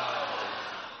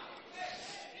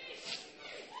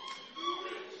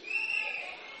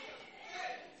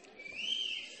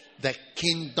 The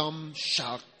kingdom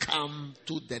shall come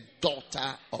to the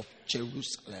daughter of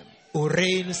Jerusalem. O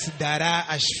reino se dará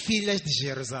às filhas de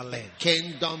Jerusalém.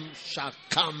 Kingdom shall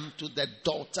come to the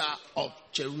daughter of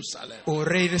Jerusalem. O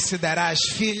reino se dará às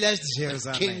filhas de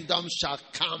Jerusalém. Kingdom shall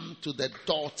come to the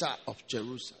daughter of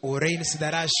Jerusalem. O reino se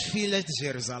dará às filhas de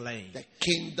Jerusalém. The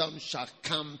kingdom shall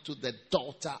come to the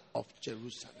daughter of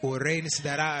Jerusalem. O reino se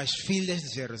dará às filhas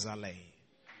de Jerusalém.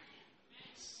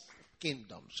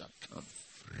 Kingdom shall come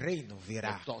O reino to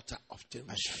virá the daughter of às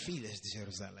Jerusalem. filhas de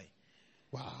Jerusalém.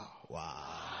 Wow.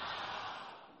 Uau.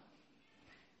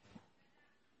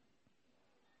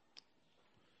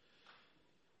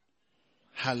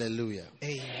 Hallelujah.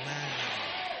 Amen.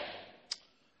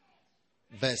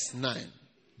 Verse 9.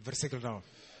 Versículo 9.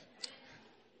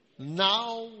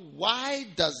 Now, why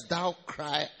dost thou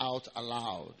cry out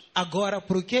aloud? Agora,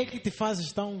 por que te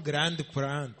fazes tão grande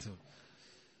pranto?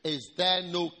 Is there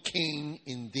no king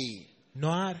in thee?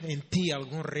 Não há em ti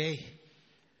algum rei?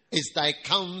 Is thy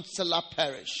counselor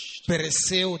perished?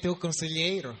 Pereceu o teu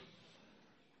conselheiro?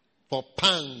 For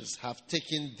pangs have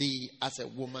taken thee as a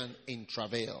woman in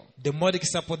travail. De modo que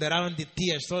se apoderaram de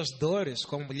ti as tuas dores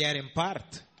como mulher em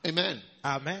parto. Amen.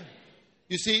 Amém.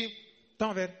 You see,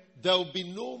 Estão a ver? there will be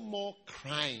no more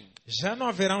crying Já não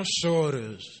haverão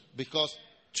choros. because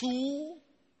two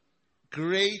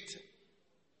great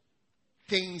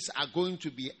things are going to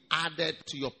be added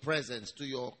to your presence, to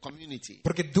your community.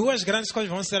 Porque duas grandes coisas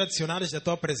vão ser adicionadas à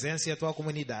tua presença e à tua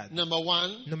comunidade. Number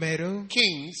one, Número 1,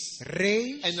 kings.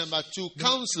 reis. And number two,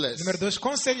 counselors. Número 2,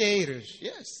 conselheiros.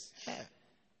 Yes.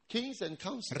 Kings and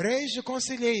counselors. Reis e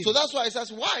conselheiros. So that's why it says,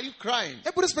 why are you crying?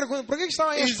 É por isso que pergunto, por que estão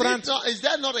aí os prantos? Is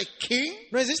there not a king?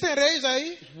 Não existem reis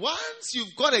aí? Once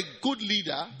you've got a good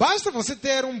leader, Basta você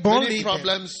ter bom many líder.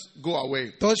 problems go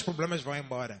away. Todos os problemas vão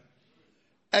embora.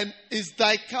 And is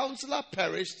thy counselor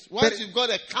perished? Once you've got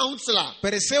a counselor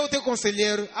Pereceu o teu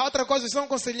conselheiro. A outra coisa são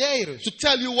conselheiros. to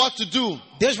tell you what to do,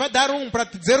 Deus vai dar para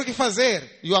te dizer o que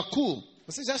fazer. you are cool.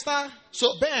 Você já está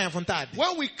So bem à vontade.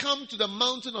 when we come to the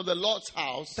mountain of the Lord's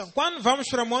house, Então, quando vamos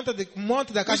para o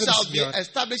monte da we casa do shall be Senhor,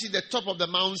 established in the top of the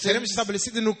mountain seremos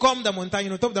estabelecidos no cume da montanha,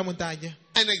 no topo da montanha,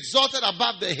 and exalted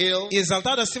above the hill. e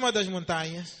exaltados acima das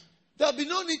montanhas. There'll be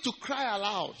no need to cry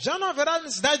aloud Já não haverá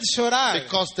necessidade de chorar,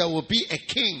 because there will be a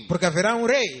king porque haverá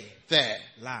rei there.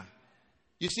 lá.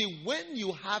 You see, when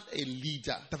you have a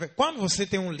leader, Tá vendo? Quando você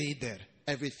tem líder,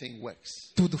 everything works.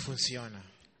 tudo funciona.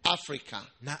 Africa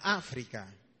Na África,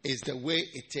 is the way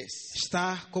it is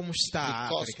está como está a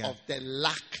because África, of the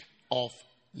lack of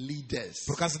leaders.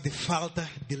 por causa de falta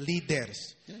de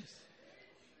líderes.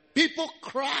 People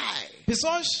cry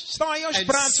Pessoas estão aí aos and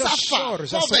prantos, aos suffer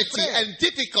choros, a poverty sofrer, and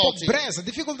difficulty pobreza,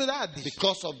 dificuldades,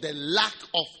 because of the lack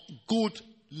of good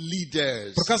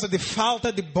leaders, por causa de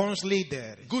falta de bons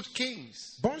líderes, good kings.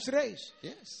 bons reis.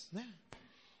 Yes, Né?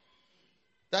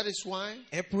 that is why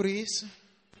É por isso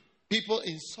people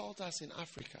insult us in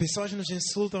Africa pessoas nos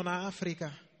insultam na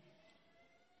África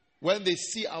when they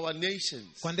see our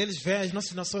nations quando eles veem as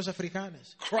nossas nações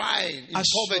africanas crying in a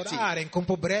poverty chorarem com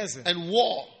pobreza and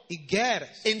war. e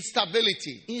guerras,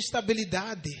 instability,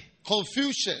 instabilidade,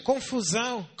 confusion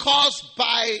confusão, caused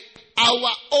by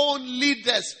our own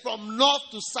leaders from north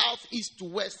to south, east to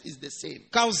west is the same.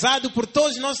 causado por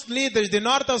todos os nossos líderes, de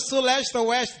norte ao sul, leste ao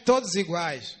oeste, todos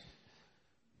iguais.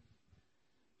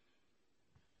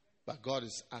 But God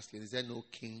is asking, is there no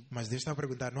king? Mas Deus está a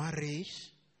perguntar, não há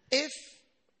reis? If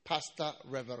Pastor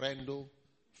Reverendo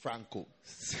Franco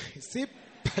Se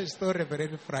pastor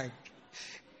reverendo Frank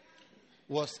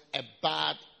was a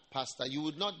bad pastor, you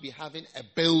would not be having a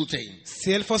building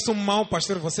se ele fosse mau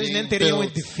pastor, vocês nem being teriam um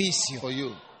built edifício. for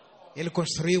you. Ele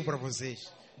construiu para vocês.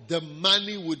 The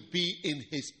money would be in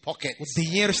his pocket. O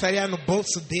dinheiro estaria no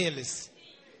bolso deles.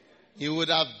 He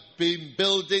would have been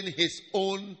building his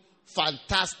own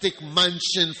fantastic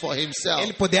mansion for himself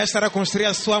Ele poderia estar a construir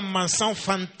a sua mansão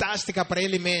fantástica para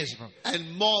ele mesmo.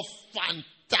 and more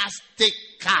fantastic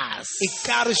cars. E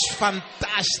carros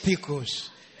fantásticos.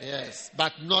 Yes,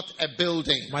 but not a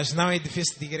building. Mas não é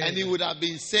edifício de And he igreja. would have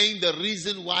been saying the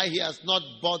reason why he has not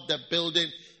bought the building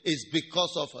is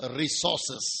because of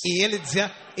resources. E ele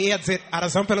ia dizer, a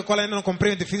razão pela qual eu ainda não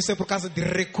comprei um edifício é por causa de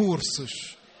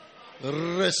recursos.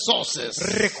 Resources.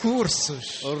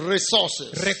 Recursos.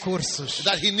 Resources. Recursos.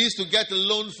 That he needs to get a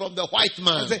loan from the white Quer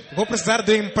man. dizer, vou precisar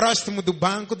do empréstimo do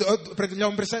banco, para lhe dar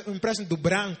um empréstimo do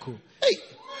branco. Hey.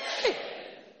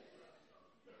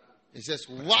 He says,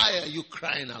 why are you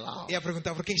crying aloud? E a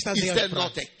perguntar, por que estás Is aí there aos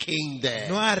not prantos? a king there?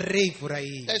 Não há rei por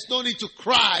aí. There's no need to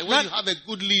cry when Não- you have a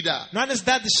good leader. Não há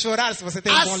necessidade de chorar se você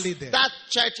tem um bom As líder. that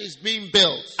church is being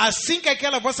built, Assim que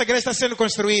aquela vossa igreja está sendo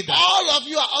construída, all of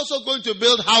you are also going to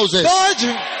build houses.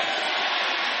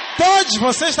 todos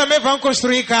vocês também vão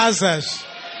construir casas.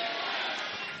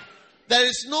 There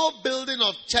is no building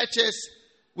of churches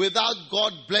without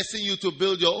God blessing you to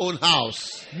build your own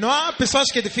house. Não há pessoas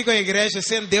que edificam a igreja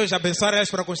sem Deus abençoar elas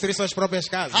para construir suas próprias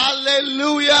casas.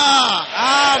 Hallelujah!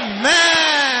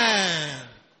 Amém!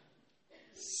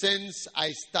 Since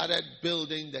I started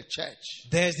building the church,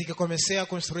 Desde que comecei a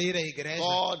construir a igreja,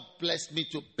 God blessed me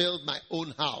to build my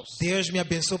own house. Deus me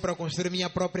abençoou para construir minha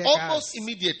própria Almost casa.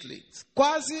 immediately.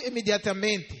 Quase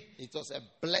imediatamente. It was a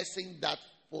blessing that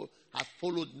had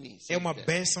followed me. É uma since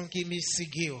then. bênção que me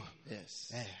seguiu. Yes.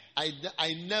 É.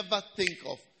 I never think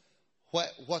of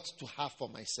what to have for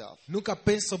myself. Nunca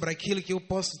penso sobre aquilo que eu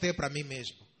posso ter para mim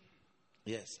mesmo.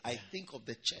 Yes. I think of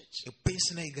the church. Eu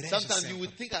penso na igreja Sometimes you sempre.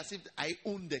 would think as if I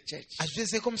own the church. Às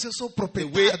vezes é como se eu sou o The way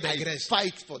proprietário da I igreja.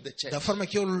 fight for the church. Da forma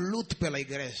que eu luto pela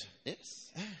igreja.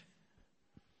 Yes.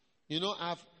 You know,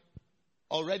 I've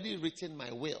already written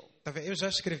my will. Tá vendo? Eu já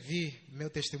escrevi meu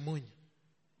testemunho,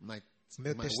 My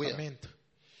meu my will. testamento.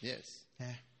 Yes.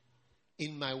 É.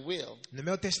 In my will, No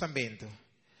meu testamento,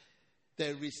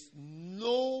 there is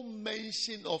no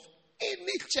mention of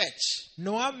any church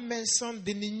não há menção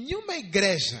de nenhuma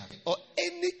igreja. or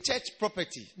any church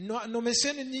property Não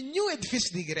menciona nenhum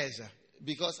edifício de igreja.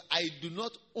 because I do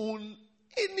not own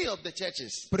any of the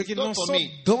churches. Porque It's not não for sou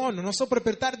me. dono, não sou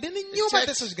proprietário de nenhuma church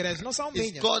dessas igrejas. Não são It's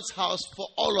minhas. God's house for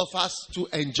all of us to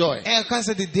enjoy. É a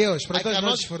casa de Deus, para I todos nós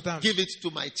cannot desfrutamos. give it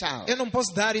to my child. Eu não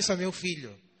posso dar isso ao meu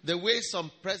filho. The way some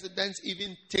presidents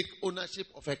even take ownership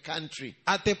of a country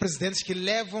Há até presidentes que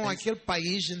levam aquele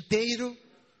país inteiro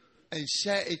and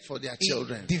share it for their e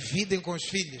children. dividem com os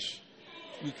filhos.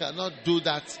 We cannot do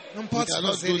that. Não We pode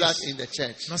cannot fazer do that isso. in the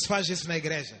church. Não se faz isso na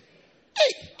igreja.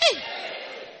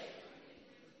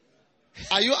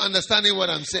 Are you understanding what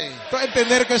I'm saying? Estou a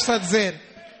entender o que eu estou a dizer.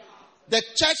 The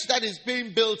church that is being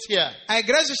built here, A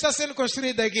igreja está sendo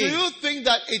construída do aqui. you think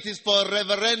that it is for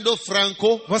Reverendo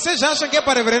Franco? Vocês acham que é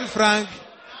para o reverendo Frank?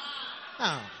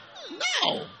 Não.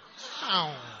 No.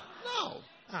 Não. No.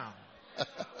 Não.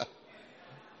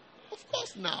 Of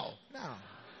course now. Não.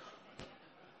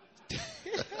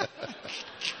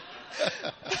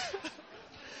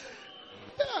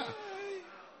 Yeah.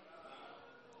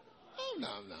 Oh,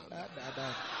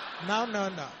 no. Não, não,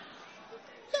 não.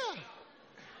 Yeah.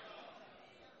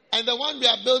 And the one we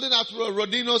are building at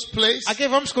Rodino's place Aqui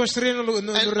vamos construir no and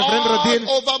reverendo all Rodino.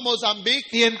 over Mozambique,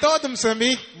 E em todo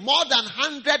Moçambique, more than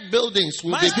 100 buildings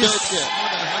will Mais be de- built here.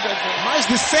 More than 100 buildings. mais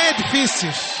de 100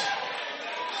 edifícios.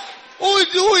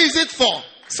 Who is it for?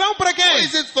 São para Who quem?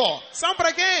 is it for? São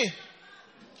para quem?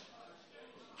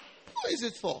 Who is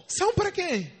it for? São para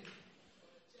quem?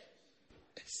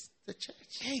 It's the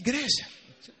church. É a igreja.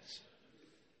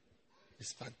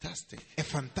 It's fantastic. É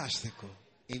fantástico.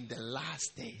 In the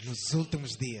last days, Nos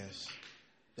últimos dias,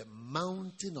 the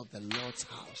mountain of the Lord's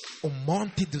house O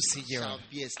monte do shall Senhor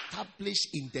be established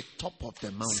in the top of the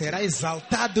mountain. será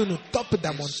exaltado no topo da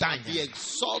And shall be montanha.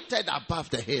 exalted above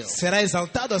the hill. Será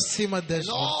exaltado acima das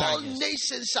And all montanhas.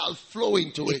 nations shall flow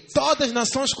into E it. todas as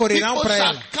nações correrão People para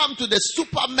shall ela. come to the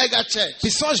super mega church.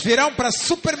 Pessoas virão para a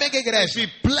super mega And igreja.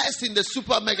 be blessed in the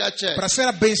super mega church. Para ser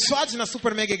abençoados na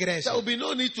super mega igreja. There will be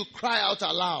no need to cry out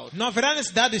aloud. Não haverá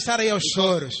necessidade de estar aí aos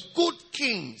choros. Good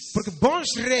kings Porque bons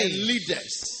and reis,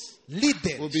 leaders will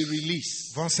líderes, be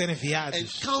released. vão ser And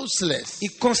enviados. counselors E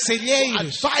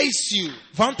conselheiros advise you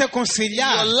vão te your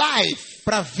aconselhar life.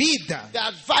 para a vida. The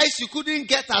advice you couldn't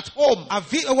get at home.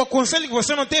 O conselho que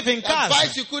você não teve em The casa.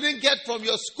 advice you couldn't get from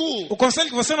your school. O conselho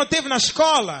que você não teve na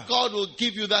escola. God will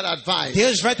give you that advice.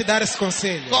 Deus vai te dar esse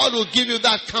conselho. God will give you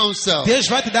that counsel. Deus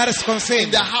vai te dar esse In conselho.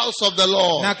 the house of the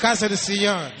Lord, Na casa do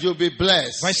Senhor. you'll be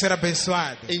blessed. Vai ser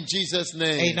abençoado. In Jesus' Em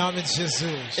name. nome de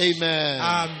Jesus. Amen.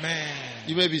 Amém.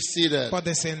 You may be seated.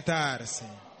 Podem sentar-se.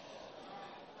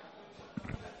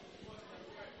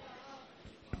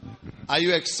 Are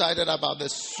you excited about the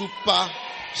super?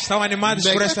 Estão animados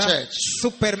Mega por esta church.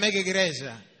 super mega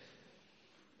igreja?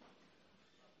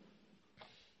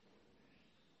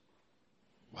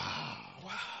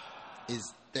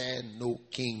 Is there no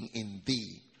king in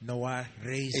thee? Não há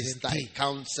reis Is em thy ti.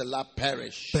 counselor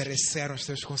perish? Pereceram os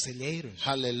teus conselheiros.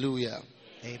 Hallelujah.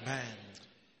 Amen.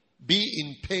 Be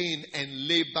in pain and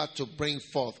labor to bring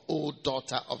forth, O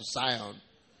daughter of Zion,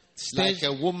 like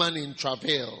a woman in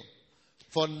travail.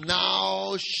 For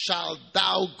now shalt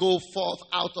thou go forth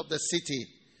out of the city,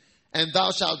 and thou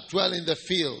shalt dwell in the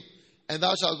field, and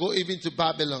thou shalt go even to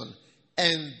Babylon,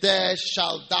 and there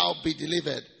shalt thou be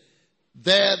delivered.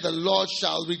 There the Lord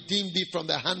shall redeem thee from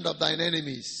the hand of thine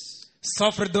enemies.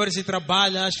 Sofre dores e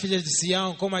trabalha as filhas de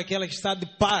Sião como aquela que está de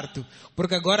parto,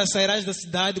 porque agora sairás da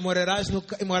cidade e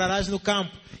morarás no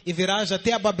campo, e virás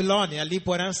até a Babilônia, ali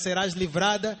porém serás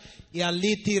livrada, e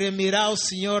ali te remirá o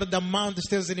Senhor da mão dos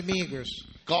teus inimigos.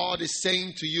 God is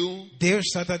saying to you, Deus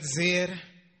está a dizer,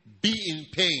 be in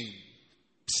pain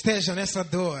esteja nessa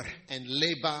dor and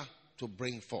labor to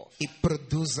bring forth. e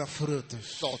produza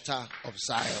frutos. Daughter of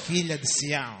Zion, Filha de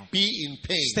Sião, be in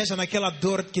pain. esteja naquela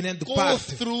dor que nem do Go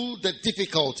parto. through the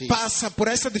difficulties. Passa por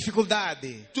essa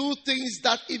dificuldade. Do things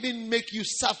that even make you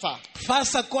suffer,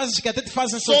 Faça coisas que até te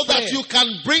fazem so that sofrer. you can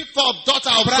bring forth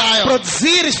daughter of Para Zion.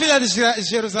 produzir filha de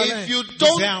Jerusalém. If you de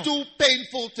don't Sião. do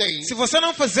painful things, Se você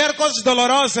não fizer coisas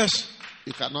dolorosas,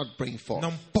 you cannot bring forth.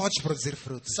 não pode produzir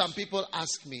frutos. Some people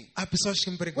ask me, Há pessoas que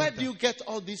me where do perguntam, you get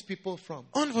all these people from?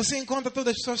 onde você encontra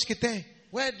todas as pessoas que tem?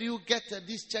 Where do you get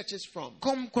these churches from?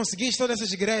 Como conseguiste todas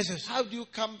essas igrejas? How do you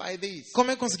come by these? Como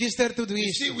é que conseguiste ter tudo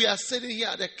You see, isso? we are sitting here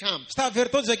at the camp Está a ver,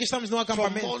 todos aqui estamos num from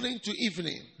acampamento. morning to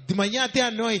evening, De manhã até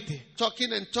à noite.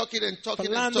 talking and talking and talking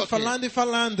and Falando, talking. falando e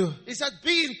falando. He said,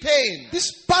 be in pain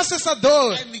Diz, passa essa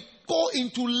dor. and go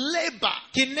into labor,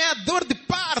 Que nem a dor de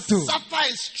parto. suffer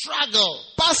and struggle,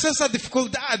 Passa essa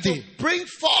dificuldade. bring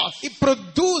forth. E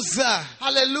produza.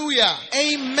 Hallelujah.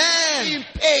 Amen. In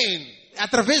pain,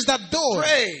 Através da dor.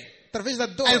 pray Através da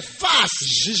dor. and fast.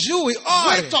 Jejue,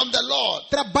 ore. Wait on the Lord.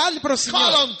 Trabalhe para o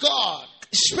Call Senhor. on God.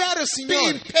 Espere o Be in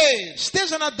Senhor. pain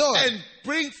Esteja na dor. and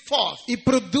bring forth E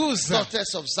produza.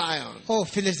 daughters of Zion. Oh,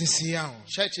 filhas de Sião.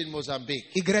 Church in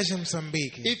Mozambique. Igreja em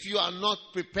Moçambique. If you are not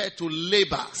prepared to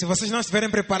labor, Se vocês não estiverem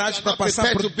preparados you are para not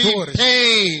passar prepared por to be in dores,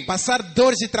 pain, passar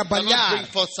dores e you cannot trabalhar, bring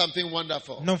forth something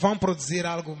wonderful. não vão produzir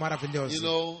algo maravilhoso.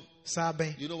 You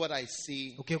Sabem know what I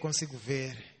see? o que eu consigo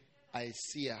ver? I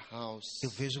see a house Eu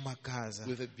vejo uma casa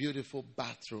with a beautiful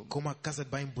bathroom. com uma casa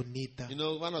bem bonita. You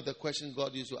know, one of the questions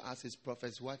God used to ask his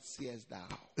prophets, what seest thou?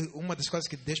 Uma das coisas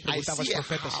que Deus perguntava aos I see a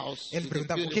profetas, house ele with a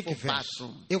perguntava, o que que beautiful vês?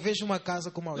 bathroom. Eu vejo uma casa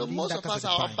com uma You know, most linda of us, casa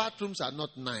de our banho. bathrooms are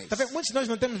not nice. Tá vendo? Muitos de nós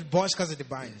não temos boas casas de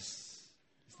banho.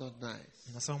 It's not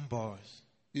nice. Não são boas.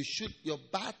 Your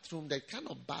bathroom, the kind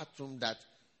of bathroom that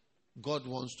God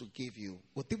wants to give you,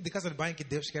 O tipo de casa de banho que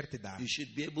Deus quer te dar. you should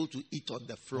be able to eat on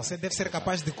the floor. Você deve ser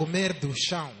capaz de comer do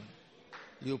chão.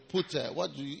 You put,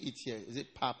 what do you eat here? Is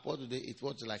it pap? What do they eat?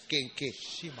 What's it like? Kenke?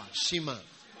 Shima. Shima.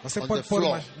 Você On pode the pôr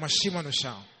floor. uma chima no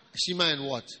chão. Shima and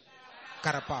what?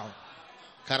 Carapau.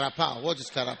 Carapau. What is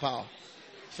carapau?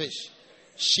 Fish.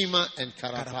 Shima and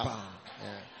carapau. Carapau.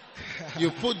 Yeah.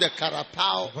 You put the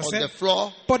carapau on Você the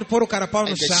floor pode pôr o carapau no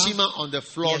and the chão shima on the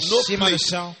floor, e a no shima no plate,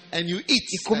 chão and you eat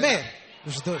e comer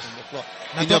os dois. on the floor.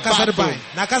 Na In tua your casa de bathroom.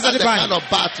 banho. Na casa That's de the banho. kind of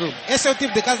bathroom. Esse é o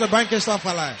tipo de casa de banho que eu estou a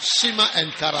falar. Shima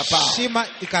and carapau. Chima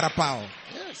e carapau.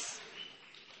 Yes.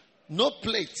 No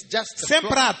plate, just the Sem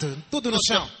floor. prato, tudo no But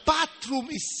chão. the bathroom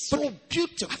is so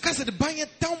beautiful. A casa de banho é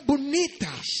tão bonita.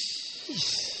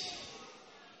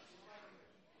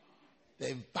 The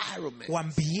environment. O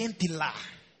ambiente lá.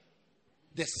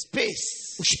 the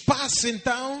space, O espaço,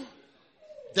 então,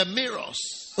 the mirrors,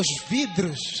 os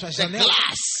vidros, as the janelas,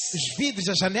 glass, os vidros,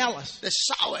 as janelas, the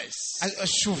showers, os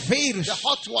chuveiros, the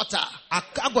hot water, a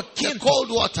água the quente,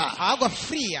 cold water, a água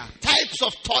fria, types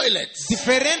of toilets.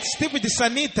 diferentes tipos de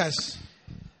sanitas.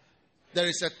 There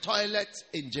is a toilet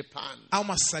in Japan. Há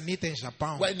uma sanita em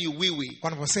Japão. When you wee-wee,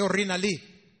 Quando você urina ali,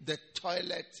 the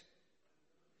toilet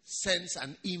sends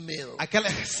an email aquela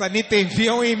sanita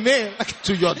envia um e-mail.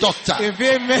 to your doctor.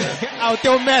 Envia e-mail ao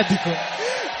teu médico.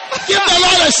 Give the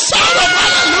Lord a shout of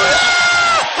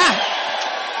hallelujah.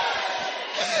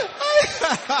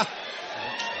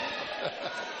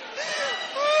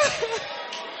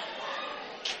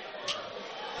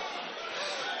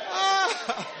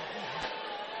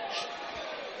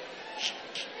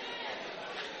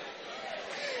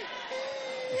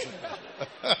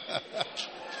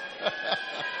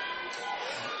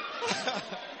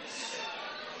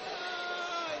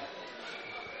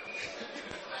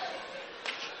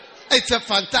 It's a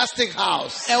fantastic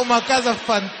house. É uma casa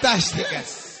fantástica.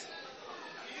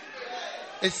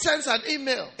 It sends an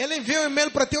email Ele envia um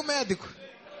e-mail para teu médico.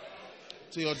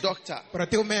 to your doctor. Para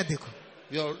teu médico.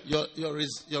 Your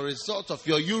result of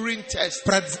your urine test.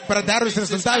 Para dar os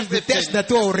resultados de teste da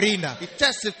tua urina. He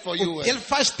tests it for you. Ele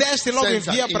faz teste e logo Sends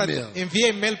an envia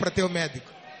e-mail para teu médico.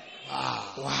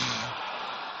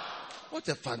 What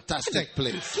a fantastic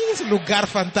place. Que esse lugar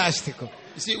fantástico.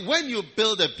 You see, when you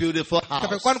build a beautiful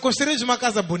house, Quando construís uma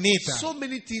casa bonita, so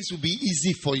many things will be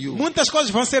easy for you. muitas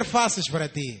coisas vão ser fáceis para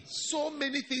ti. So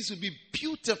many things will be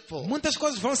beautiful. Muitas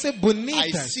coisas vão ser I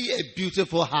bonitas. see a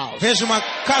beautiful house. Veja uma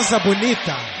casa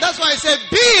bonita. That's why I said,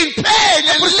 be in pain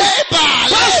and labor.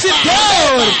 Passe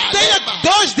dor, tenha labor.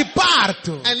 dores de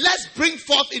parto. And let's bring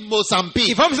forth in E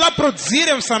Mozambique vamos lá produzir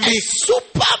em a Moçambique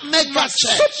super mega uma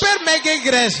church. super mega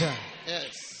igreja.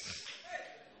 Yes.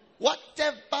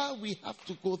 Whatever we have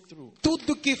to go through,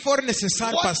 Tudo que for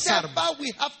necessário passarmos, whatever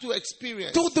we have to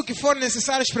experience, tudo que for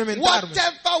necessário experimentarmos,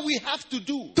 whatever we have to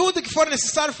do, tudo que for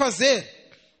necessário fazer,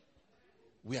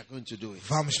 we are going to do it.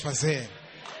 vamos fazer.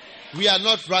 We are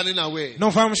not running away.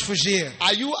 Não vamos fugir.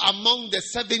 Are you among the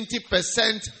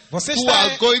 70% Você who está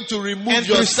are going to remove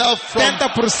entre os yourself from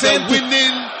 70% the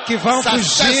winning, que vão fugir,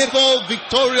 successful,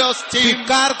 victorious team?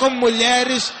 ficar como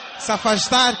mulheres, se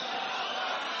afastar?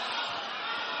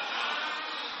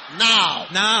 Now,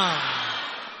 Não.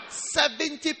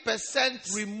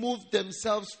 70% remove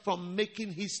themselves from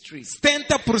making history.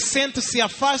 70% se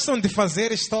afastam de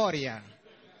fazer história.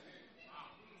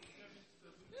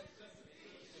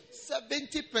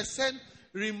 70%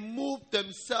 remove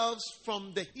themselves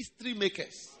from the history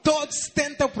makers. Todos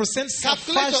 70% se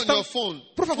Calculate on afastam. your phone.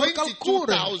 Por favor, calcule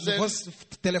 22,000 no vosso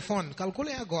telefone.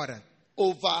 Calculem agora.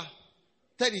 over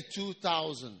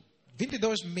 32,000.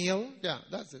 22 mil Yeah,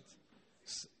 that's it.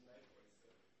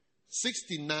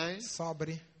 69,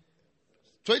 sobre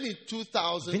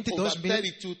 22,000 over 22 mil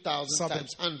 32,000 sobre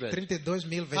times 100. 32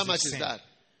 mil How much vezes is 100. that?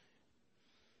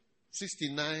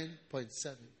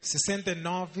 69.7.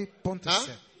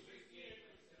 69,7.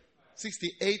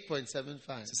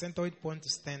 68.75.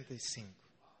 68,75.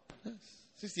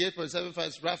 68.75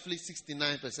 is roughly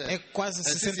 69%. É quase And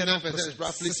 69% is 69%.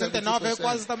 roughly 69 é 70%.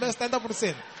 quase também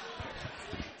 70%.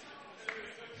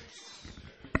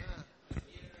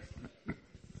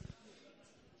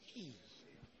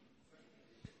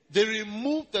 They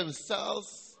remove themselves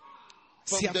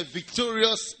from Se a- the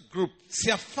victorious group. Se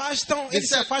afastam, eles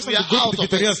se said, afastam "We do are grupo out de of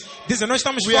vitoriosos. Dizem, nós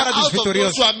estamos We are fora dos out of those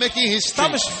vitoriosos. who are making history.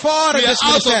 Estamos fora We are desse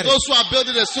out of ministério. those who are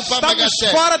building a super mega Estamos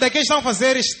church. fora daqueles que estão a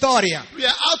fazer história. We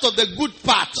are out of the good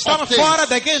part of Estamos things. fora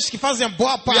daqueles que fazem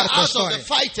boa We parte are da out of the história.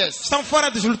 fighters. Estão fora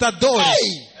dos lutadores.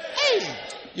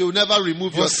 Hey! You will never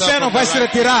remove yourself Você não from vai the se right.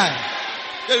 retirar.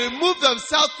 They remove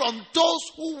themselves from those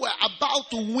who were about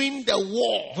to win the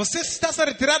war. Você está se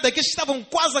retirando daqueles que estavam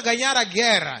quase a ganhar a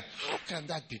guerra. How can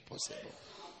that be possible?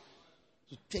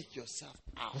 To take yourself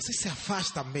out. Você se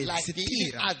afasta mesmo, Like se the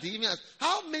tira. emails.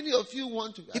 How many of you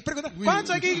want to? E pergunta, We-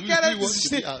 quantos aqui we querem want to be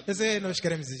desistir? out. Eu sei, nós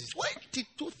queremos desistir.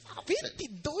 22,000.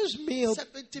 22 mil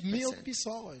 70%.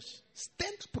 pessoas.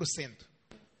 70%.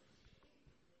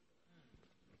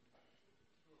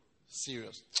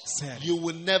 Serious. Sério. You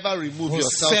will never remove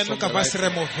yourself Você from nunca the vai right se way.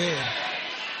 remover.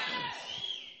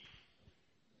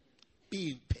 Be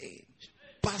in pain.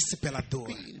 Passe pela dor.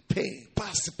 Be in pain.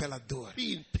 Passe pela dor.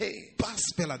 Be in pain.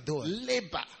 Passe pela dor.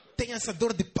 Labor. Tenha essa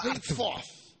dor de Bring parto. forth.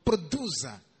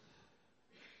 Produza.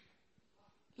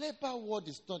 Labor ward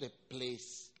is not a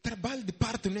place. Trabalho de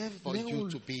parto não é, For não é you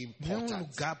to be não é um important.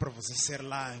 lugar para você ser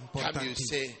lá Come you importante.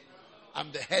 say, I'm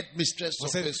the head mistress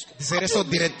of Você this. dizer, eu sou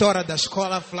diretora da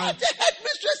escola I'm Flan. the head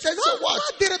mistress and so Não what?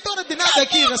 há diretora de nada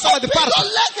aqui na sala de Open parto.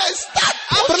 your leg and start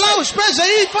Abre lá os pés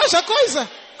aí, faz a coisa.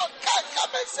 You can't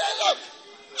come and say, look,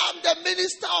 I'm the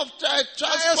minister of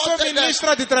transport. Eu sou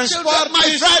ministra de Children, transporte.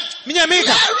 my friend. Minha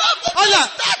amiga, Clear up, olha,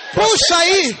 start puxa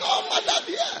aí. Oh, madam,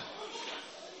 here.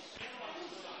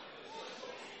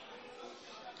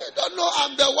 You don't know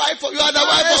I'm the wife of, you are the Eu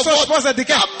wife of sou God. esposa de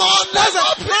quem? Come on, let's Não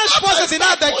open é up esposa and de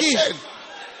start nada aqui. pushing.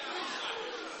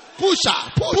 Push.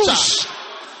 Puxa.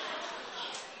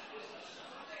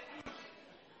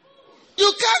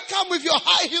 You can't come with your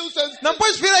high heels and Não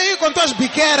podes vir aí com tuas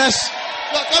biqueiras.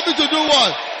 you are coming to do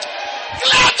what?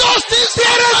 Clear those things.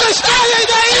 Tira essas calhas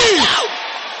daí.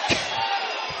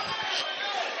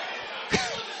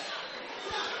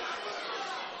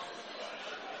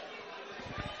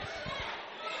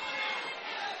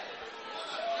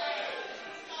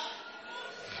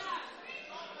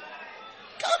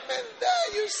 Come in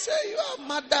there, you say you are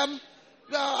madam.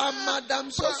 You are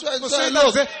madam so and Você so. não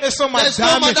Look, dizer, eu sou there's no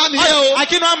madame. madam here. Oh.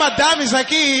 Aqui não há madames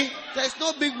aqui. There's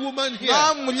no big woman here. Não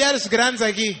há mulheres grandes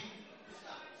aqui.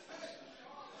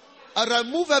 I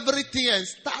remove everything and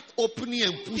start opening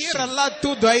and Tira pushing. lá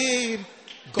tudo aí.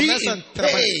 Começa a in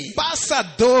trabalhar. pain. Passa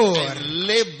dor And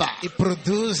labor. e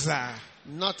produza.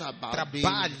 Not about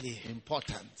Trabalhe. being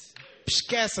important.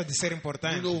 Esqueça de ser You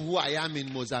importante. know who I am in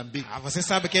Mozambique? Ah, você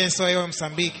sabe quem sou eu em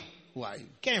Moçambique? Who are you?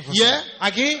 Quem é você? Yeah.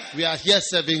 Aqui? We are here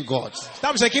serving God.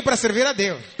 Estamos aqui para servir a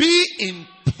Deus. Be in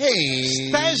pain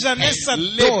Esteja nessa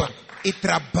and dor labor. e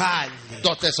trabalhe.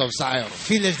 Daughters of Zion.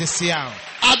 Filhas de Sião.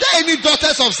 Are there any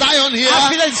daughters of Zion here? Há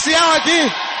filhas de Sião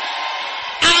aqui.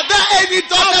 Are there any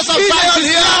daughters of Filhas Zion de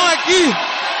here? Sião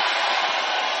aqui.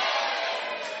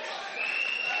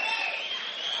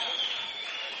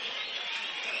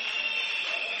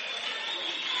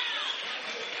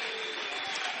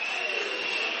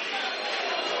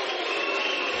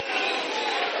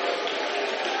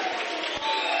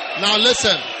 Now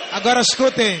listen. Agora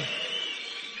escutem.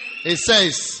 It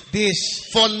says, Diz.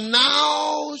 for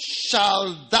now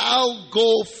shall thou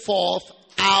go forth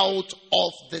out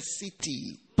of the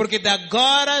city, Porque de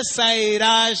agora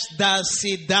sairás da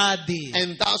cidade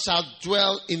and thou shalt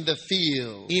dwell in the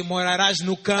field, e morarás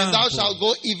no and campo. thou shalt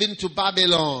go even to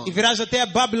Babylon, E virás até a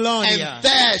Babilônia. and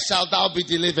there shalt thou be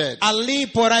delivered, Ali,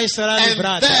 porém, serás and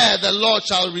livrado. there the Lord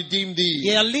shall redeem E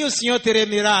thee. ali o Senhor te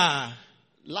remirá.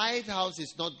 Lighthouse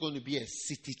is not going to be a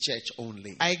city church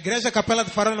only. A igreja Capela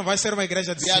do Farol não vai ser uma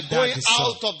igreja de We are going cidade só.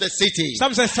 out of the city.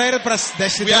 Estamos a sair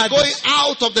das We are going cidades.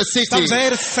 out of the city Estamos to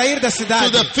a sair da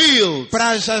cidade the fields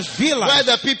para as vilas where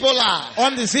the people are.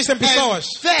 onde existem pessoas.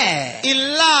 And there E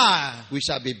lá we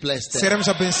shall be blessed. seremos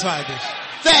abençoados.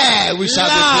 There we shall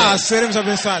be Lá blessed. seremos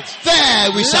abençoados.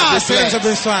 There we shall Lá be seremos blessed.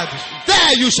 abençoados.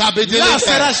 There you shall be Lá delivered.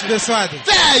 serás abençoado.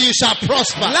 There you shall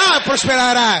prosper. Lá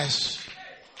prosperarás.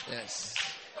 Yes.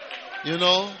 You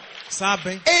know,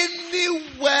 Sabem?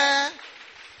 anywhere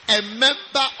a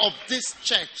member of this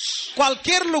church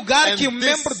Qualquer lugar And que um this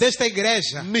membro desta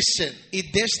igreja mission e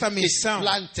desta is missão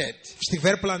planted,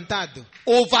 estiver plantado,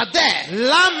 over there,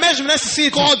 lá mesmo nesse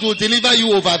sítio, God will deliver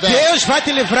you over there. Deus vai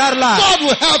te livrar lá. God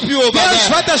will help you over Deus there.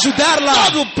 vai te ajudar lá.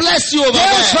 God will bless you over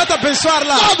Deus there. vai te abençoar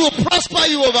lá. God will prosper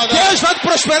you over there. Deus vai te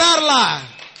prosperar lá.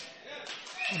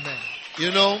 Amém.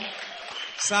 You know,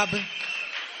 Sabem?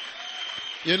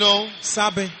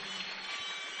 Sabem?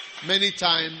 many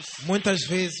times Muitas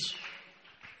vezes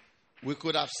we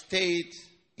could have stayed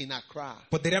in Accra,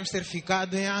 poderíamos ter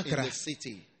ficado em in Acra, the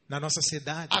city. na nossa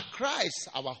cidade. Accra is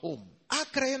our home.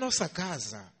 Acra é nossa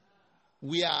casa.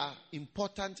 We are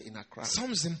important in Accra.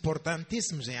 Somos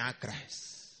importantíssimos em Acra.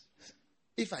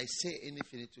 If I say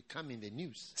anything, it will come in the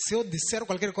news. Se eu disser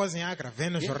qualquer coisa em Acra,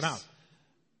 vem no Yes. jornal.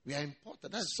 We are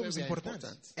important. That's where Somos we are importantes.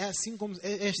 important. É assim como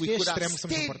este We could have extremo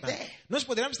somos stayed importantes. there. Nós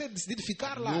poderíamos ter decidido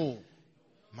ficar lá, No.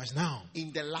 mas não.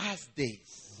 In the last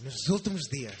days, Nos últimos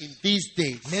dias, in these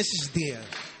days, nesses dias,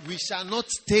 we shall not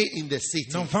stay in the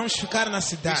city. não vamos ficar na We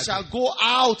cidade. shall go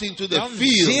out into the Vamos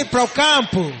field. ir para o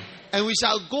campo. And we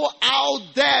shall go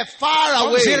out there far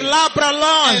Vamos away. ir lá para And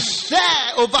longe.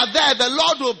 there, over there, the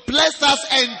Lord will bless us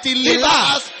and deliver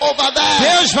lá, us over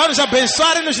there. Deus vai nos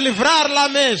abençoar e nos livrar lá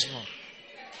mesmo.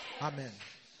 Amém.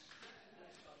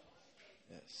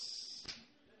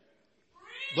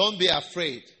 Don't be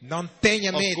afraid Não tenha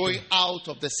of medo going out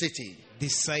of the city. de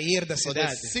sair da For the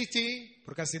cidade. city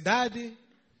Porque a cidade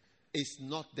is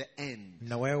not the end.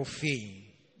 não é o fim.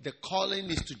 The calling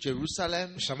is to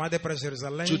Jerusalem, O chamado é para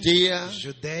Jerusalém, Judea,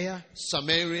 Judeia,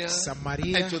 Samaria,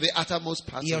 Samaria and to the uttermost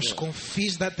parts e of aos the earth.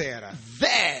 confins da terra.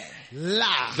 There,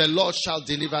 Lá the Lord shall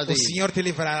deliver o thee Senhor te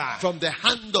livrará from the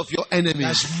hand of your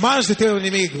enemies. das mãos do teu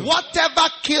inimigo. Whatever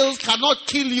kills cannot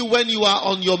kill you when you are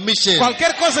on your mission.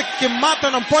 Qualquer coisa que mata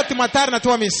não pode te matar na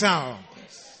tua missão.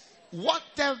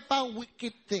 Whatever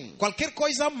wicked thing Qualquer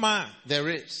coisa má there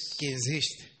is que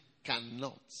existe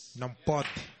cannot não pode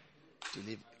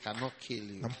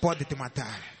kill you Não pode te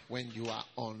matar when you are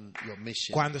on your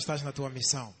mission. quando estás na tua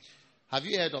missão. Have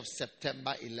you heard of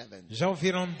September 11? Já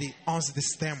ouviram de 11 de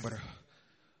setembro?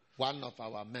 One of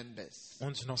our members,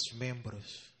 Dos nossos membros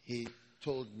he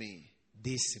told me,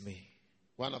 disse-me,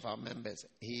 one of our members,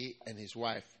 he and his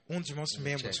wife, dos nossos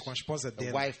membros church, com a esposa the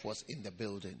dele, wife was in the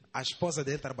building, a esposa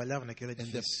dele trabalhava naquele and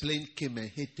the edifício. plane came and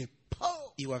hit the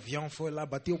pole, E o avião foi lá,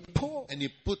 bateu, pô, and he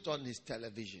put on his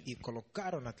television, e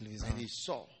colocaram na televisão. and he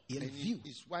saw, E ele and viu.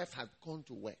 his wife had gone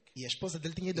to work E a esposa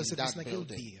dele tinha ido ao in serviço that naquele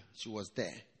building. dia. She was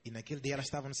there. E naquele dia ela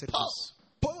estava no serviço.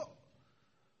 Pô!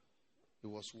 He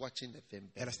was watching the film,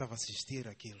 Ela estava a assistir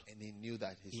aquilo. and he knew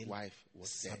that his E ele wife was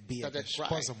there. He sabia que a started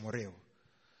crying. esposa morreu.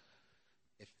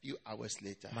 A few hours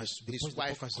later, Mas his depois de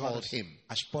wife poucas called horas, him.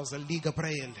 a esposa liga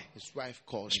para ele. His wife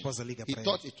called A esposa him. liga He para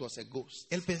thought ele. it was a ghost.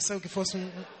 Ele pensou que fosse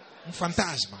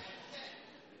fantasma.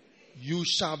 You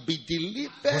shall be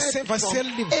delivered Você vai ser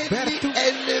from liberto any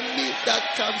enemy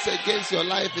that comes against your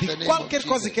life in the de name of qualquer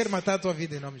coisa que quer Jesus. matar a tua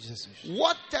vida em nome de Jesus.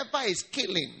 Whatever is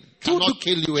killing Tudo cannot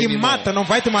kill you que anymore. mata não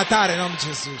vai te matar em nome de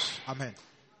Jesus. Amém.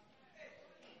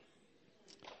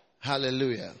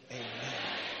 Hallelujah.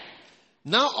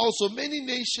 Now also many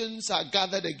nations are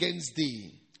gathered against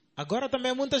thee Agora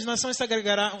também muitas nações se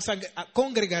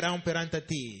congregarão perante a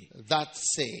ti, that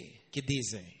say, que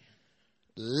dizem,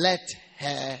 let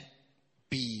her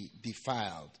be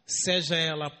defiled, seja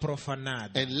ela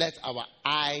profanada, and let our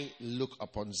eye look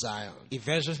upon Zion. e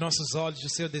veja os nossos olhos o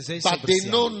seu desejo But sobre they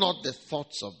know Sião. not the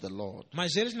thoughts of the Lord,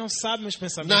 Mas eles não sabem os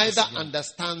pensamentos do neither Senhor,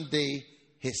 understand they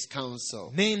his counsel.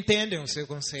 nem entendem o seu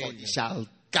For conselho, he shall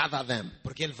gather them.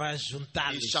 porque ele vai He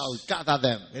juntá-los. shall gather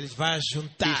them. Ele vai He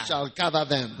juntar, shall gather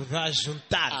them vai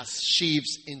juntar as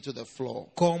sheaves into the floor.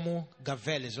 como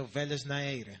gavelhas, ovelhas na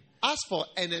eira. As for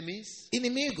enemies,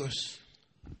 Inimigos,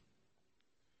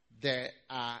 there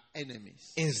are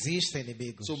enemies. existem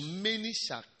inimigos. So many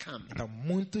shall come Então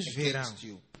muitos against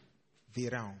you.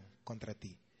 virão contra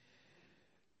ti.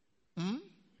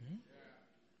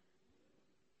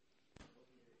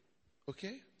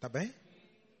 Okay? Tá bem?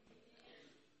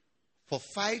 For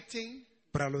fighting,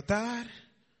 Para lutar,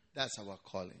 that's our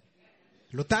calling.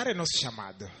 lutar é nosso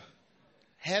chamado.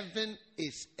 Heaven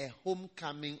is a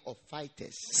homecoming of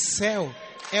fighters. Céu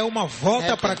é uma volta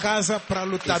Heaven para casa para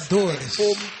It's lutadores. a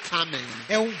homecoming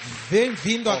É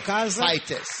bem-vindo a of casa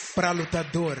fighters. para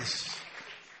lutadores.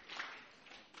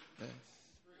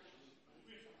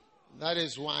 That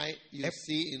is why you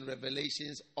see in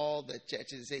Revelations all the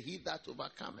churches say, he that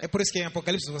overcometh. É por isso que em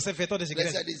Apocalipse você vê todas as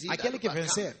igrejas. Blessed is he Aquele that que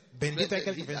overcome. vencer, bendito é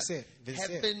aquele que Blessed is he vencer. that-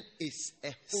 Vencer Heaven is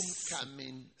a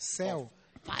homecoming Céu of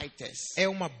fighters. é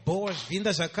uma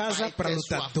boas-vindas a casa para Fighters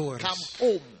who have lutadores.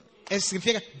 come home. Isso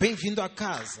significa bem-vindo a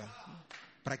casa.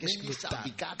 Para aqueles que Many shall lutaram.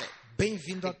 be gathered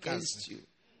Bem-vindo a casa. against you.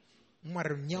 Uma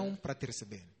reunião para te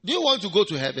receber. Do you want to go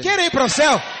to heaven? Quer ir para o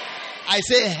céu? I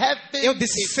say heaven Eu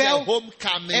disse is a céu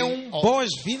homecoming é of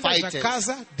boas-vindas a fighters.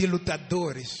 casa de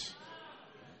lutadores.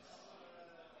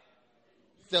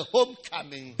 The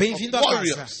homecoming Bem-vindo of a casa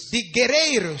warriors. de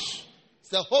guerreiros.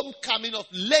 The homecoming of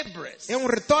laborers. É um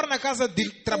retorno à casa de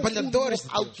People who trabalhadores.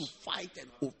 know de how to Deus. fight and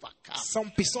overcome. São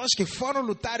pessoas que foram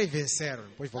lutar e venceram.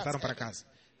 Depois voltaram para casa.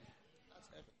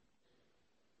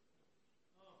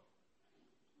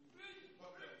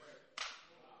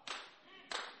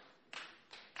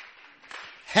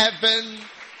 Heaven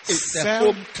is the Céu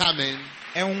homecoming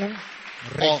É um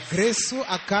regresso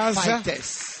à casa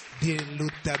fighters. de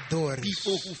lutadores.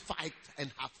 People who fight and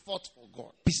have fought for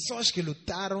God. Pessoas que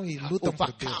lutaram e lutam por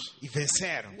overcome. Deus. E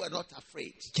venceram. Who are not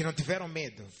afraid. Que não tiveram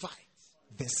medo. Fight.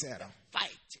 Venceram.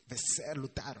 Fight. Venceram,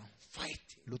 lutaram. Fight.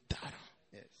 Lutaram.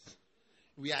 Yes.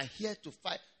 We are here to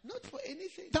fight, not for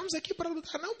anything. Estamos aqui para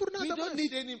lutar, não por We nada don't mais.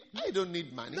 need any. I don't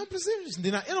need money. Não preciso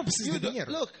de nada. Eu não preciso You de don't-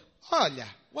 dinheiro. look, Olha,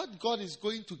 what God is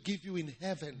going to give you in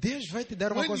heaven. Deus vai te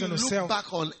dar uma When coisa you no look céu.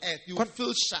 back on earth, you Quando-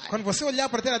 feel shy. Quando você olhar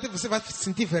para a terra, você vai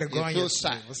sentir vergonha. You feel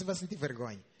shy. Você vai sentir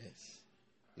vergonha. Yes.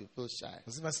 You feel shy.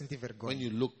 Você vai sentir When vergonha. you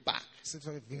look back, Você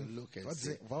vai, vir, you look and vai, see.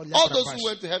 dizer, vai olhar All para those baixo. who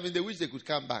went to heaven, they wish they could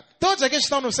come back Todos aqueles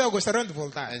que estão no céu gostariam de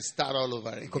voltar and start all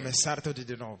over e again. começar tudo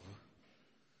de novo.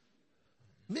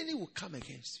 Many will come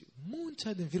against you. Muitos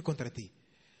há de vir contra ti.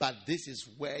 But this is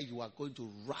where you are going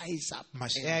to rise up.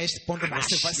 Mas and é a este ponto que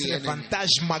você crush vai se the enemy. levantar,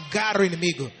 esmagar o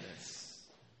inimigo.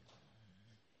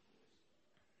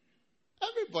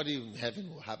 Everybody in heaven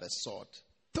will have a sword.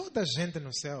 Toda a gente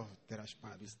no céu terá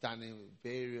espada. Be standing with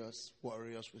various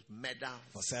warriors with medals,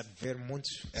 Você há de ver muitos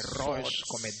heróis Swords.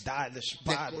 com medalhas,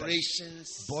 espadas, decorations.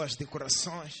 boas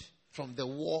decorações. from the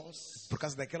wars, por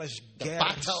causa daquelas the guerras,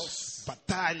 battles.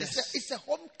 batalhas. It's a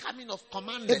homecoming of Ele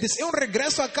commanders. disse, é um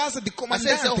regresso à casa de I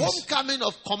say it's a comandantes. homecoming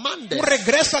of commanders. Um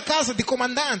regresso à casa de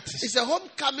comandantes. It's a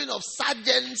homecoming of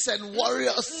sergeants and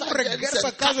warriors, sergeants regresso à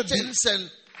and casa de- captains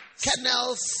and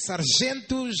colonels,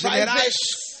 Sargentos, generais,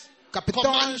 privates, capitães,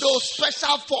 commandos,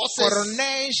 special forces,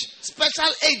 coronéis,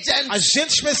 special agents,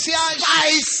 agentes especiais,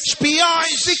 spies,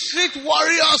 espiões, secret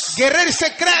warriors. guerreiros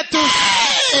secretos.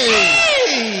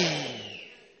 Ei!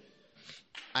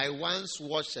 I once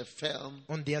watched a film,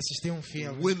 Um dia assisti um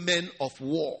filme, Women of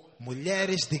War.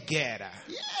 Mulheres de Guerra.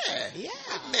 Yeah,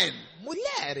 women.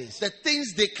 Mulheres. The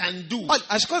things they can do Olha,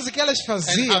 as coisas que elas and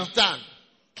faziam, have done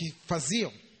que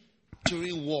faziam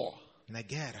during war. na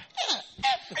guerra. Yeah,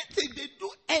 everything. They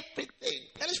do everything.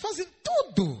 Elas fazem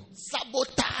tudo.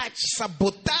 Sabotage,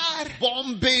 Sabotar,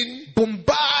 bombing,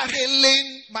 bombar,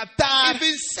 killing, matar,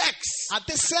 even sex.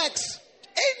 até sexo.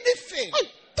 Anything. Olha,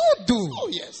 tudo. Oh,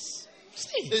 yes.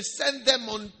 Sim. They send them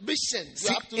on missions. You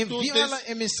Sim, have to do enviam ela this,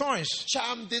 em missões.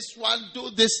 charm this one,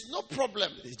 do this. No problem.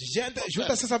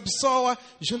 Junta-se essa pessoa,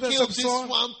 junta-se Kill essa this pessoa,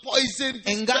 one, poison this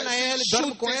engana person, ele, dorme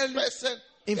shoot com this ele. person.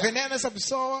 envenena essa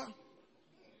pessoa.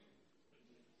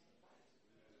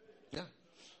 Yeah.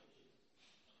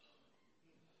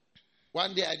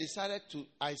 One day I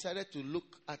decided to look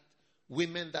at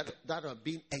women that are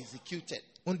being executed.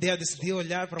 Dia decidi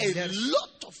olhar para A mulheres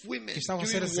lot of women que estavam a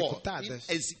ser during war executadas. being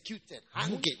executed,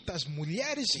 hanging, muitas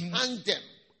mulheres hang them,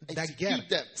 da execute guerra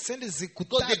them. sendo Because they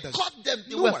executadas. caught them,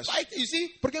 they were Nuas. fighting. You see,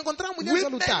 Porque encontraram mulheres a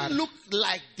women lutar. look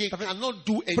like they Tá vendo? cannot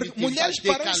do Porque anything, mulheres but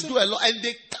they parecem- can do a lot. And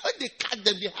when they catch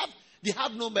them, they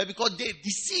have no merit because they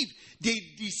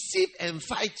deceive and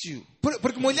fight you.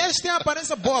 Porque mulheres têm a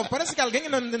aparência boa, parece que alguém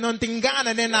não te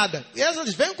engana nem nada. E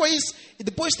elas vêm com isso e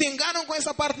depois te enganam com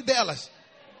essa parte delas.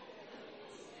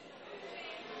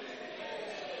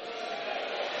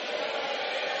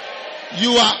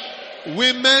 You are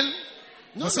women.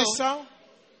 No, Vocês no. são.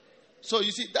 So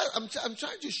you see, that I'm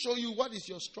trying to show you what is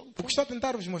your strong Porque point. estou a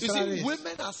tentar vos You mostrar see, isso.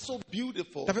 women are so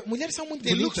beautiful. Tá vendo? Mulheres são muito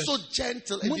They look bonitas, so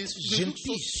gentle and muito they look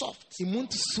so gentis soft. e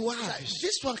muito suaves.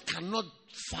 This one cannot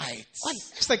fight. Olha,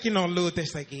 esta aqui não luta,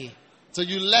 esta aqui. So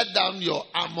you let down your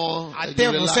armor and, Até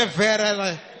you você relax, ver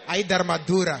ela aí da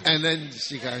armadura and then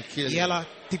she can kill e you. ela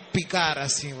te picar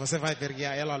assim, você vai ver que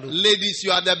ela luta. Ladies,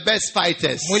 you are the best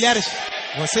fighters. Mulheres,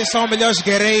 vocês são melhores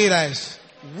guerreiras.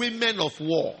 Women of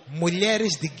war.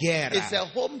 Mulheres de guerra. It's a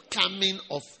homecoming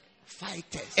of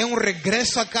fighters. É um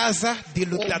regresso à casa de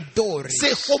lutadores.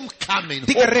 Say homecoming.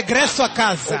 Diga regresso à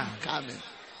casa. Homecoming.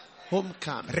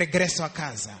 Homecoming. Regresso à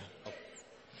casa.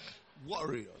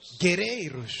 Warriors.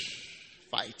 Guerreiros.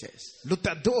 Fighters.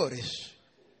 Lutadores.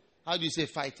 How do you say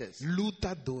fighters?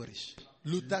 Lutadores.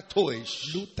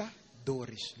 Lutadores.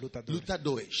 Lutadores. Lutadores.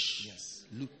 Lutadores. Yes.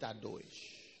 Lutadores.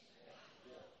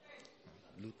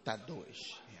 Lutadores.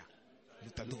 Yeah.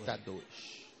 Lutadores. Lutadores.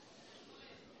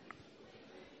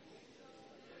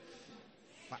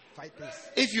 Fighters.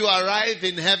 If you arrive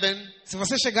in heaven Se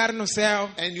você chegar no céu,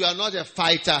 and you are not a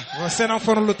fighter, você não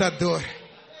for um lutador.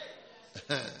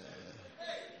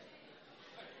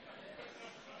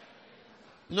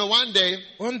 you know, one day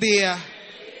Dia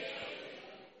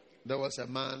there was a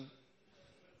man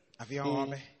havia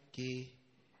homem que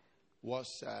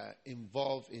was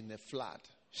involved in a flood.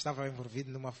 estava envolvido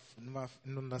numa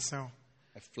inundação.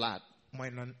 A flood. Uma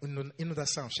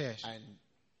inundação, cheias. And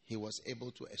he was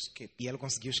able to escape E ele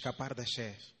conseguiu escapar das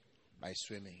cheias by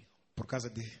swimming. por causa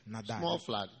de nadar. Small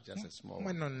flood, just a small Uma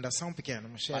one. inundação pequena,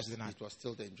 mas But cheias de nada. it was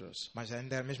still dangerous. Mas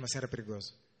ainda era mesmo assim era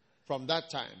perigoso. From that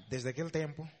time, Desde aquele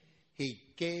tempo, he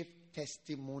gave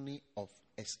testimony of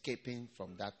escaping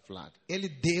from that flood. ele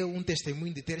deu um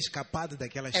testemunho de ter escapado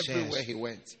daquelas Everywhere cheias. he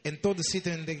went. Em todo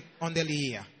sítio onde ele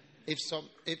ia. If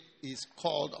he's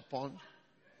called upon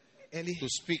Ele, to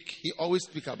speak, he always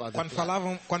speak about the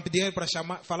flood. quando pediam ele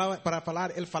para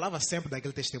falar, ele falava sempre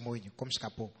daquele testemunho, como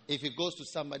escapou. If he goes to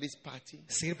somebody's party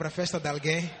Se ir para a festa de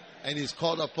alguém and he's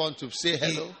called upon to say e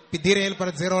hello, pedirem ele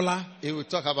para dizer olá, he will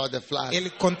talk about the flood, ele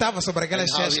contava sobre aquelas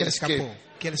And how cheias he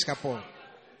que ele escapou.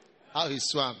 how he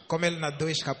swam. Como ele nadou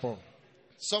e escapou.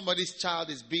 Somebody's child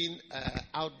is being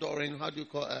outdooring, how do you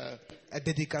call A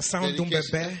dedicação de um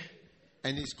dedication, bebê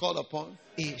and he's called upon,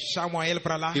 e chamam ele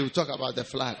para lá. he will talk about the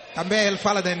flood. Também ele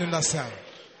fala da inundação.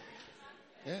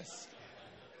 Yes.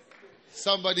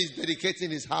 Somebody's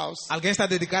dedicating his house Alguém está a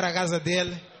dedicar a casa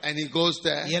dele and he goes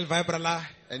there e ele vai para lá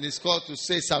and he's called to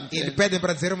say e something. ele pede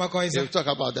para dizer uma He coisa. will talk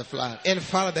about the flood. Ele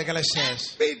fala daquelas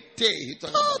cheias. Every day he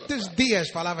talks about the Todos os flood. dias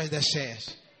falavas das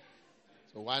cheias.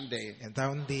 So one day,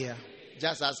 Então um dia,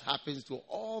 just as happens to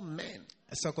all men,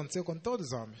 isso aconteceu com todos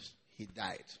os homens. he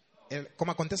died.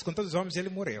 como acontece com todos os homens, ele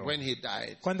morreu. When he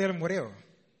died, Quando ele morreu,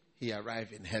 he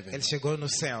arrived in heaven ele chegou no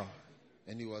céu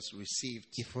and he was received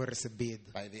e foi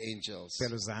recebido by the angels.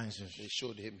 pelos anjos. They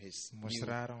showed him his new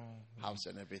Mostraram house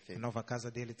and a everything. nova casa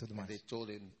dele e tudo And mais. they told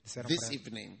him, Disseram this para ele,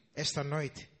 evening esta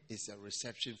noite is a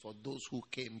reception for those who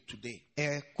came today.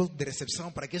 é culto de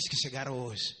recepção para aqueles que chegaram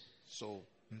hoje. So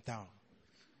Então,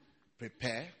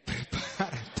 prepare,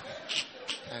 prepara-te.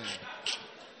 and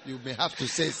you may have to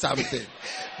say something.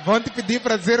 Vão te pedir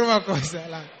para dizer uma coisa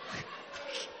lá.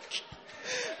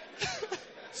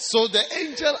 So the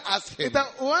angel asked him, Então,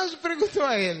 o anjo perguntou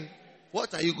a ele: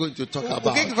 what are you going to talk o que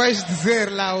about é que vais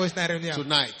dizer lá hoje na reunião?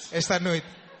 tonight Esta noite,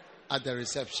 at the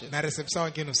reception? na recepção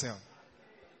aqui no céu.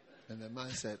 And the man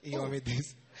said, E o homem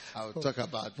disse: I'll talk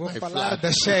about vou my falar flat.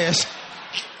 das cheias.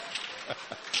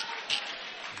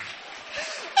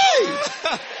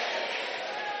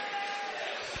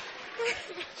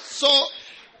 So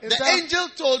the Então- angel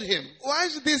told him, O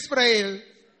anjo disse para ele: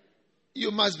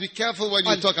 you must be careful when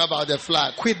you Olha, talk about the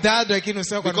flood. cuidado aqui no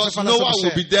céu quando Because você fala Noah sobre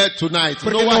will be cheia. there tonight.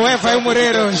 Porque Noah Noé himself vai will be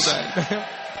morrer there hoje.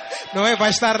 tonight. Noé vai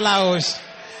estar lá hoje.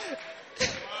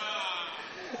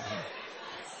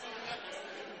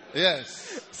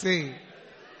 Yes. Sim.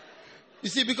 You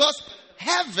see, because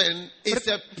heaven is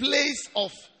a place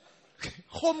of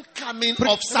homecoming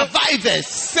of survivors.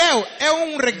 Céu é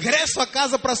um regresso a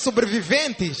casa para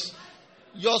sobreviventes.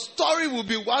 Your story will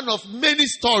be one of many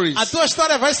stories. A tua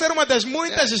história vai ser uma das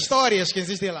muitas histórias que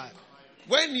existem lá.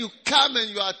 When you come and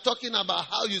you are talking about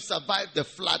how you survived the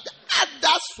flood,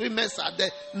 other swimmers are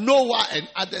there. Noah and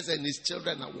others and his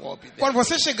children will all be there. Quando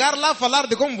você chegar lá falar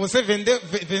de como você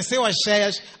venceu as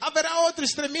cheias, haverá outros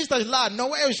extremistas lá.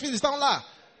 Noé e os filhos estão lá.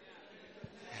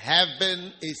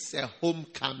 Heaven is a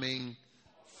homecoming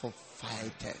for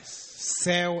fighters.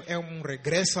 Céu é um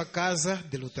regresso a casa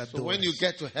de So when lutadores. you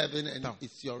get to heaven and Então.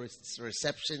 it's your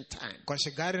reception time, Quando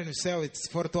chegarem no céu e se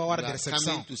for tua hora you de are coming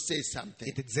recepção to say e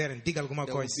something. te dizerem, diga alguma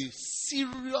There will coisa, be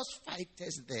serious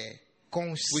fighters there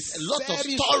com with a lot of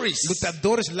sérios stories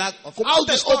lutadores lá, com how muitas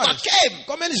they histórias, overcame.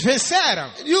 como eles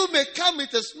venceram. You may come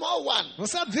with a small one,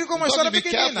 Você há de vir com uma You've got história to be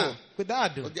pequenina. careful.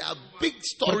 Cuidado. but there are big Porque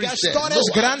stories há there. histórias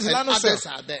Noah grandes lá and no céu. others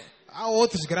are there. Há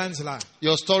outros grandes lá.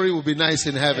 Your story will be nice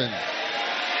in heaven.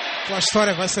 Tua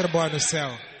história vai ser boa no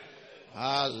céu.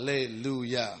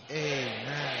 Hallelujah.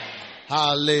 Amen.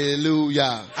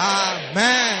 Hallelujah.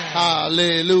 Amém.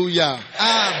 Hallelujah.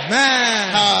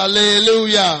 Amém.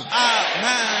 Hallelujah.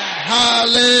 Amém.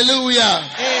 Hallelujah.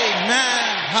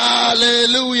 Amen.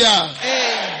 Hallelujah.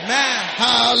 Amen.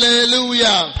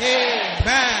 Hallelujah.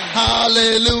 Amen.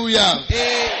 Hallelujah.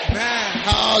 Amen.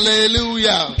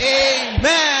 Hallelujah.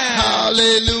 Amen.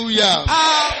 Hallelujah.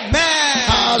 Amen.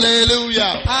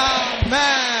 Hallelujah.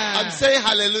 Amen. I'm saying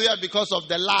hallelujah because of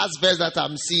the last verse that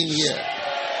I'm seeing here.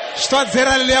 Estou a dizer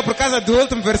aleluia por causa do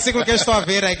último versículo que eu estou a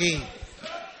ver aqui.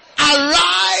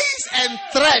 Arise and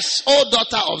thresh, O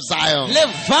daughter of Zion,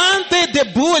 Levanta e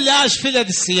debulha as filhas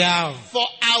de Sião, for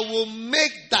I will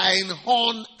make thine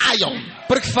horn iron,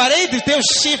 porque farei de teus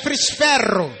chifres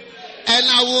ferro and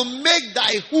I will make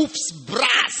thy hoofs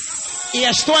brass, e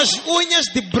as tuas unhas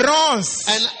de bronze,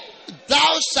 and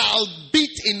thou shalt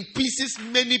beat in pieces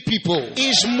many people. e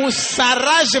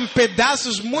esmuçarás em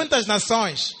pedaços muitas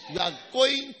nações. You are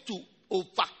going to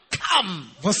overcome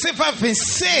Você vai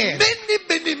vencer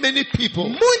many people.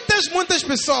 muitas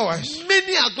pessoas.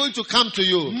 Many are going to come to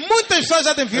you. Muitas pessoas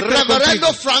já têm vindo ter Reverendo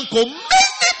contigo. Franco,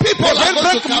 many people are Reverendo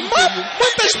going to Franco, come to you.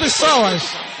 muitas pessoas.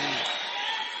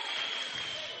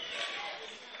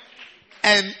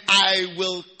 And I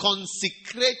will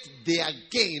consecrate their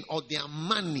gain or their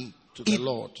money to the E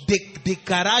Lord,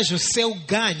 dedicarás o seu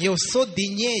ganho, eu sou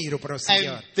dinheiro para o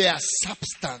Senhor, and their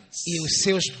substance e os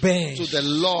seus bens to the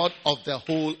Lord of the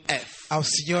whole earth. ao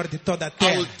Senhor de toda a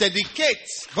I will terra. dedicate,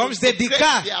 Vamos consecrate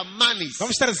dedicar. their monies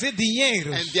Vamos trazer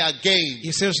dinheiro and their gain e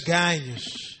os seus ganhos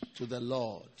to the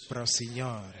Lord. para o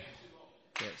Senhor.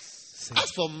 Yes. Sim.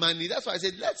 As for money, that's why I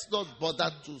said let's not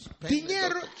bother to spend.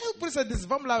 Dinheiro, it. eu por isso eu disse,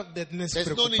 vamos lá não se There's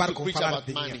no need preocupar to com preach falar about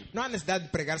de dinheiro. money. Não há necessidade de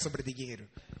pregar sobre dinheiro.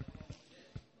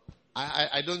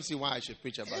 I don't see why I should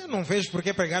preach about Eu money. não vejo por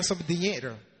que pregar sobre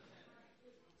dinheiro.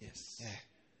 Yes. É.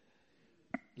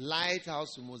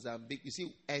 Lighthouse Mozambique. You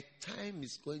see, a time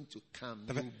is going to come.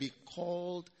 Tá You'll be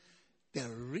called the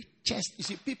richest. You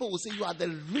see, people will say you are the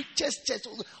richest church.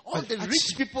 All the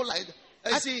rich people like.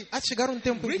 I see. Há de chegar um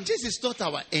tempo em que Riches is not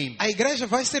our aim. a igreja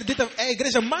vai ser dita, é a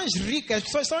igreja mais rica, as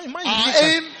pessoas são as mais Our ricas.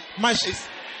 aim Mas is-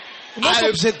 o nosso I-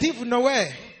 objetivo não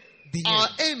é dinheiro. Our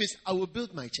aim is I will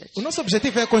build my church. O nosso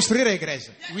objetivo é construir a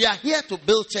igreja. We are here to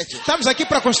build churches. Estamos aqui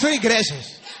para construir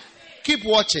igrejas. Keep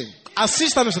watching.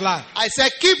 Assista-nos lá. I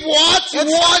said, keep what? Eu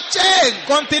disse- Watching.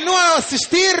 Continua a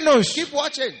assistir-nos. Keep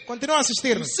watching. Continua a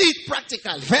assistir-nos. See it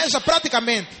practically. Veja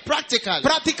praticamente. Practically.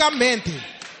 Praticamente.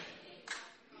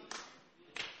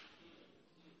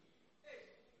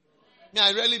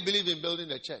 I really believe in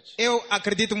building a church. Eu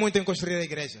acredito muito em construir a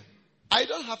igreja. I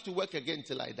don't have to work again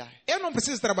till I die. Eu não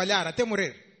preciso trabalhar até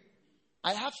morrer.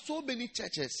 I have so many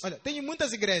churches. Olha, tenho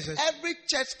muitas igrejas. Every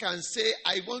church can say,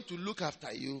 I want to look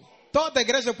after you. Toda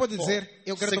igreja pode dizer,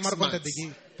 eu quero 6 tomar conta months. de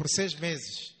ti por 6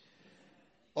 meses.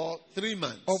 Or 3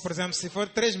 months. Ou, por exemplo, se for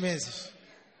 3 meses.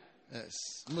 Yes.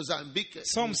 Mozambique.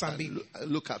 Só you Moçambique. can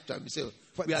Look after me. Say,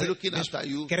 Pode we are dizer, looking after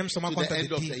you queremos tomar to conta the de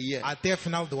end of the ti year. até o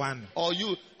final do ano. Or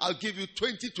you, I'll give you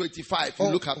 2025. You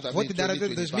Ou look after vou me te in dar até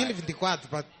 2025. 2024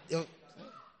 para eu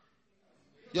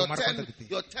Your tomar conta turn, de ti.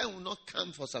 your turn will not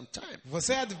come for some time.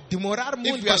 Você há de demorar If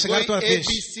muito you para are chegar going a tua A, vez.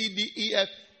 B, C, D, E,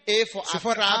 F, A for Se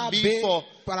for Accra, A, B B for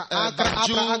para Accra, A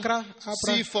Banjul, para Accra, A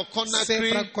C for para C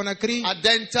para Conakry, Conakry,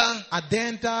 Adenta,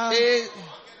 Adenta, A,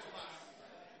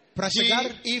 para G, chegar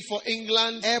E for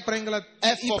England, E para Inglaterra,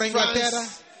 F I for para Inglaterra,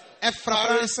 France, F para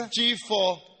Paris, França, G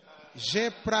for G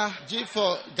para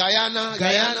Guyana,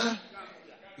 Guyana,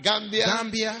 Gambia,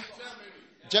 Gâmbia,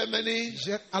 Germany,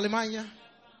 Alemanha,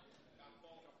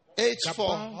 H for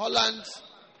Japão, Holland, H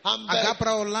Hamburg,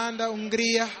 para Holanda,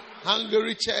 Hungria,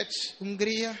 Hungary Church,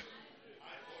 Hungria,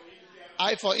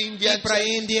 I for India. I para Church.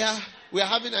 Índia. We are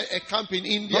having a camp in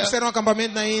India. Vamos ter um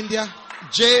acampamento na Índia.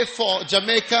 J for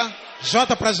Jamaica,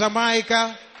 J para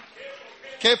Jamaica,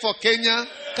 K for Kenya,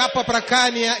 K para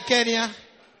Quênia,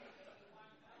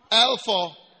 L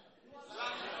for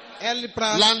L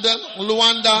para London,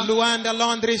 Luanda, Luanda,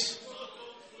 Londres,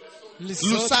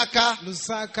 Lusaka,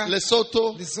 Lusaka,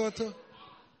 Lesotho, Lesotho,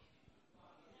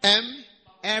 M,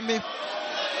 M,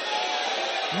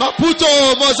 Maputo,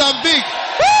 Mozambique.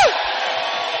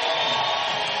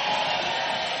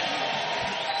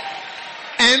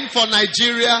 N for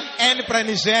Nigeria, N para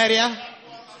Nigéria,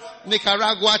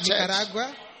 Nicaragua Church,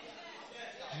 Nicarágua,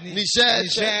 Niger,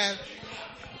 Niger,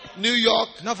 New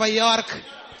York, Nova York,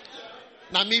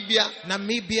 Namibia.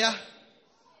 Namíbia,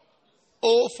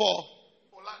 O for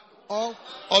O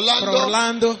para Orlando,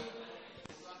 Orlando,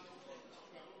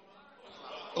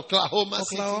 Oklahoma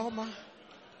City, Oklahoma,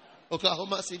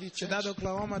 Oklahoma City Church. cidade de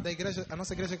Oklahoma, da igreja, a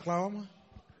nossa igreja de Oklahoma.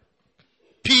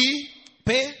 P,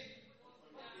 P,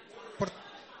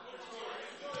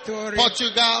 Vitória,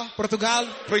 Portugal, Portugal,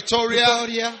 Pretoria,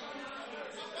 Vitória,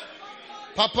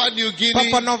 Papua New Guinea,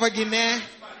 Papua Nova Guiné,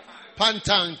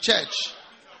 Pantang Church,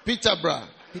 Peterborough,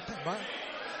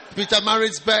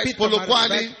 Pietermaritzburg, Peter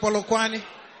Polokwane, Polokwane,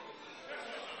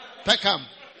 Peckham.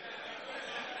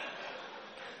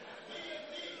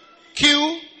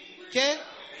 Q, que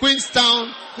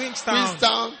Queenstown,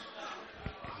 Queenstown.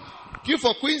 Q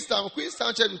for Queenstown.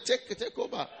 Queenstown Church will take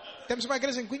over. Temos uma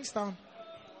igreja em Queenstown.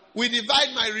 We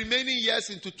divide my remaining years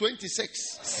into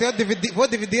 26. Se eu vou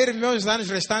dividir meus anos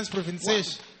restantes por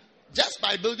 26. Just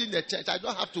by building the church, I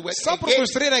don't have to work Só por again.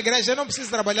 construir a igreja, eu não preciso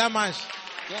trabalhar mais.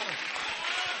 Yeah.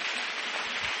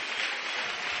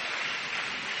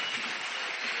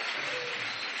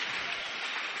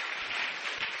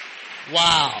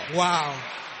 Wow. Uau!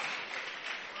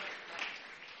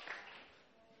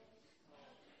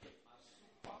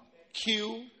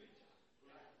 Q,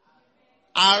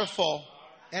 R for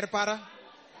Era para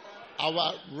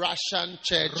our Russian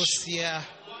church, Rússia,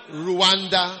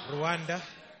 Rwanda, Ruanda,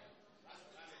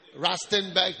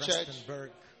 Rustenburg Church,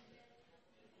 Rustenburg,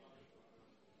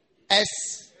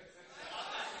 S,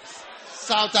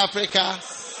 South Africa,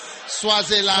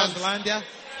 Swaziland, Islândia,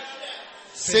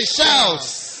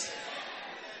 Seychelles,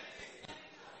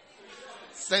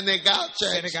 Senegal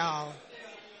Church, Senegal,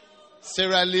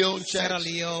 Sierra Leone Church, Sierra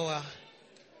Leone,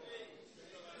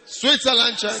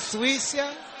 Switzerland Church,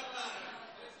 Suíça,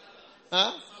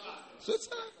 huh?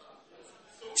 Switzerland,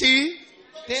 T,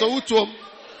 T.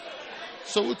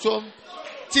 Soweto,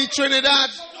 T Trinidad,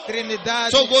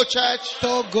 Trinidad, Togo Church,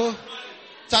 Togo,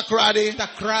 Takrady,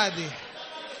 Takrady,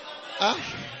 huh?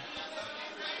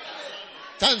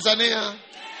 Tanzania,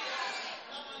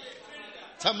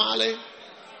 Tamale,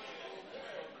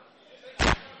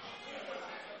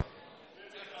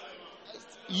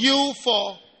 U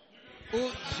for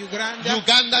Uganda,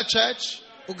 Uganda Church,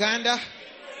 Uganda,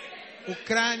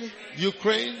 Ucrânia,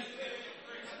 Ukraine,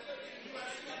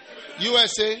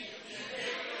 USA,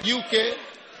 UK.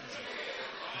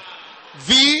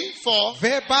 V for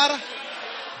V para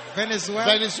Venezuela,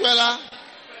 Venezuela,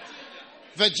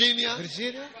 Virginia,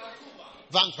 Virgínia,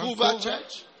 Vancouver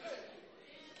Church.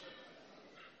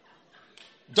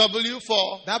 W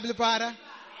for W para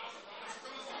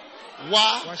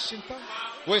Wa, Washington,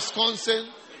 Wisconsin,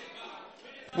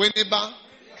 Winneba.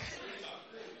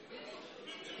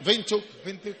 Windhoek.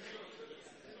 Windhoek.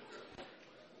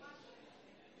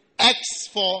 X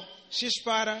for X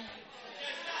para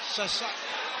Xaxá.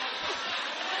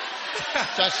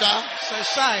 Shasha.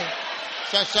 Xaxai.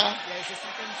 Shasha. Yes, it's a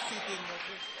second city in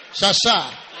the-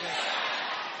 Shasha.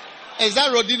 Is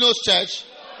that Rodino's church?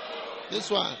 This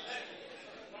one.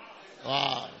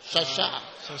 Wow. Shasha.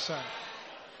 Xaxá.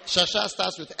 Shasha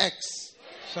starts with X.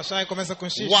 Xaxai começa com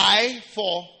X. Y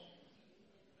for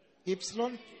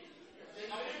Y.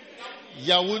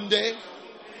 Yaoundé,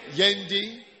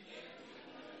 Yendi.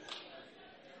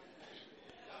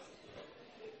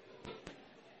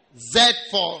 Z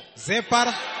for Z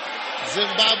para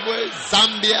Zimbabwe,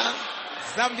 Zambia.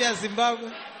 Zâmbia,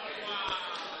 Zimbábue.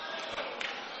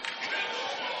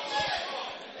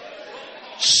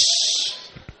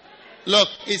 Look,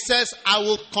 it says, I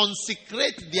will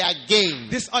consecrate their gain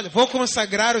Diz, olha, vou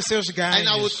consagrar os seus and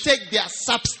I will ganhos. take their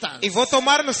substance. E vou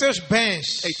tomar nos seus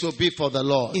bens. It will be for the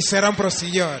Lord. E serão para o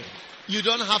Senhor. You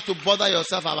don't have to bother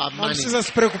yourself about Não money. precisa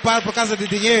se preocupar por causa de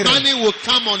dinheiro. Money will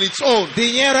come on its own.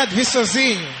 Dinheiro há de vir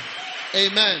sozinho.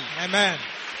 Amen. Amém.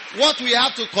 What we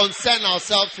have to concern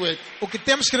ourselves with O que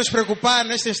temos que nos preocupar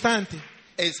neste instante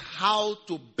is how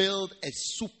to build a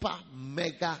super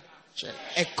mega church.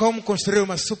 é como construir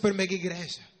uma super mega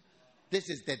igreja. This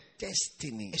is the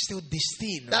destiny. Este é o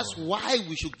destino. That's why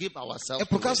we should give ourselves É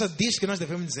por to causa it. disso que nós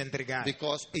devemos nos entregar.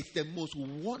 Because it's the most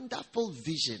wonderful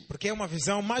vision, Porque é uma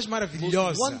visão mais most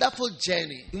maravilhosa. wonderful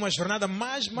journey, E uma jornada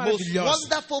mais most maravilhosa.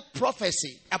 wonderful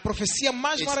prophecy A profecia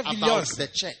mais is about maravilhosa the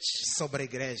church. sobre a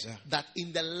igreja. That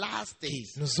in the last Que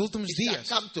days, nos últimos it shall dias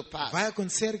come to pass vai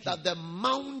acontecer that the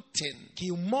mountain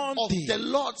que o of monte the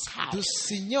Lord's do house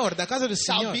Senhor, da casa do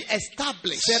shall Senhor, be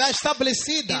established será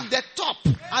estabelecida in the top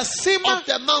acima of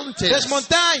the mountains das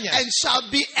montanhas. and shall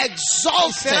be Será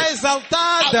exalted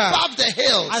exaltada above the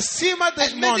hills. acima dos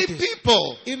And many montes.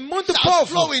 people E muito shall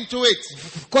flow povo into it.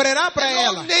 correrá para And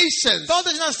all ela. nations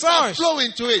Todas as shall nações flow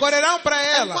into it. correrão para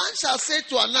And ela. one shall say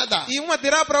to another, E uma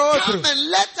dirá para outro: come and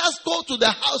let us go to the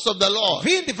house of the Lord.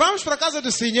 Vinde, vamos para a casa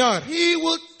do Senhor. He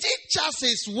will teach us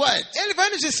his word. Ele vai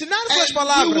nos ensinar And suas we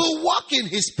palavras. will walk in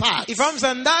his paths. E vamos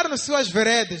andar nas suas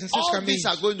veredas, nos seus All caminhos. these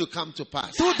are going to come to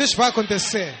pass. Tudo isso vai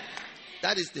acontecer.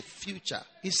 That is the future.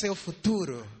 Isso é o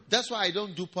futuro. That's why I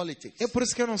don't do politics. É por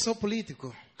isso que eu não sou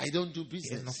político. I don't do Eu não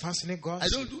business. faço I negócio.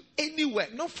 don't do any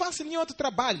work. Não faço nenhum outro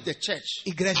trabalho. The church.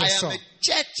 Igreja I só. am a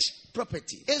church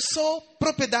property. Eu sou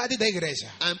propriedade da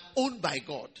igreja. I'm owned by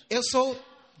God. Eu sou...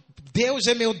 Deus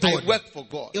é meu I dono. work for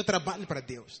God. Eu trabalho para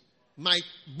Deus. My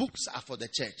books are for the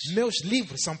church. Meus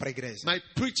livros são para a igreja. My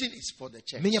preaching is for the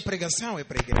church. Minha pregação é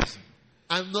para a igreja.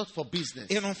 I'm not for business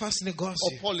Eu não faço or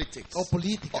negócio politics ou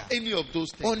política or any of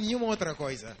those ou things. nenhuma outra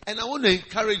coisa. And I want to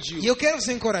encourage E you. eu quero vos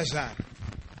encorajar.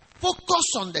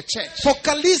 Focus on the church.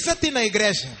 Focaliza-te na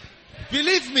igreja.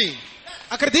 Believe me.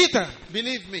 Acredita.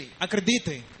 Believe me.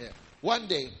 Acreditem. Yeah. One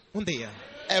day, Um dia,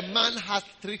 a man had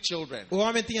 3 children. o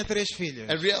homem tinha 3 filhos.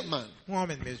 A real man. Um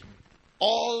homem mesmo.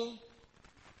 All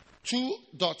 2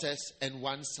 daughters and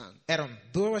 1 son. Eram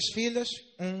 2 filhas,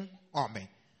 um homem.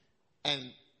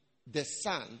 And the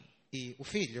son E o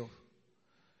filho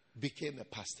became a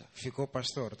pastor. ficou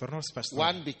pastor, tornou-se pastor.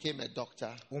 One became a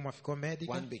doctor. Uma ficou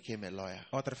médica, One became a lawyer.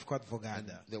 outra ficou And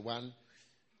advogada. the one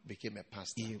became a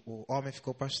pastor. E o homem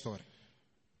ficou pastor.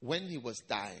 When he was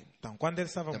dying, Então, quando ele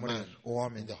estava a the morrer, man o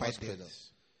homem, in the o pai hospital,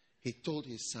 deles, he told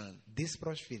his son, disse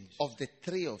para os filhos: of the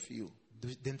 3 of you,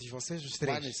 dentre vocês os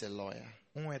one 3, is a lawyer,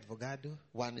 um é advogado,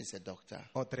 one is a doctor,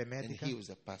 outro é and médica he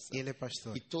was a pastor. e ele é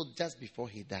pastor. He told just before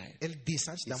he died, Ele disse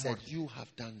antes he da said, morte: you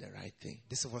have done the right thing.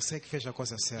 disse você que fez a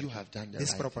coisa certa. You have done the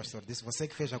Disse para o right thing. pastor: disse você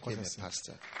que fez a Became coisa a certa.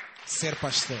 pastor. Ser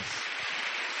pastor.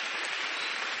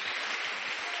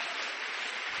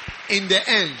 In the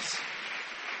end,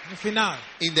 No final,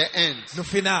 no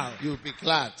final, you'll be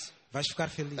glad vais ficar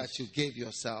feliz that you gave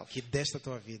yourself que deste a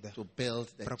tua vida to build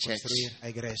the para church, construir a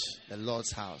igreja, the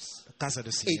Lord's house. a casa do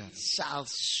It Senhor. shall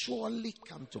surely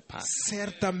come to pass.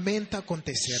 Certamente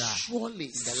acontecerá. Surely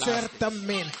in the last days,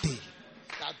 Certamente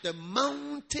that the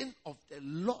mountain of the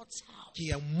Lord's house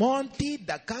que o monte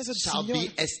da casa do shall Senhor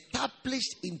be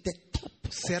established in the top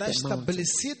será of the mountain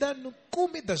estabelecida no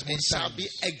cume das and shall be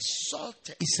montanhas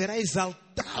exalted e será exaltada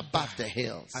above the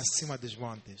hills. acima dos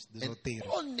montes, dos And outeiros.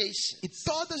 all nations, E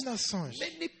todas as nações,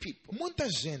 many people muita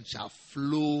gente shall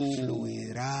flow.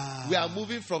 fluirá. We are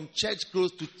moving from church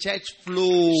growth to church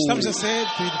flow. Estamos a sair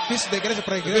do edifício da igreja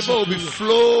para a igreja. People will be fluir.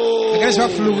 flow. A igreja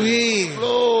vai fluir.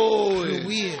 Flow.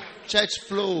 Fluir. Church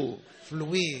flow.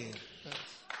 Fluir.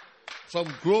 From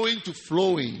growing to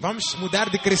flowing. Vamos mudar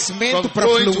de crescimento From para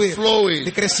growing to fluir. flowing.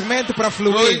 De crescimento para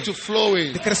Growing fluir. to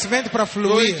flowing. De crescimento para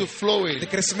Growing fluir. to flowing. De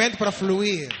crescimento para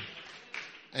fluir.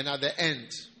 And at the end,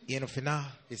 E no final,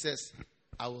 he says,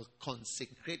 I will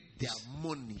consecrate their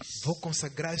monies. vou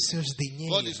consagrar os seus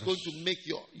God is going dinheiros. to make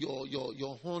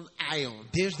your horn iron.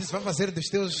 Deus disse, vai fazer dos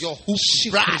teus Your hoof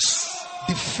chifres brass.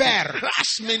 de ferro.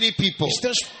 Crush many people. Os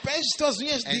teus pés, as tuas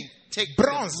unhas And de take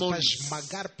bronze the para monies.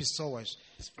 esmagar pessoas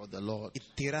It's for the Lord. e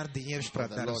tirar dinheiros para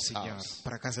the dar ao Lord's Senhor, house.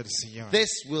 para a casa do Senhor. This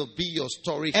will be your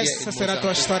story here Essa in será a tua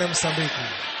Mozambique. história em Moçambique.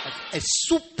 A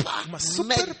super, Uma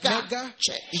super mega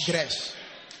church. igreja.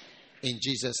 In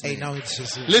Jesus' Em name. nome de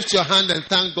Jesus. Lift your hand and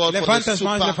thank God for Levanta the as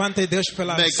mãos, super levanta Deus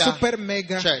pela mega super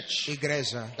mega church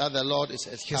igreja that the Lord is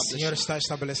que o Senhor establishing. está a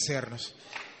estabelecer-nos.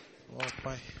 Oh,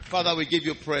 Pai. Father, we give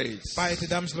you praise. Pai, te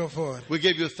damos louvor. We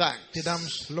give you thanks Te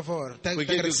damos louvor. Te We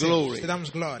give you agradecemos. glory. Te damos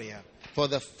glória. for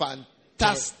the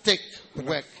fantastic Pela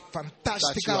work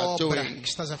fantástica that you are obra doing que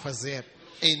estás a fazer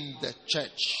in the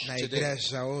church na today.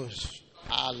 igreja hoje.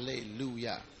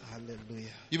 Hallelujah.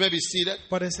 Aleluia. You may be seated.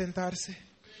 Podem sentar-se.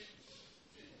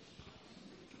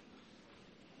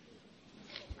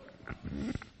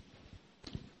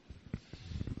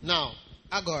 Now,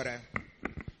 Agora,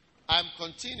 I'm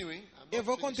continuing. I'm not eu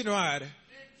vou finished. continuar.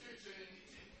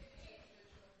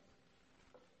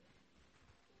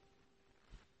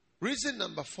 Reason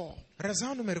number 4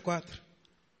 Razão número 4.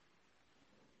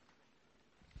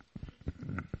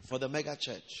 for the mega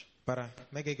church, Para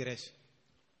mega igreja.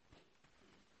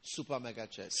 super mega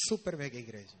church, Super mega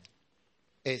igreja.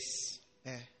 is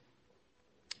É.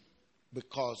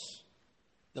 because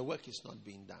the work is not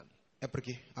being done É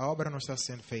porque a obra não está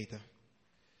sendo feita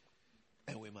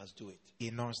and we must do it. e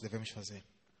nós devemos fazer.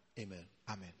 Amen.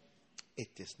 Amém.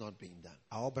 It is not being done.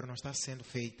 A obra não está sendo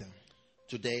feita.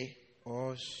 Today,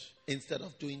 Hoje, instead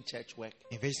of doing church work,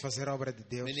 em vez de fazer a obra de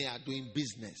Deus, many are doing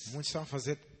business. muitos estão a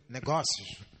fazer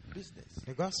negócios. Business.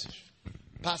 Negócios.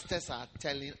 Pastors are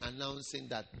announcing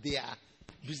that they are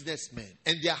businessmen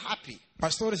and they are happy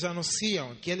Pastores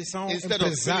anunciam que eles são instead of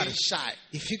feeling empresários shy.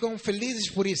 e ficam felizes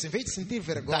por isso, em vez de sentir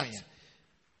vergonha, That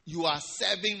you are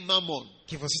serving mammon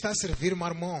que você está a servir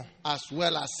Marmon, as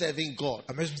well as serving God.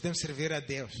 ao mesmo tempo servir a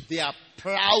Deus. They are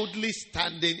proudly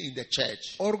standing in the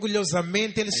church.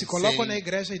 Orgulhosamente eles se And colocam saying, na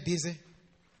igreja e dizem: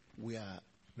 We are,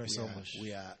 Nós we are, somos.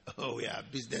 we are, we are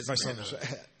nós businessmen. somos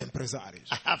empresários.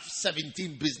 I have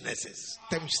 17 businesses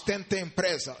Temos 70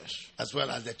 empresas as well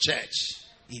as the church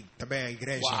e também a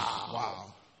igreja. Wow.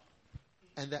 Uau.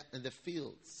 and the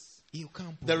fields. E o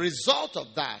campo. The result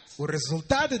of that O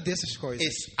resultado dessas coisas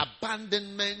is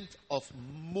abandonment of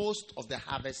most of the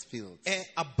harvest fields. é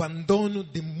abandono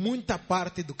de muita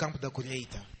parte do campo da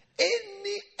colheita.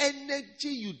 Any energy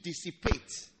you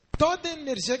dissipate, Toda a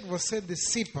energia que você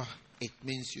dissipa it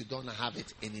means you don't have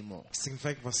it anymore.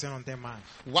 significa que você não tem mais.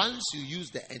 Once you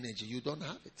use the energy, you don't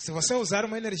have it. Se você usar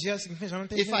uma energia, significa que já não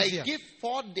tem If I energia. give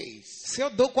 4 days Se eu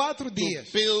dou 4 to dias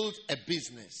build a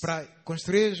business, para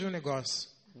construir um negócio,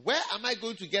 where am I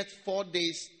going to get 4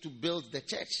 days to build the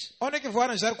church? onde é que eu vou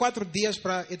arranjar 4 dias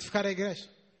para edificar a igreja?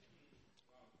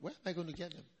 Where am I going to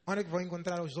get them? Onde é que vou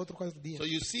encontrar os outros 4 dias? So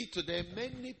you see today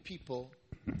many people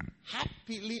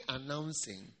happily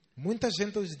announcing, Muita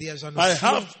gente hoje em dia já I anuncia.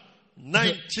 have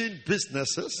 19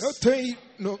 businesses. Eu tenho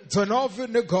 19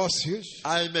 negócios,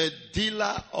 I'm a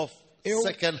dealer of Eu-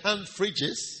 second-hand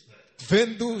fridges.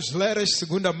 vendo geleiras de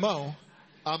segunda mão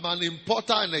I'm an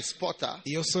importer and exporter.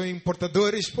 e eu sou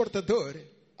importador e exportador.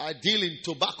 I deal in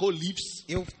tobacco leaves.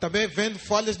 Eu também vendo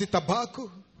folhas de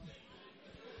tabaco.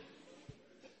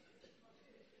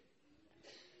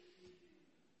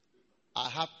 I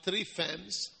have 3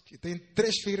 firms. Que tem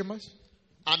 3 firmas.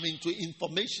 I'm into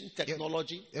information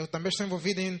technology. Eu também estou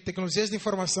envolvido em tecnologias de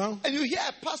informação. And you hear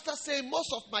a pastor saying,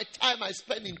 most of my time I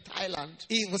spend in Thailand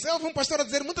E você ouve um pastor a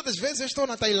dizer, muitas das vezes eu estou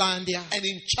na Tailândia and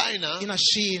in China e na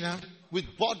China, with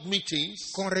board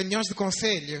meetings. com reuniões de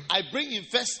conselho. I bring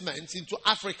investments into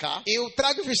Africa. Eu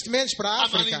trago investimentos para a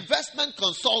I'm an África. investment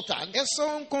consultant. Eu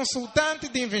sou um consultante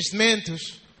de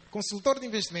investimentos, consultor de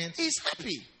investimentos. He's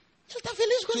happy Ele está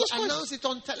feliz com to essas coisas. announce it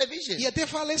on television, E até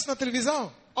fala isso na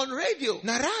televisão, on radio,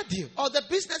 na rádio. or the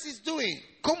business is doing.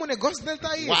 Como o negócio dele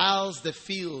está aí. Whilst the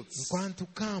fields Enquanto o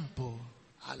campo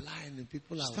are lying and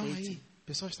people are estão waiting. aí,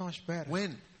 pessoas estão à espera.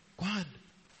 When? Quando?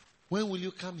 When will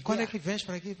you come Quando é here que vens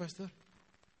para aqui, pastor?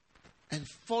 and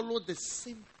follow the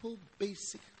simple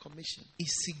basic commission? E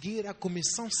seguir a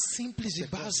comissão simples e The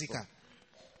gospel. básica.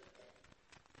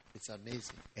 It's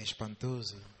amazing. É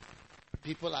espantoso.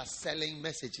 People are selling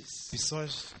messages.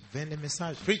 Pessoas vendem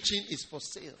mensagens. Preaching is for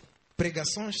sale.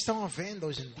 Pregações estão à venda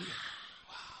hoje em dia.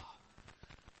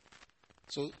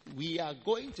 So we are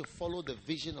going to follow the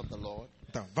vision of the Lord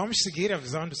Então, vamos seguir a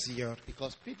visão do Senhor.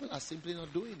 because people are simply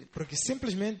not doing it. Porque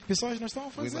simplesmente pessoas não estão a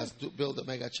We fazer. must build a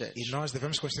mega church. E nós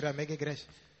devemos construir a mega igreja.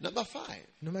 Number 5,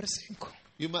 Número 5.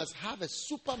 you must have a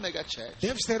super mega church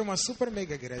Deves ter uma super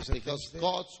mega igreja. because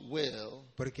God's will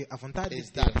Porque a vontade de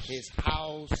is that Deus his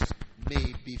house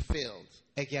may be filled.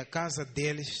 é que a casa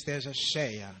deles esteja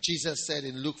cheia. Jesus said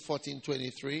in Luke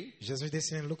 14:23 Jesus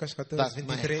disse em Lucas 14, that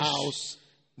my 23, house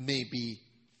may be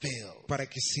filled. para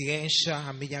que se encha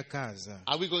a minha casa.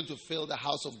 Are we going to fill the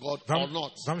house of God or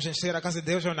not? Vamos encher a casa de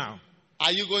Deus ou não?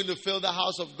 Are you going to fill the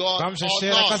house of God Vamos or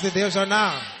encher a casa not? de Deus ou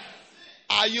não?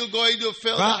 Are you going to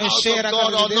fill the Vamos house of encher a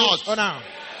God casa or de Deus ou not? não?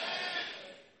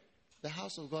 The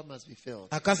house of God must be filled.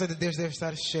 A casa de Deus deve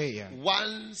estar cheia.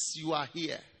 Once you are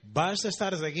here, Basta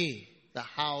estares aqui. the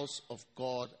house of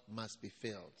God must be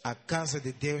filled. A casa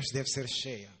de Deus deve ser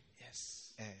cheia.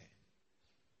 Yes. É.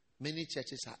 Many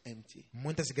churches are empty.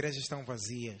 Muitas igrejas estão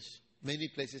vazias. Many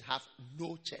places have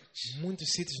no church. Muitos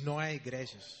sítios não há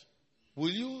igrejas.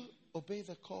 Will you obey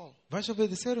the call? Vais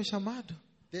obedecer o chamado?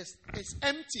 It's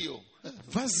empty. Oh.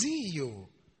 Vazio.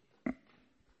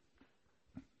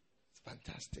 It's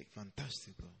fantastic.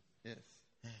 Fantástico. Yes.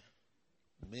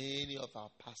 Many of our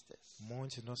pastors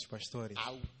Muitos de nossos pastores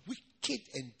are wicked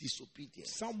and disobedient.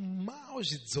 são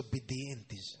maus e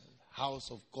desobedientes.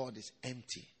 House of God is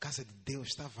empty. A casa de Deus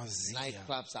está vazia.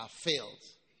 Nightclubs are filled.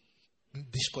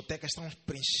 Discotecas estão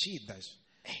preenchidas.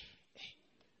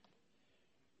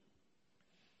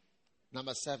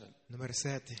 Number 7, Número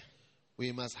 7.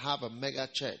 we must have a mega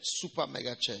church, super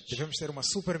mega church, Devemos ter uma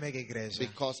super mega igreja.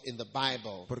 because in the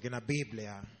Bible Porque na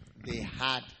Bíblia they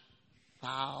had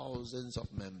thousands of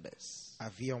members.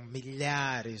 haviam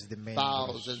milhares de membros.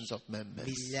 Thousands of members.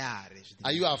 Milhares de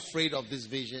Are you afraid of this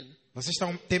vision? Vocês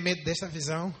têm medo desta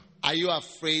visão? Are you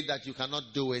afraid that you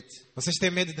cannot do it? Vocês têm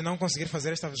medo de não conseguir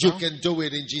fazer esta You visão? can do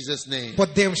it in Jesus' name.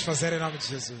 Podemos fazer em nome de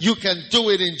Jesus. You can do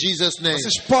it in Jesus' name.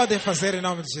 Vocês podem fazer em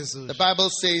nome de Jesus. The Bible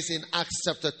says in Acts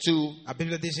chapter 2, A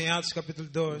Bíblia diz em Atos capítulo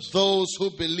 2. those who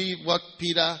believe what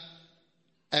Peter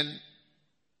and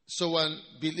so on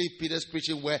believe Peter's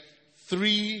preaching were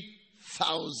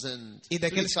 3,000. E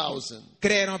daqueles 3,000. que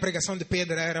creram a pregação de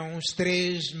Pedro eram uns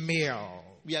 3.000.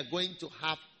 We are going to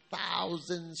have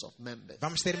thousands of members.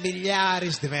 Vamos ter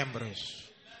milhares de membros.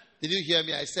 Did you hear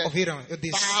me? I said Ouviram? Eu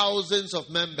disse thousands of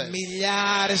members.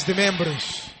 milhares de membros.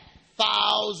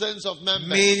 Thousands of members.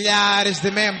 Milhares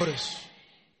de membros.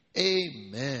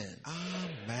 Amen.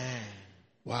 Amém.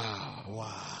 Wow.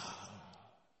 Uau.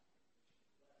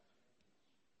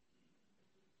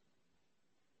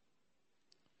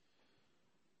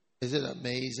 Is it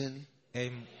amazing? É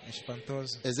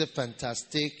espantoso. Is it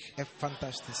fantastic? É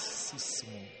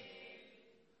fantasticíssimo.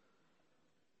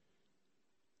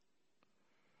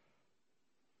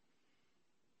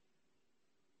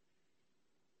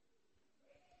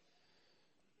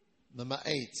 Number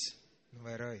 8.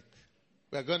 Número 8.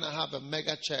 We are going to have a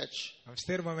mega church Vamos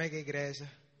ter uma mega igreja.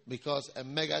 because a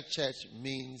mega church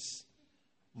means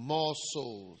more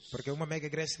souls. Porque uma mega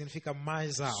igreja significa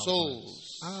mais almas.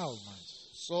 Souls.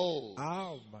 Almas. Souls.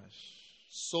 Almas.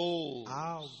 Souls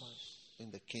Almas.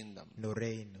 in the kingdom. No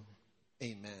reino.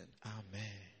 Amen.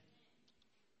 Amém.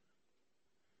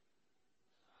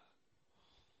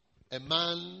 A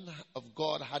man of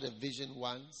God had a vision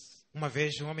once. Uma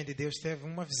vez um homem de Deus teve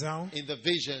uma visão. In the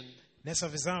vision, Nessa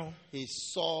visão, he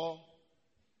saw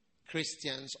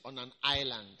Christians on an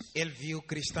island. ele viu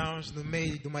cristãos no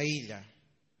meio de uma ilha.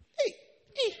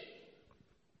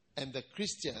 And the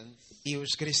Christians E os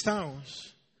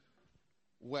cristãos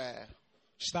were,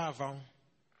 estavam,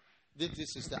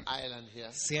 this is the island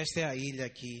here. se esta é a ilha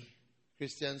aqui,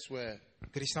 Christians were,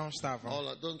 cristãos estavam.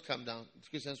 don't come down.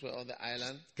 Christians were on the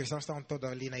island. Cristãos estavam todos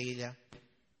ali na ilha.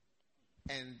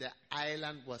 And the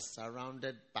island was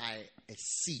surrounded by a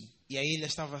sea. E a ilha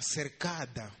estava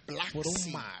cercada Black por Sea.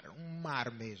 um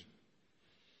mar mesmo.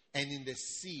 And in the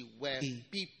sea were E-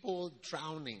 people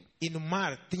drowning. E no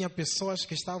mar tinha pessoas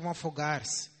que estavam a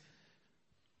afogar-se.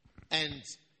 And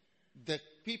the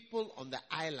people on the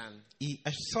island, E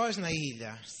as pessoas na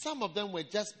ilha, some of them were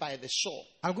just by the shore.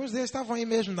 alguns deles estavam aí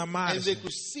mesmo na And margem. they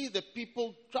could see the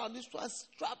people drowning. This was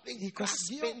struggling, E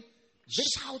conseguiam grasping,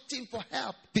 shouting for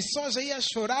help. pessoas aí a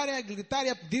chorar, a gritar e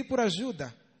a pedir por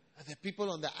ajuda. And the people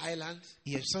on the island,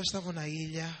 E as pessoas estavam na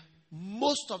ilha.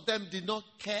 most of them did not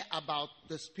care about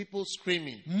these people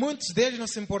screaming. Muitos deles não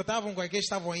se importavam com aqueles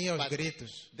que estavam aí aos But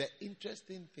gritos. the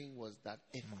interesting thing was that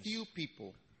a few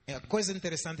people É a coisa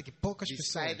interessante é que poucas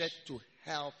decided pessoas to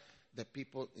help the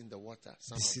people in the water.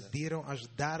 Some of them. decidiram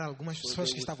ajudar algumas So pessoas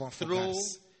they que estavam a would throw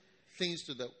afogar-se. things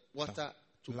to the water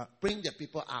to La- bring the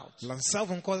people out.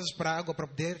 lançavam coisas para a água para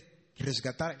poder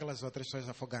resgatar aquelas outras pessoas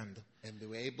afogando. And they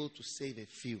were able to save a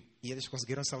few. E eles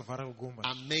conseguiram salvar algumas.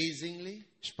 Amazingly,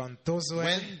 Espantoso é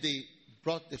when they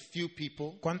brought the few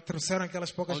people quando trouxeram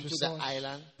aquelas poucas onto the pessoas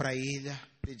island, para a ilha,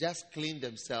 they just cleaned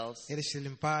themselves eles se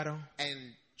limparam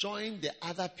and joined the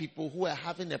other people who were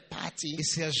having a party. e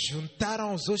se juntaram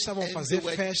aos outros, estavam a And they fazer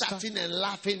were festa, chatting and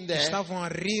laughing there. estavam a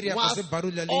rir e a Whilst fazer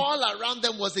barulho ali. all around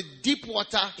them was a deep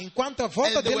water. Enquanto à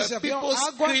volta And there deles were havia people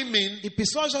água screaming, e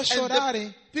pessoas a And chorarem.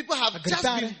 the people have a just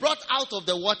gritarem. been brought out of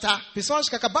the water. Pessoas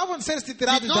que acabavam de ser Did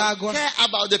tiradas da not água. care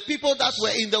about the people that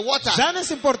were in the water. Já não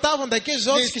se importavam daqueles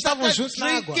They outros que estavam started juntos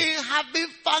na água. drinking, having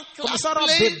fun, Começaram a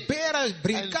playing, beber, a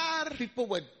brincar. and people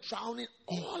were drowning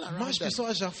all around Mais them.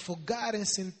 pessoas a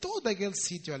afogarem-se em todo aquele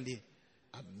sítio ali.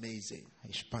 Amazing.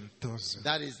 Espantoso.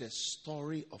 That is the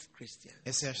story of Christians.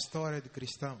 Essa é a história de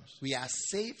cristãos. We are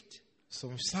saved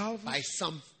Somos salvos by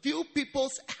some few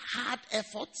people's hard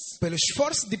efforts. pelo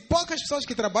esforço de poucas pessoas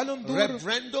que trabalham duro.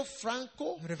 Reverendo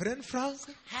Franco O Reverendo Franco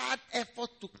had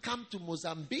effort to come to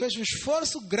Mozambique. fez um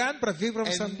esforço grande para vir para And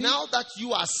Moçambique. now that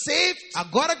you are saved,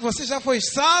 Agora que você já foi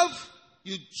salvo,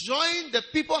 you join the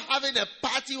people having a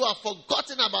party who have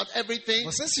forgotten about everything.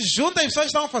 você se junta às pessoas que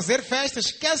estão a fazer festa,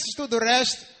 esquece tudo o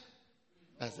resto.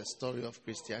 That's the story of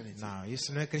Christianity. Não,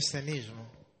 isso não é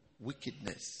cristianismo.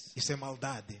 Wickedness Isso é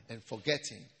maldade and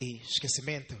forgetting. e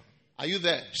esquecimento. Are you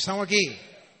there? Estão aqui.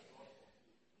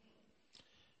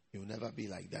 You'll never be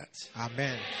like that.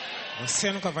 Amém.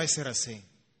 Você nunca vai ser assim.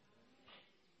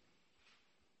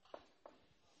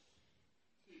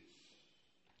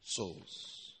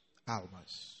 Souls.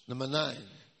 Almas. Number 9.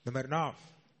 Número 9.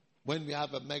 When we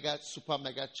have a super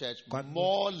mega church, Quando-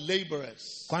 more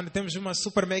laborers Quando temos uma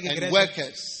super mega and igreja,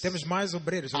 workers temos mais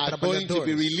obreiros ou are going to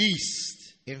be trabalhadores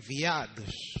released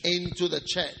enviados into the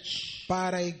church.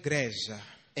 para a igreja.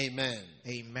 Amen.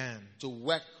 Amen. To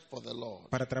work for the Lord.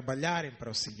 Para trabalharem para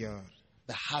o Senhor.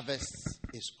 The harvest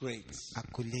is great. A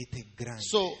colheita é grande.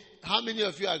 So, how many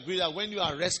of you agree that when you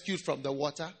are rescued from the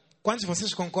water, Quantos de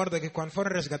vocês concordam que quando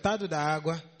forem resgatados da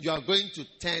água, you are going to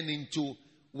turn into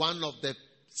one of the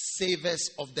savers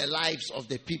of the lives of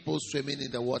the people swimming in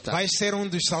the water? vai ser um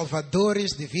dos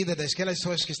salvadores de vida daquelas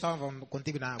pessoas que estavam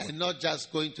contigo na água. And not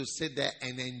just going to sit there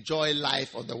and enjoy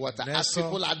life on the water as Eso.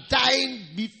 people are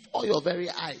dying before your very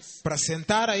eyes. Para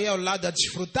sentar aí ao lado, a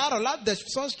desfrutar ao lado das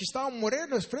pessoas que estão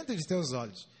morrendo à frente dos teus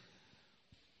olhos.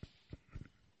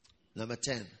 Number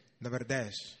 10, Número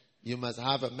 10. you must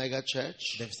have a mega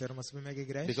church, Deve ser uma super mega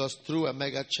igreja. because through a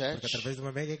mega Porque church, através de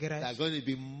uma mega there are igreja going to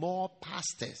be more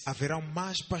pastors. haverão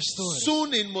mais pastores.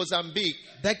 Soon in Mozambique,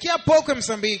 Daqui a pouco em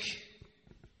Moçambique,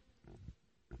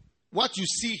 what you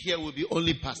see here will be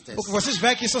only pastors. o que vocês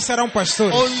veem aqui só serão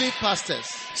pastores. Only pastors.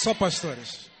 Só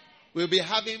pastores. We'll be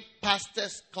having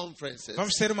pastors' conferences.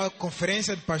 Vamos ter uma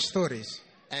conferência de pastores.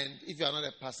 And if you are not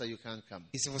a pastor, you can't come.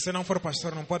 E se você não for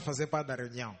pastor, não pode fazer parte da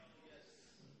reunião.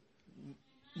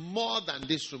 More than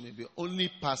this room will be only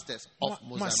pastors of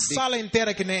Uma Mozambique. sala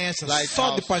inteira que nem essa, Lighthouse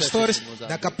só de pastores Churches in Mozambique.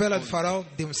 da Capela de Farol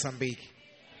de Moçambique.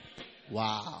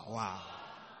 Wow. Uau!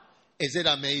 Is it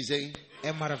amazing?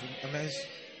 É maravilhoso.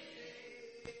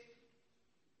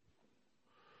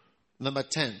 Number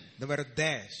 10. Número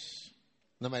 10.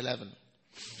 Number 11.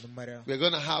 Número... We're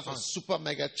going to have a super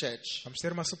mega church Vamos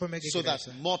ter uma super mega so that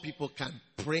igreja. more people can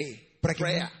pray. Para que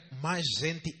Prayer. mais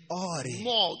gente ore.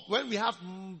 More. When we have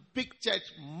big church,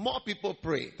 more people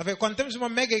pray. Tá vendo? Quando temos uma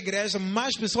mega igreja,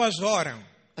 mais pessoas oram.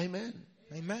 Amen.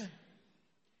 Amém?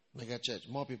 Mega church,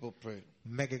 more people pray.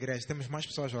 Mega igreja, temos mais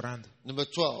pessoas orando. Number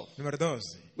 12. Número 12.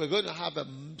 We're going to have a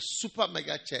super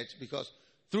mega church because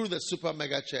through the super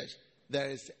mega church,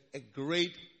 there is a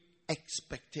great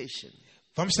expectation.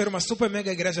 Vamos ter uma super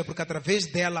mega igreja porque através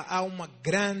dela há uma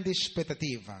grande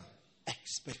expectativa.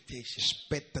 Expectation.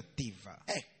 Expectativa.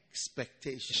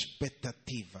 Expectation.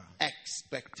 Expectativa.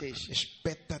 Expectation.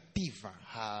 Expectativa.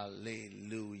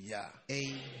 Hallelujah.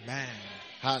 Amen.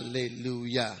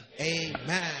 Hallelujah.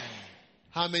 Amen.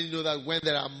 How many know that when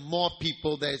there are more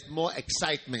people, there is more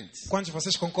excitement? Quantos de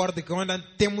vocês concordam que quando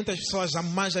tem muitas pessoas há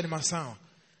mais animação?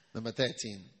 Number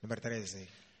 13. Número 13.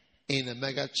 In a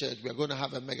mega church, we are going to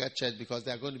have a mega church because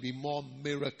there are going to be more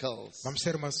miracles. Vamos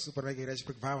ter uma super mega igreja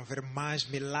porque vai haver mais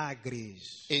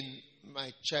milagres. In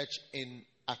my church in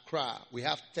Accra, we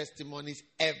have testimonies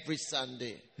every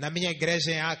Sunday. Na minha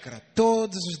igreja em Accra,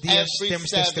 todos os dias Every temos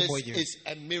service testemunhos. is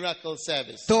a miracle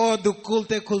service. Todo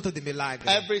culto é culto de milagre.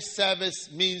 Every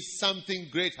service means something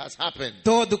great has happened.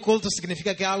 Todo culto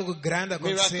significa que algo grande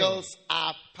aconteceu. Miracles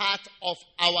are part of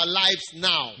our lives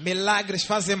now. Milagres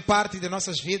fazem parte de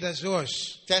nossas vidas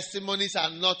hoje. Testimonies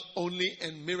are not only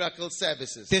in miracle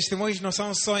services. Testemunhos não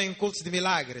são só em cultos de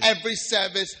milagres. Every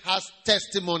service has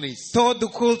testimonies Todo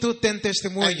culto tem and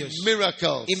testemunhos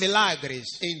miracles. e milagres.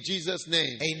 In Jesus'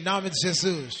 name, Em nome de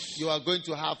Jesus. you are going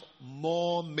to have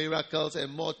more miracles and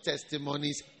more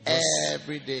testimonies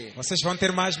every day. Vocês vão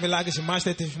ter mais milagres e mais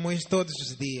testemunhos todos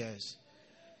os dias.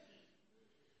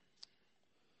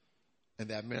 And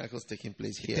there are miracles taking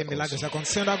place here. Tem milagres Also.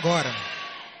 acontecendo agora.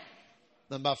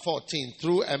 Number 14,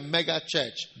 through a mega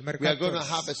church, Número we are going to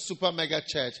 14. have a super mega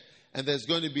church, and there's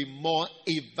going to be more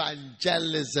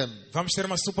evangelism. Vamos ter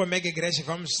uma super mega igreja e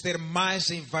vamos ter mais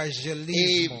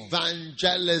evangelismo.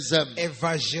 Evangelism.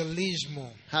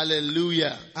 Evangelismo.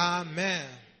 Hallelujah. Amém.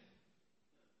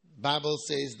 Bible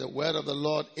says the word of the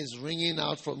Lord is ringing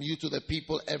out from you to the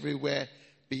people everywhere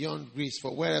beyond Greece.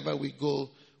 For wherever we go,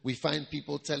 we find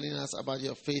people telling us about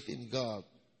your faith in God.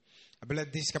 A Bíblia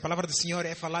diz que a palavra do Senhor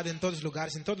é falada em todos os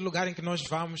lugares. Em todo lugar em que nós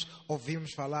vamos,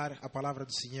 ouvimos falar a palavra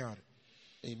do Senhor.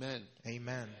 Amen.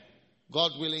 Amém.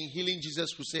 God willing, Healing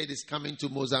Jesus Crusade is coming to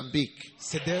Mozambique.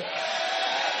 Se Deus...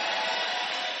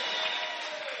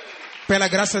 Pela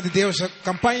graça de Deus, a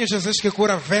campanha Jesus que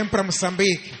cura vem para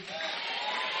Moçambique.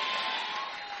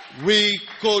 We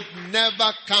could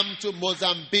never come to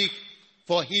Mozambique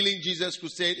for Healing Jesus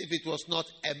Crusade if it was not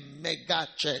a mega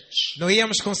church. Não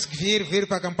íamos conseguir vir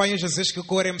para a campanha Jesus que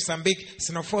cura em Moçambique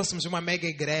se não fôssemos uma mega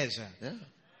igreja. Yeah.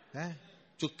 Né?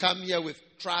 To come here with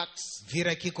trucks, Vir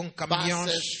aqui com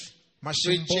caminhões, buses,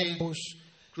 machimbombos,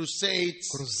 crusades.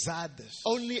 cruzadas.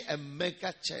 Only a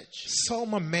mega church Só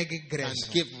uma mega can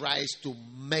igreja give rise to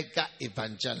mega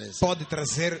evangelism. pode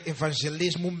trazer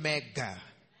evangelismo mega.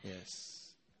 Yes.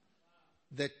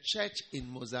 The church in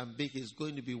Mozambique is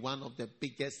going to be one of the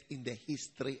biggest in the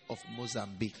history of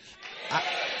Mozambique.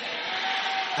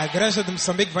 A igreja de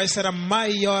Moçambique vai ser a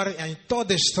maior em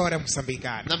toda a história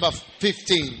moçambicana. Number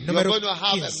 15. You are Número going to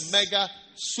have 15. a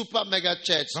super mega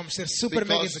church. Vamos ter super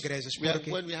mega Because igrejas.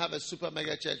 when we have a super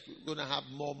mega church, we're going to have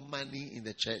more money in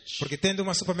the church. Porque tendo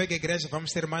uma super mega igreja,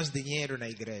 vamos ter mais dinheiro na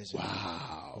igreja.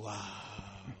 Wow.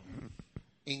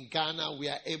 In Ghana, we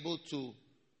are able to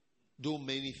do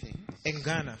many things. Em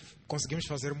Ghana, conseguimos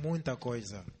fazer muita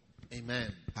coisa.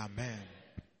 Amen. Amém.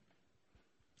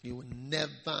 You will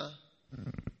never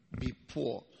be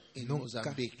poor in Nunca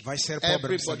Mozambique. vai ser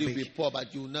pobre em Everybody will be Moçambique. poor,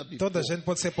 but you will not be Toda a poor. gente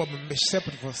pode ser pobre, mas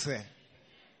sempre você.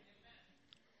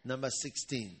 Number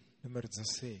 16. Número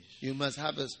 16. You must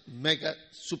have a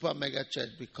super mega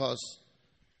church because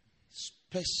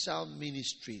special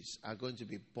ministries are going to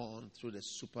be born through the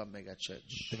super mega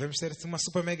church. Devemos ter uma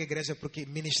super mega igreja porque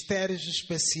ministérios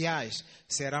especiais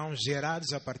serão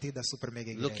gerados a partir da super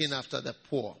mega Looking igreja. after the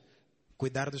poor.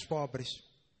 Cuidar dos pobres.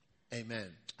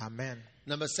 Amen. Amém.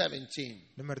 Number 17.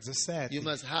 Número 17. You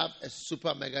must have a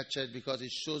super mega church because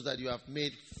it shows that you have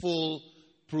made full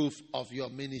proof of your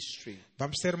ministry.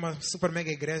 Vamos ter uma super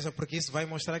mega igreja porque isso vai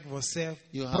mostrar que você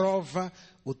You have prova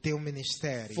o teu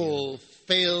ministério.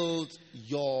 Fulfilled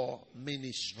your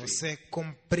ministry. Você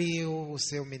cumpriu o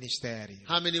seu ministério.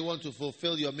 How many want to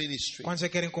fulfill your ministry? Quantos já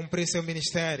querem cumprir seu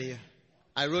ministério?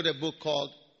 I wrote a book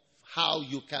called How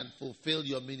You Can Fulfill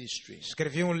Your Ministry.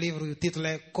 Escrevi um livro e o título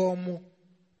é Como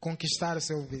Conquistar o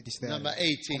seu ministério. Number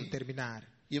 18. Como terminar.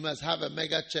 You must have a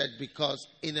mega church because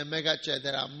in a mega church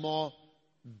there are more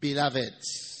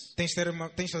beloveds. Tens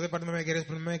de fazer parte de uma mega igreja,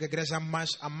 porque numa mega igreja há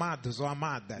mais amados ou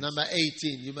amadas. Number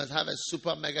 18. You must have a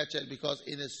super mega church because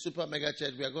in a super mega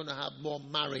church we are going to have more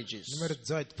marriages. Número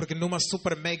 18, porque numa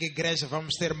super mega igreja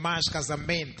vamos ter mais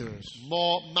casamentos.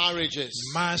 More marriages.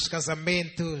 Mais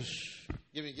casamentos.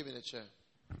 Give me the chair.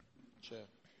 Chair.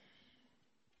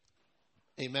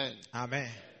 Amen. Amém.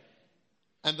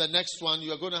 And the next one,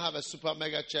 you are going to have a super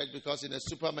mega church because in a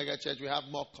super mega church we have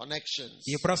more connections.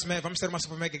 E o próximo é, vamos ter uma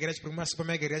super mega igreja, porque numa super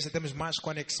mega igreja temos mais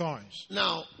conexões.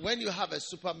 Now, when you have a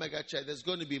super mega church, there's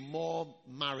going to be more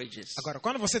marriages. Agora,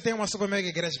 quando você tem uma super mega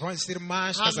igreja, vão existir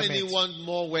mais How many casamentos. want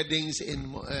more weddings in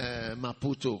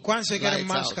Maputo? Quantos querem Lights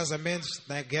mais out. casamentos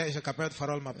na igreja Capela do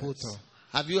Farol Maputo?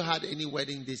 Have you had any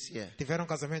wedding this year? Tiveram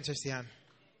casamentos este ano?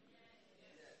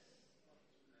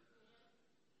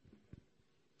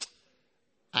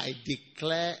 I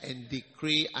declare and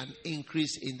decree an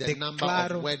increase in the number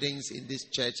Declaro of weddings in this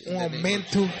church. In the name of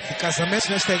aumento de casamentos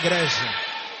nesta igreja.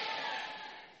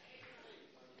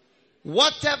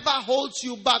 Whatever holds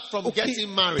you back from O que getting te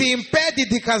married, impede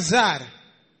de casar,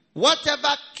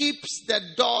 whatever keeps the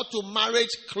door to marriage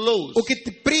closed, o que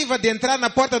te priva de entrar na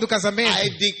porta do I casamento,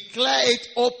 declare it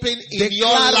open in Declaro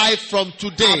your life from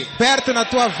today. aberto na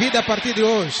tua vida a partir de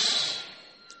hoje.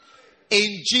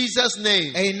 In Jesus'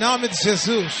 name. Em nome de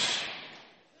Jesus.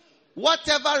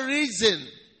 Whatever reason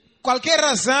Qualquer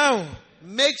razão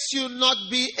makes you not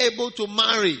be able to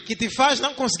marry que te faz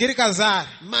não conseguir casar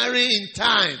in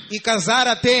time, e casar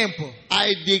a tempo,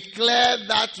 I declare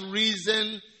that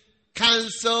reason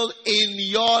cancelled in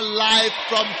your life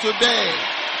from today.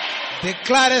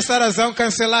 declara essa razão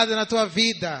cancelada na tua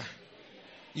vida.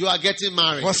 You are getting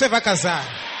married. Você vai casar.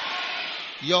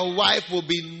 Your wife will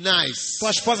be nice.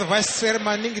 Tua esposa vai ser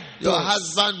maninha Your doce.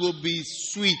 husband will be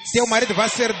sweet. Teu marido vai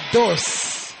ser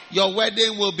doce. Your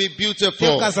wedding will be Teu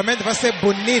beautiful. casamento vai ser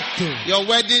bonito. Your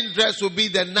wedding dress will be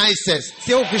the nicest.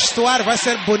 Teu vestuário vai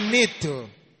ser bonito.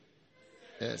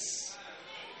 Yes.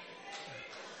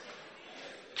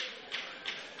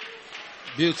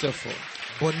 Beautiful.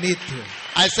 Bonito.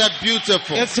 I said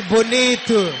beautiful. Esse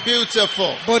bonito.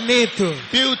 Beautiful. Bonito.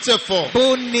 Beautiful.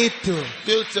 Bonito.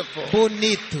 Beautiful.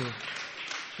 Bonito.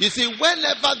 You see,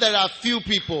 whenever there are few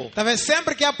people, Tá vendo?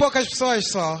 Sempre que há poucas pessoas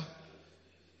só,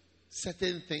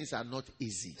 certain things are not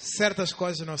easy. certas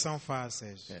coisas não são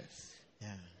fáceis. Yes.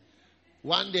 Yeah.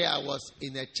 One day I was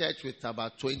in a church with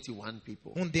about 21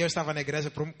 people. Dia eu estava na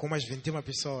igreja com umas 21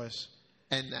 pessoas.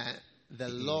 And the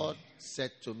Lord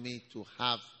said to me to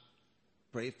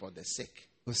pray for the sick.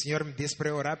 O Senhor me disse para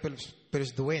eu orar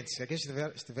pelos doentes. Se aqueles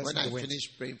estivessem When I doentes.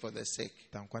 finished praying for the sick,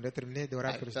 Então, quando eu terminei de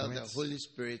orar I pelos felt the doentes, Holy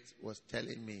Spirit was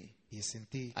telling me e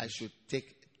senti I should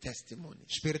take testimonies.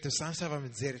 o Espírito Santo estava a me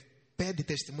dizer, pede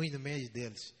testemunho no meio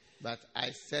deles. But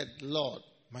I said, Lord,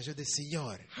 Mas eu disse,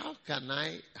 Senhor, how can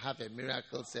I have a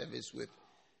miracle service with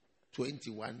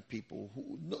 21 people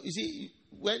who no, you see,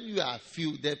 when you are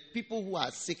few, the people who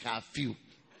are sick are few.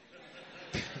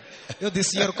 eu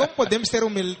disse, Senhor, como podemos ter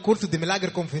culto de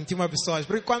milagre com 21 pessoas?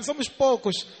 Porque quando somos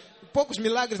poucos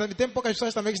milagres, também tem poucas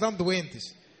pessoas também que estão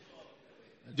doentes.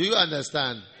 Do you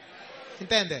understand?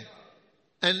 Entende?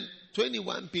 And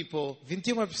 21 people,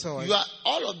 21 pessoas.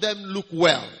 all of them look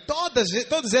well.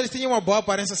 Todos eles tinham uma boa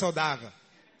aparência saudável.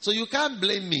 So you can't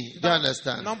blame me, do you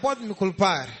understand? Não pode me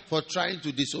culpar For trying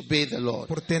to disobey the Lord.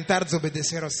 por tentar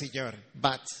desobedecer ao Senhor.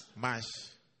 But Mas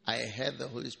I heard the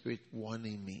Holy Spirit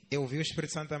warning me. eu ouvi o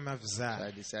Espírito Santo a me So I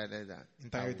avisar. decided that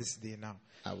Então eu decidi, não.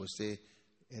 I will say,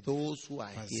 those who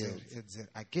are healed Eu dizer,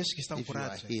 aqueles que estão If you are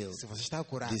curados, healed se você está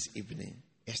curado this evening,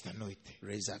 esta noite,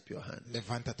 raise up your hand.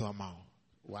 levanta a tua mão.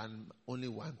 Only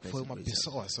one Foi person uma raised up.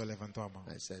 pessoa só levantou a mão.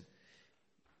 I said,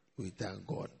 we thank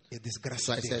God. Eu disse, So graças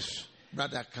I a said, Deus.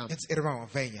 brother, come. Eu disse, irmão,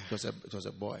 venha. It was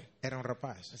a boy. Era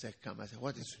rapaz. I said, come. I said,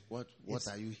 what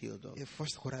are you healed of? Eu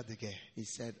foste curado de quê? He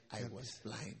said, I was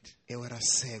blind Eu era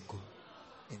cego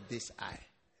in this eye.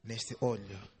 neste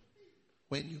olho.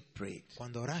 When you prayed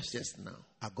Quando oraste, just now,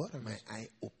 agora my mesmo, eye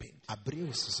opened. abriu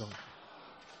os olhos.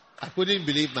 I couldn't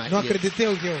believe my Não ears. acreditei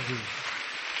o que eu vi.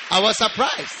 I was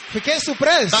surprised. Fiquei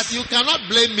surpreso. But you cannot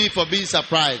blame me for being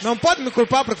surprised. Não pode me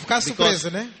culpar por ficar Because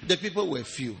surpreso, né? the people were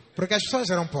few. Porque as pessoas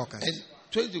eram poucas. And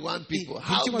 21 people. E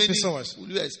How 21 many pessoas.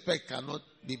 would you expect cannot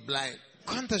be blind?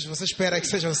 Quantas você espera que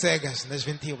sejam cegas nas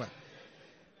 21?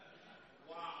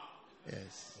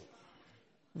 Yes.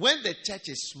 When the church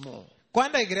is small,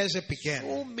 Quando a igreja é pequena,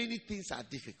 so many things are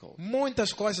difficult.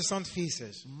 muitas coisas são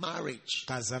difíceis. Marriage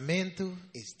Casamento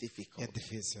is é difficult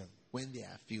difícil when there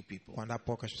are few people. quando há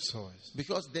poucas pessoas.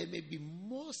 Because there may be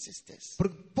more sisters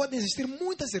Porque podem existir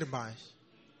muitas irmãs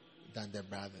than the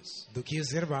brothers. do que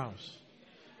os irmãos.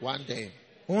 One day,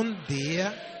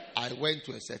 Dia I went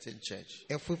to a certain church.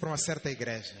 eu fui para uma certa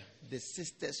igreja. The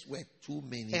sisters were too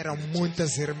many. Eram in the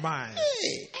muitas irmãs.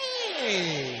 church.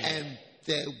 Ei! And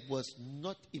there was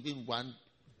not even one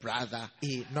brother.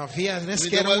 E não havia nem I mean,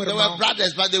 sequer there um were irmão.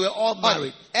 brothers, but they were all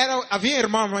married. Havia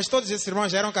irmãos, mas todos esses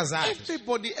irmãos já eram casados.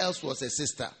 Everybody else was a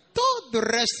sister. Todo o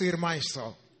resto irmãs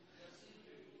só.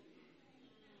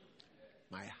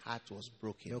 My heart was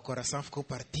broken. Meu coração ficou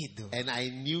partido. And I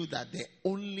knew that the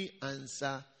only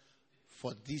answer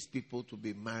for these people to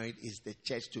be married is the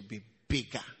church to be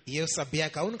bigger. E eu sabia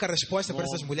que a única resposta para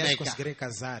essas mulheres Mega. conseguirem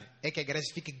casar é que a igreja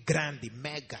fique grande,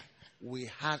 mega. We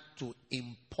had to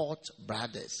import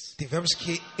brothers. Tivemos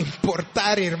que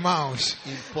importar irmãos.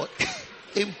 Export.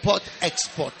 Importação,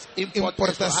 We had to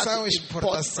import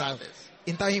exportação. brothers.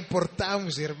 Então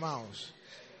importamos irmãos.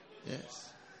 Yes.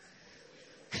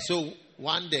 So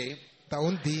one day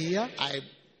Então dia I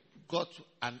got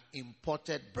an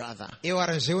imported brother eu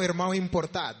arranjei um irmão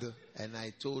importado. and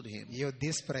I told him, E eu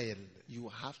disse para ele, you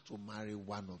have to marry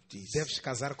one of these deves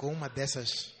casar com uma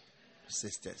dessas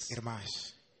sisters.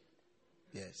 irmãs.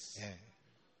 Yes. É,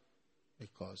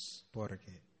 Because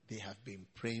porque they have been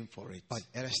praying for it. olha,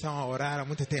 elas estão a orar há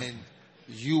muito tempo. And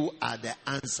you are the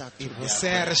answer to E their você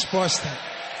é a prayer. resposta.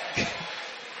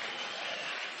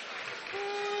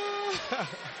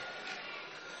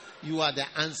 You are the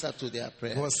answer to their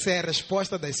prayer. Você é a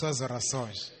resposta das suas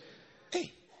orações.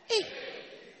 Hey.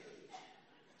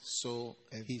 So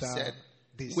he Então, said,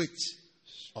 disse, which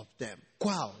of them?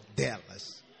 qual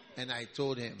delas? And I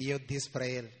told him, E eu disse para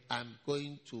ele, I'm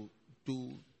going to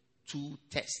do 2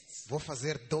 tests. vou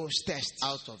fazer 2 testes.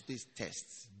 Out of these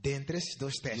tests, Dentre esses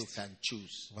 2 you testes, can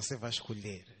choose. você vai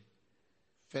escolher.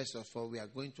 First of all, we are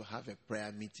going to have a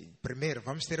prayer meeting. Primeiro,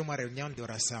 vamos ter uma reunião de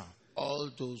oração.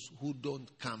 All those who don't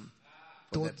come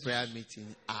for the Todos. prayer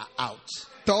meeting are out.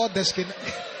 Todas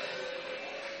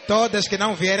que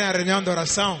não vierem à reunião de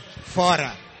oração,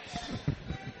 fora.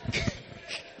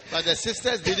 But the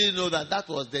sisters didn't know that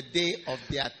was the day of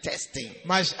their testing.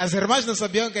 Mas as irmãs não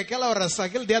sabiam que aquela oração,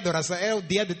 aquele dia de oração, era o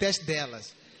dia de teste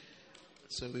delas.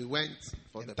 So we went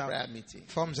for the Então, prayer meeting,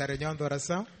 fomos à reunião de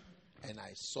oração and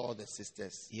I saw the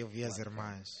sisters. e eu vi as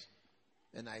irmãs.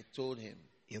 And I told him,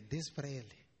 Eu disse para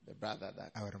ele, the brother,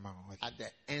 that ao irmão, olha, at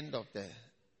the end of the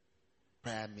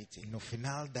prayer meeting, no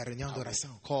final da reunião I de will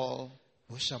oração, call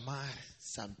vou chamar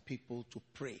some people to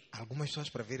pray. algumas pessoas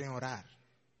para virem orar.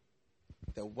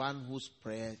 The one whose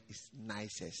prayer is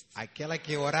nicest. Aquela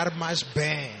que orar mais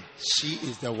bem. She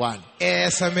is the one. É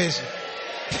essa mesmo.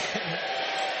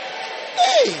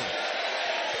 Hey!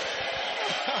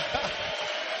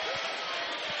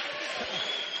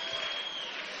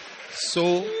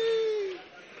 So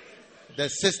the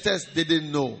sisters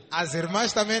didn't know As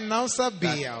irmãs também não that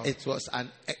sabiam it was an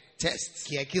test.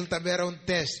 que aquilo também era um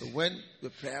teste. When the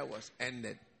prayer was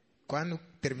ended, Quando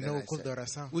terminou then o I culto de said,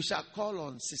 oração, we shall call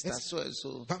on Sister so and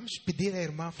so. vamos pedir à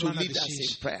irmã fulana de lead us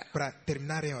X in prayer. para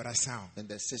terminar em oração. And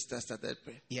the sister started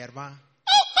praying. E a irmã,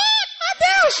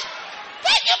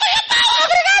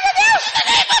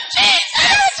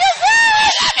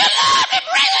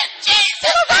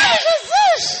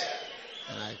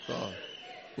 And I called.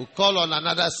 We call on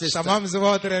another sister. chamamos uma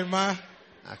outra irmã,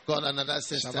 I called another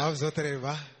sister. chamamos outra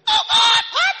irmã.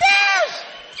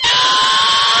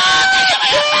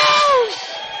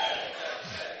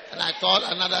 And I called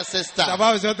another sister.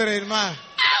 Chamamos outra irmã.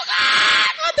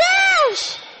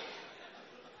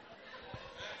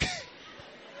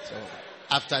 So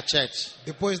after church,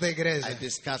 Depois da I igreja,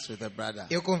 discussed with the brother.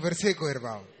 eu conversei com o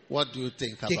irmão. What do you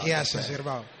think O about que the achas, prayer?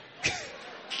 irmão?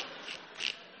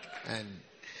 And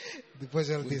Depois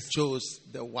ele we disse, chose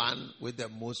the one with the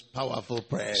most powerful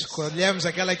prayers. escolhemos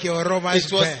aquela que orou mais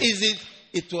It was bem. easy.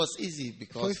 It was easy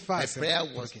because Foi fácil, the prayer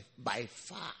was porque by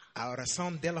far. A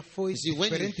oração dela foi You see, when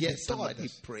you diferente hear de somebody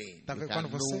todas. praying, Tá you vendo can quando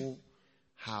você know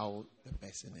how the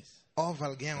person is. ouve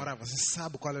alguém orar, você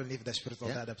sabe qual é o nível da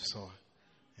espiritualidade da pessoa.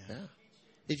 Yeah.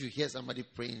 If you hear somebody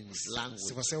praying in his Se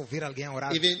language, você ouvir alguém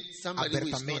orar even somebody who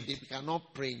is not abertamente, deep cannot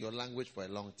pray in your language for a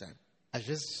long time. às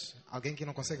vezes alguém que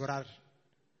não consegue orar,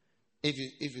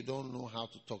 If you don't know how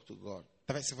to talk to God.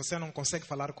 talvez se você não consegue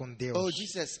falar com Deus, Oh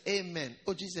Jesus, amen.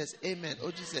 Oh Jesus, amen.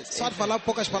 Oh Jesus, só de amen. falar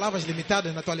poucas palavras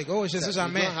limitadas na tua língua, oh Jesus, You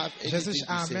amém, don't have anything Jesus,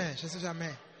 to amém, Jesus,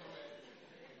 amém.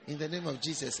 In the name of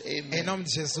Jesus, amen. Em nome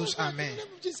de Jesus, In amém. the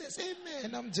name of Jesus, Em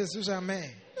amen. nome de Jesus,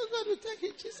 amém. Oh God, we thank you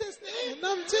in Jesus' name. Em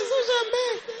nome de Jesus,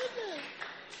 amém.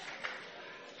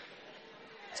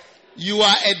 You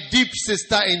are a deep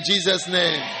sister in Jesus'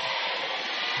 name.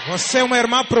 Você é uma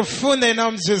irmã profunda em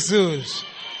nome de Jesus.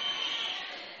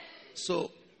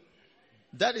 So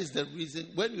that is the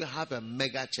reason when you have a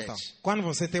mega Então, church, quando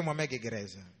você tem uma mega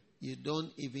igreja, you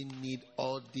don't even need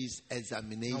all these não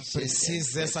examinations.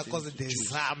 precisa and essa testings coisa to de choose.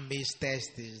 exames,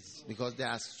 testes. Because there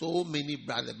are so many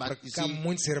brothers. But you Porque há see,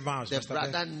 muitos irmãos. the Mas também,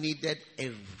 brother needed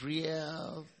a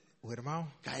real o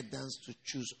irmão guidance to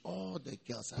choose all the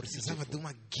girls. Are precisava de beautiful.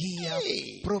 uma guia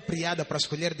Hey. apropriada para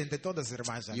escolher dentre todas as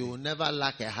irmãs. ali. You will never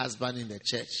lack a husband in the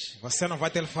church. Você não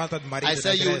vai ter falta de marido I na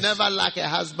say you will igreja. never lack a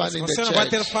husband in the Você não vai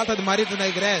ter church. falta de marido na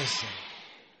igreja.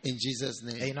 In Jesus'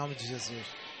 name. Em nome de Jesus.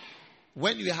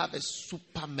 When you have a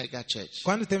super mega church,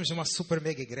 Quando temos uma super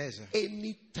mega igreja,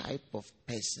 any type of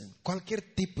person qualquer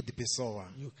tipo de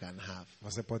pessoa you can have.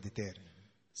 você pode ter.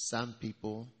 Some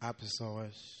people Há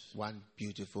pessoas want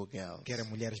beautiful girls. que querem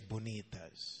mulheres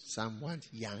bonitas. Some want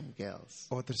young girls.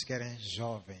 Outros querem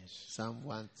jovens. Some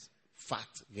want fat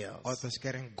girls. Outros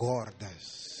querem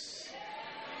gordas.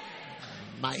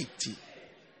 Mighty.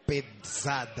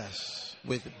 Pesadas.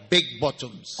 With big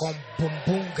bottoms. Com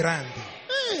bumbum grande.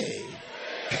 Hey.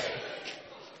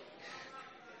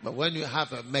 But when you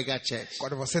have a mega church,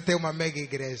 Quando você tem uma mega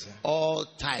igreja, all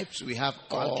types, we have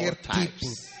all qualquer tipo,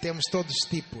 types temos todos os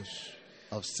tipos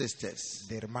of sisters.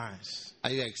 de irmãs.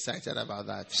 Are you excited about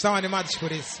that? Estão animados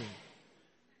por isso?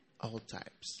 All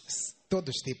types.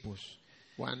 Todos os tipos.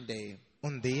 One day,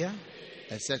 Um dia,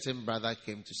 a certain brother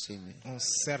came to see me.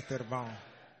 certo irmão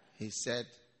He said,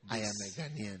 I am a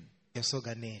Ghanaian, Eu sou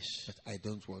ganês, but I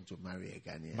don't want to marry a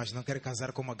Ghanaian. mas não quero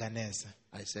casar com uma ganesa.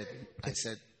 I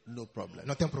said, no problem.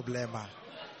 Não tem problema.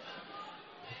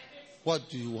 What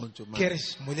do you want to marry?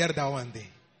 Queres mulher da onde?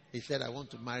 He said, I want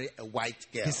to marry a white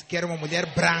girl. Disse, quero uma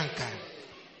mulher branca.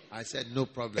 I said, no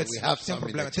problem. Eu We disse, have não tem some in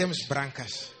problema, the church. temos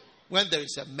brancas. When there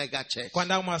is a mega church,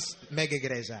 Quando há uma mega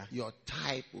igreja, your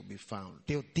type will be found.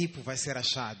 teu tipo vai ser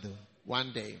achado.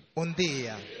 One day,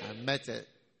 Dia, I met a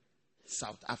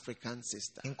South African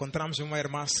sister. encontramos uma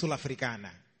irmã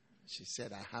sul-africana. She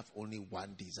said, I have only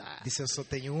one desire. Disse, eu só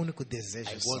tenho um único desejo.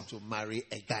 I Só. want to marry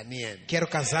a Ghanaian. Quero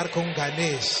casar com um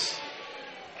ganês.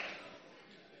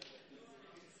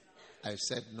 I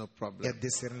said, no Eu problem.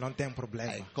 disse, não tem I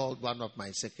problema. called one of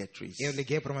my secretaries. Eu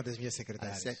liguei para uma das minhas I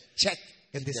secretárias. said, check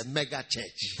Eu in disse, the mega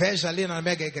church. veja ali na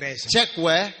mega igreja. Check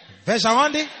where? Veja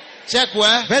onde? Check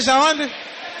where? Veja onde?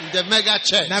 In the mega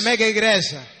church. Na mega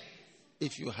igreja.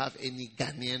 If you have any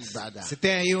Ghanaian brother Se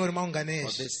tem aí um irmão or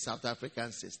ganês this South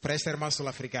African sister. para esta irmã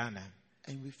sul-africana.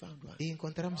 And we found one. E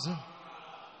encontramos um.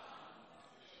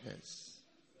 Yes.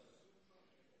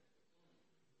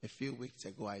 A few weeks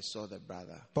ago, I saw the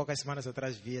brother. Poucas semanas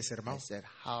atrás vi esse I irmão. said,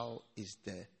 how is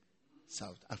the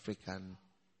South African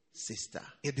sister?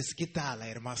 Eu disse, que tal a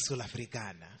irmã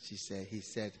sul-africana? He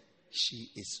said, she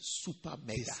is super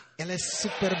mega. Disse, ela é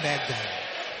super mega.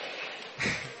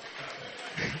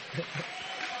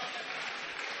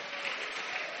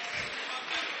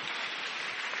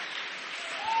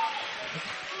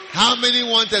 How many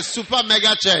want a super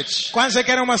mega church? Quando você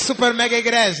quer uma super mega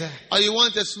igreja? Or you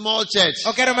want a small church?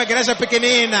 Ou quer uma igreja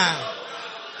pequenina?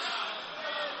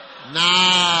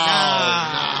 No.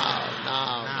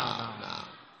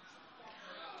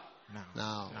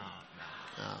 Não.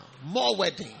 More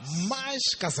weddings. Mais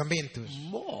casamentos.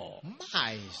 More.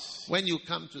 Mais. When you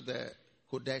come to the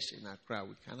Kodesh in Accra,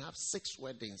 we can have 6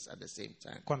 weddings at the same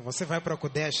time. Quando você vai para o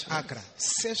Kodesh, Accra,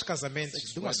 6 casamentos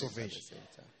 6 de uma só weddings at vez. the same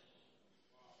time.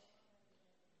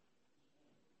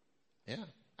 Yeah.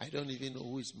 I don't even know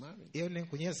who is married. Eu nem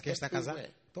conheço quem está casado.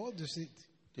 Everywhere. Todos os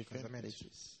Different casamentos.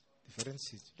 places. Diferentes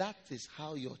sítios. That is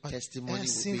how your É testimony will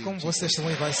assim be. como você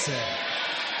testemunho vai ser.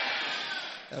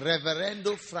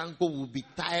 Reverendo Franco will be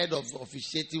tired of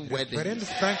officiating weddings. Reverendo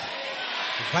Frank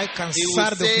vai He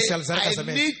cansar will de say, oficializar I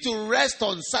casamentos. need to rest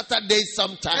on Saturdays Quer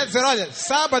sometimes. dizer, olha,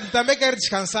 sábado também quero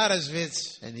descansar às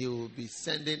vezes. And he will be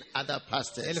sending other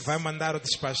pastors. Ele vai mandar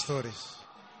outros pastores.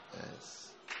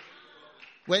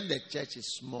 When the church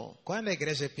is small, Quando a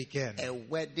igreja é pequena, a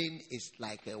wedding is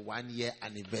like a 1-year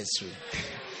anniversary.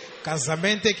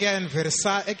 casamento é que é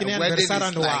aniversário, é que nem A wedding aniversário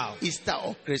is anual. like Easter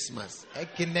or Christmas. É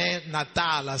que nem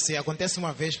Natal, assim, acontece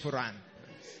uma vez por ano.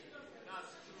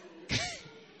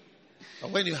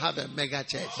 But when you have a mega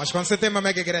church, Mas quando você tem uma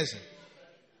mega igreja,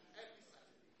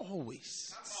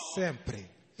 always sempre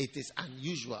it is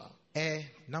unusual é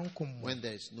não comum when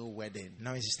there is no wedding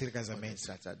não existir on a casamento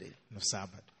Saturday. no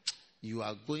sábado. You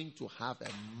are going to have a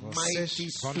Vocês mighty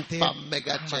vão ter super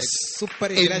mega uma church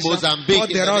super in igreja Mozambique. in the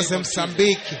poderosa em name of Jesus.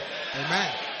 Moçambique.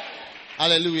 Amém.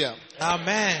 Hallelujah.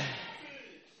 Amém.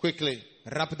 Quickly.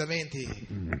 Rapidamente.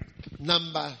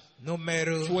 Number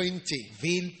Número 20.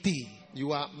 20.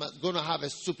 You are going to have a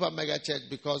super mega church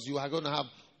because you are going to have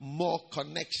more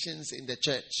connections in the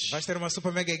church. Vais ter uma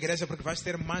super mega igreja porque vais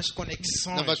ter mais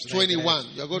conexões. Number na igreja.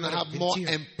 21. You're going to Número have more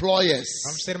 21. employers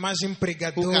Vamos ter mais who can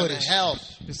empregadores. help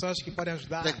Pessoas que podem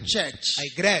ajudar the church. a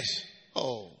igreja.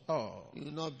 Oh, Oh, you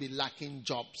will not be lacking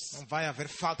jobs. não vai haver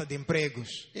falta de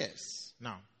empregos. Yes.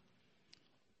 Não.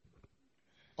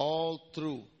 All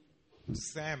through the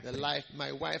Sempre. life,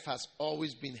 my wife has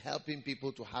always been helping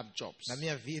people to have jobs. Na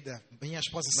minha vida, minha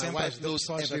esposa My sempre wife ajudou knows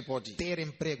pessoas everybody. a ter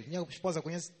emprego. Minha esposa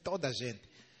conhece toda a gente.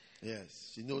 Yes,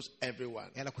 she knows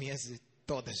everyone. Ela conhece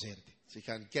toda a gente. She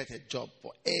can get a job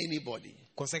for anybody.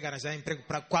 Consegue arranjar emprego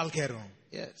para qualquer um.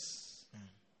 Yes.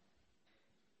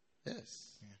 Yes.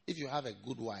 If you have a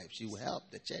good wife, she will help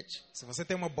the church. Se você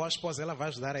tem uma boa esposa, ela vai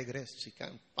ajudar a igreja. She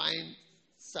can find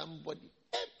somebody,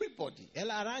 everybody.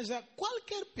 Ela arranja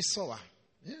qualquer pessoa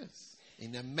Yes.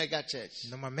 In a mega church.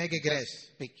 numa mega igreja.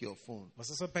 Just pick your phone.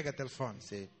 Você só pega o telefone.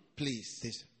 Say, please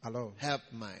Diz, alô, help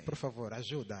my, por favor,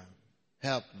 ajuda.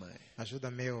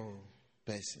 Ajuda meu.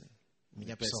 person.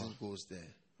 Minha The person pessoa. goes there.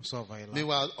 A pessoa vai lá.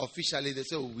 Meanwhile, officially they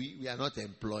say, oh, we are not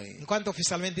employing. Enquanto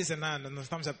oficialmente dizem, não, não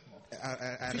estamos a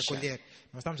Official. recolher.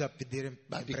 Não estamos a pedir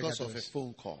But because of a empregadores.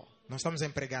 phone call, Não estamos a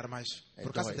empregar, mas a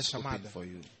por door causa da is open chamada, for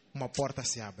you. uma porta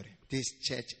se abre. This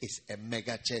church is a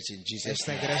mega church in Jesus'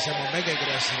 Esta name. igreja é uma mega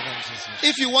igreja em nome de Jesus.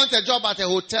 If you want a job at a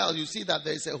hotel, you see that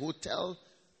there is a hotel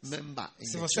member in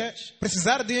Se the você church.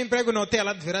 precisar de um emprego no hotel,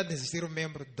 lá deverá existir um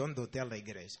membro dono do hotel da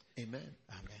igreja. Amen.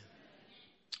 Amém.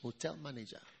 hotel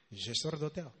manager gestor do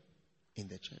hotel, in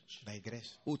the church, na igreja.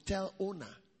 hotel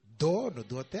owner Dono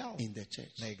do hotel, in the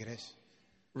church, na igreja.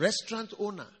 restaurant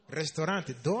owner,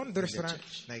 Restaurante, dono do restaurante,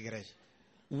 church. na igreja.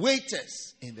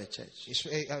 waiters in the church.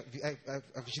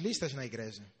 Vigilistas na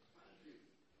igreja.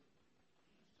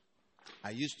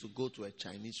 I used to go to a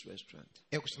Chinese restaurant.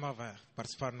 Eu costumava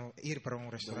ir para um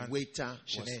The restaurante waiter was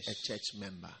chinês. a church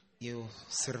member. E o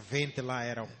servente lá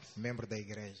era um membro da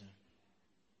igreja.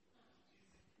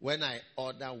 When I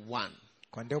order one,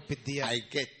 Quando eu pedia I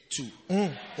get two.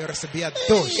 eu recebia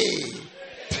 2. Hey!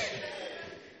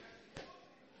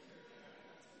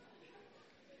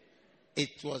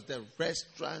 It was the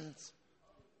restaurant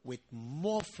with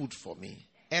more food for me.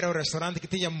 Era um restaurante que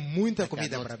tinha muita I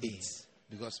comida cannot para mim. eat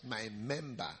because my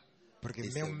member Porque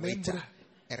is meu the membro waiter.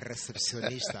 é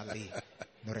recepcionista ali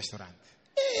no restaurante.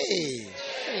 Hey!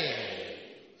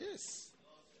 Yes.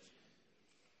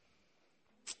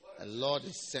 The Lord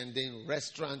is sending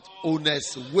restaurant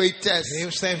owners, waiters,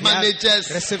 Deus está enviando managers,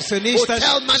 recepcionistas,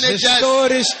 hotel managers,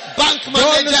 gestores, bank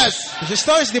donos, managers.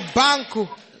 gestores de banco.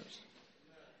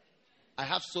 I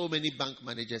have so many bank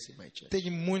managers in my church.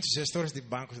 Tenho muitos gestores de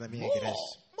bancos na minha igreja.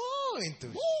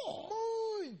 Muitos.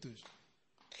 Muitos.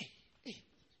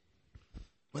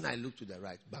 When I look to the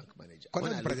right, bank manager. Quando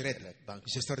When I olho para a look to the direita, left, bank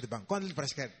gestor de banco. Quando olho para a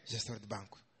esquerda, gestor de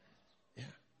banco. Yeah.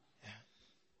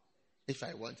 If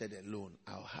I wanted a loan,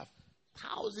 I'll have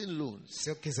 1,000 loans. Se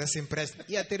eu quisesse empréstimo,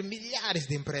 ia ter milhares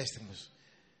de empréstimos.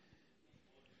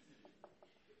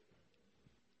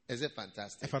 Is it É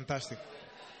fantastic? fantástico.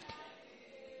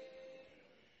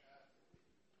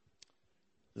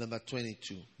 Number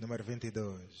 22. Número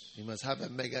 22. You must have a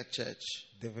mega church.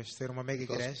 Deves ter uma mega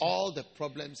Because igreja. all the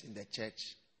problems in the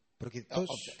church Porque of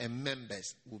todos, the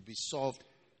members will be solved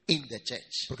in the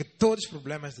church. porque todos os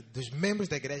problemas dos membros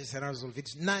da igreja serão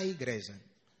resolvidos na igreja.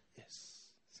 Yes.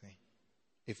 Sim.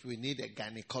 If we need a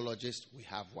gynecologist, we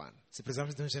have one. Se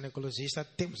precisamos de um ginecologista,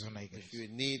 temos um na If igreja. you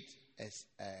need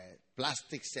a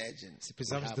plastic surgeon, Se we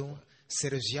precisamos have de um one.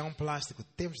 cirurgião plástico,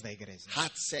 temos na igreja.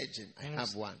 Heart surgeon, I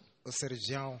have one. O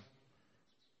cirurgião,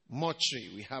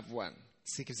 Mortuary, we have one.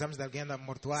 se precisamos de alguém da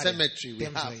mortuária, Cemetery, we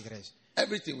temos na have. igreja.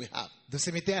 Everything we have. Do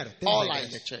cemitério, temos All na are in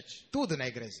the igreja. church. Tudo na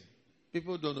igreja.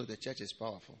 People don't know the church is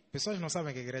powerful. Pessoas não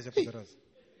sabem que a igreja é poderosa.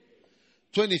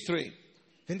 23.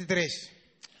 23.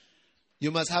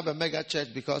 You must have a mega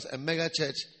church because a mega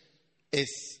church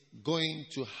is going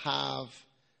to have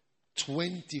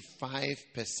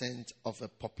 25% of a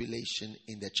population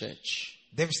in the church.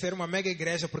 Deve ser uma mega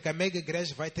igreja, porque a mega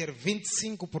igreja vai ter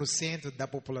 25% da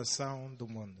população do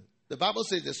mundo. The Bible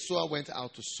says the sower went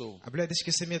out to sow. A Bíblia diz que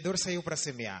o semeador saiu para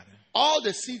semear. All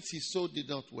the seeds he sowed did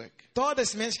not work, Todas as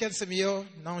sementes que ele semeou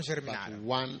não but germinaram,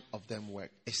 one of them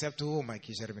worked. exceto uma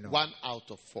que germinou. 1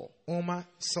 out of 4. Uma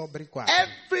sobre 4.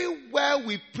 Everywhere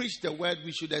we preach the word,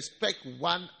 we should expect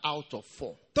 1 out of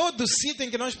 4. Todo sítio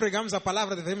em que nós pregamos a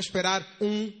palavra devemos esperar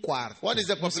 1/4. What is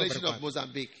the 1 sobre population of 4.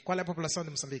 Mozambique? Qual é a população de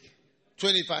Moçambique?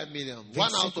 25 million. 1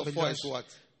 out 25 of 4 is milhões. what?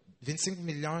 25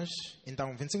 milhões.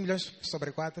 Então, 25 milhões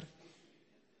sobre 4.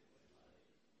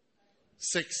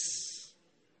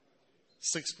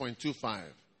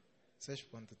 6.25.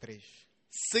 6,3.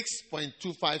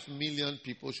 6.25 million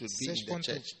people should be in the 6.2.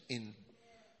 church in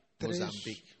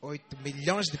Mozambique. 8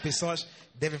 milhões de pessoas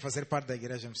devem fazer parte da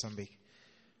igreja em Moçambique.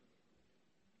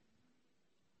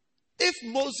 If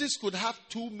Moses could have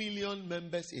 2 million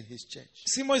members in his church,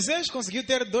 Se Moisés conseguiu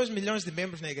ter 2 milhões de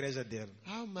membros na igreja dele,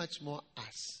 how much more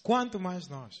us? quanto mais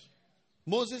nós?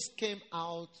 Moses came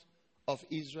out of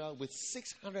Israel with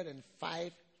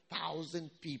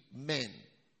 605,000 men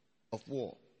of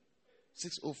war.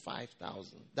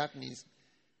 605,000. That means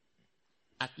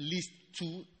at least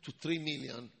 2 to 3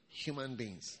 million human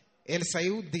beings. Ele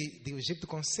saiu de Egito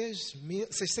com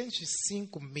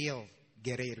 605 mil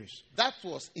guerreiros. That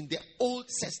was in the Old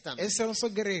Testament. Esses eram só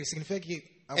guerreiros, significa que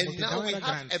a And now multidão we era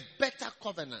have grande. a better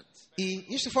covenant E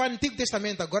isto foi o Antigo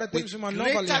Testamento, agora with temos uma nova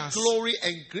greater aliança. glory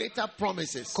and greater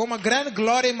promises. Com uma grande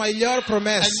glória e maior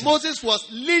promessa. And Moses was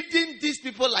leading these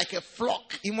people like a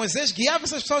flock. E Moisés guiava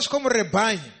essas pessoas como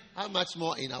rebanho. How much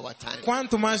more in our time?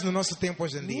 Quanto mais no nosso tempo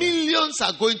hoje em dia. Millions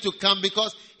are going to come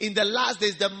because in the last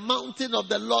days the mountain of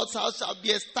the Lord's house shall be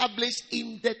established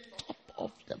in the top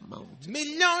of the mountain.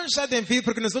 Milhões já devem vir,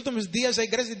 porque nos últimos dias a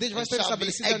igreja de Deus vai It ser shall be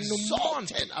estabelecida no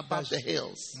monte, exalted above the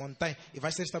hills. montanha, e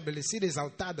vai ser estabelecida,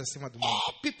 exaltada acima do monte.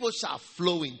 All people shall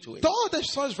flow into it. Todas as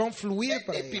pessoas vão fluir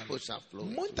para Many ela. people shall flow.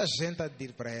 Muita gente há de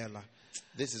ir para ela.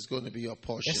 This is going to be your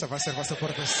portion. Essa vai ser a vossa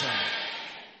portação.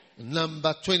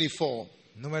 Number 24.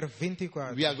 Número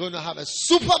 24. We are going to have a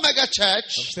super mega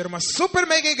church Vamos ter uma super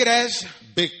mega igreja,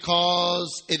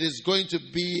 because it is going to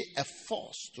be a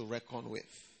force to reckon with.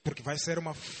 Porque vai ser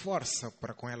uma força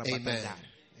para com ela Amen. batalhar.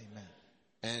 Amen.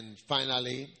 And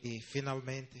finally, E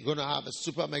finalmente, we're going to have a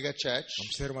super mega church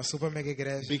vamos ter uma super mega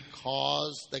igreja.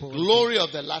 because the glory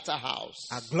of the latter house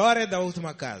A glória da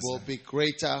última casa will be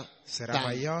greater será than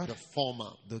maior the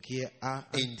former. do que a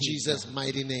In antiga. Jesus'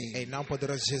 mighty name. Em nome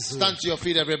poderoso de Jesus. Stand to your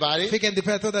feet, everybody. Fiquem de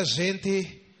pé toda a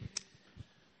gente.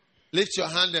 Lift your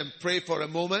hand and pray for a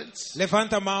moment.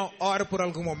 Levanta a mão, ora por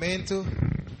algum momento.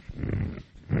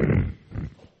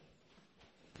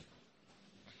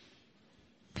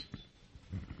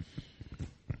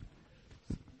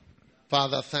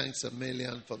 Father, thanks a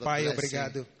million for the Pai, blessing.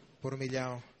 obrigado por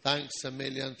 1.000.000. Thanks a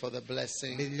million for the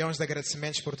blessing. Milhões de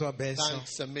agradecimentos por tua bênção.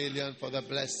 Thanks a million for the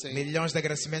blessing. Milhões de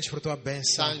agradecimentos por tua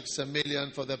bênção. Thanks a million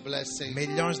for the blessing.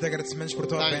 Milhões de agradecimentos por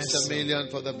tua Thanks a bênção. million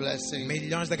for the blessing.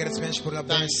 Milhões de agradecimentos por tua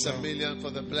Thanks a bênção. million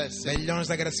for the blessing. Milhões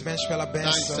de agradecimentos pela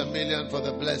Thanks a bênção. million for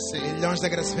the blessing. Milhões de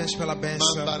agradecimentos pela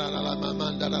bênção.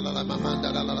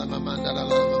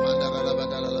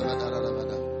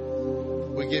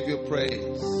 We give you praise.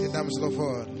 Te damos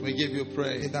louvor. We give you Te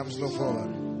praise. damos louvor.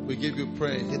 We give you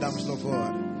praise. Te damos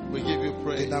louvor. We give you Te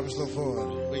praise. damos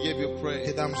louvor. We give you Te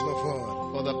praise damos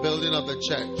louvor. for the building of the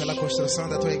Pela church, construção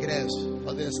da tua igreja.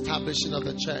 for the establishing of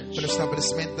the church Pelo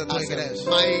estabelecimento da tua as a igreja.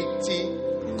 mighty,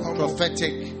 Como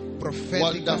prophetic, profética,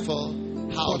 wonderful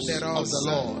house of the poderosa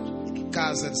Lord.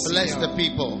 casa do Bless the Senhor.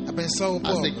 people Abençoa o as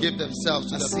povo. they give themselves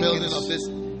to the Assim building eles of this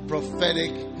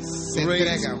prophetic, se great,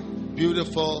 entregam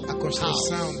beautiful a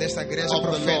construção house desta igreja of the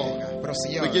profética Lord. para o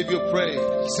Senhor. We give you praise.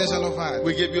 Que seja louvado.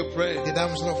 We give you praise. Te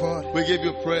damos louvor. We give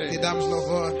you Te praise. damos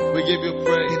louvor. We give you Te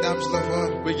praise. damos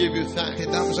louvor. We give you Te thanks.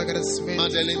 damos agradecimento.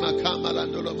 Mandelima kamara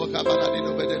ndolo mokabara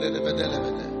dino bedele bedele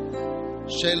bedele.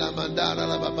 Shela mandara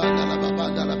la babanda la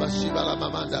babanda la bashiba la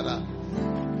mamandara.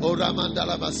 Ora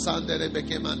mandala basandere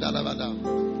beke mandala bada.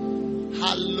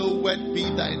 Hallowed be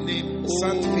thy name, O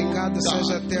Santificado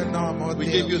seja God. teu nome, ó We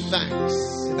give you Deus. thanks.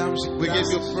 Te damos We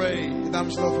give you graças. praise. Te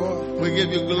damos louvor. We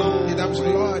give you Te glory. damos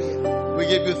glória. We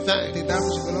give you Te thanks.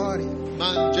 damos glória.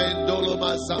 Manjendolo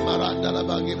masamaranda la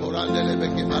bagi morandele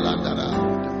beke malandara.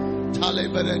 Tale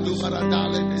bere du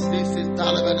maradale disi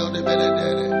tale bere de bere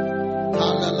dere.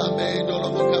 Hala la me dolo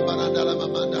mokabaranda la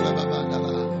mamanda la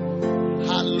babandala.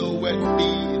 Hallowed be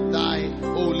thy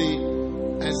holy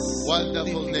and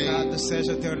wonderful Santificado name.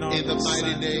 seja teu nome, In the mighty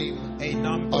Santo. name Em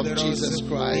nome of poderoso Jesus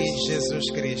Christ. de Jesus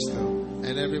Cristo.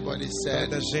 And everybody said,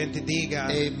 Toda gente diga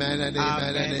Amen and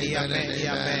amen and Amém e amen amém and e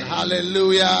amen. amém.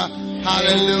 Hallelujah,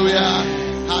 hallelujah,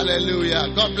 hallelujah.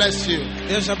 God bless you.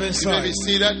 Deus You may abençoe. be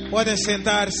seated. Podem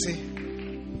sentar-se.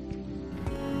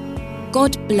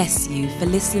 God bless you for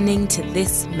listening to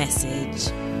this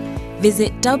message.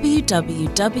 Visit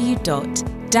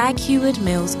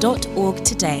www.daghewardmills.org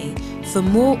today for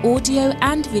more audio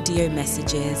and video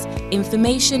messages,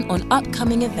 information on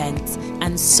upcoming events,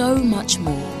 and so much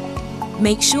more.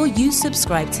 Make sure you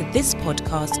subscribe to this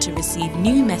podcast to receive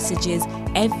new messages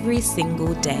every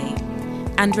single day.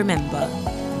 And remember,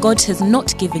 God has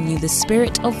not given you the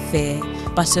spirit of fear,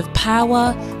 but of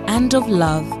power and of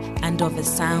love and of a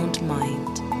sound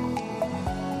mind.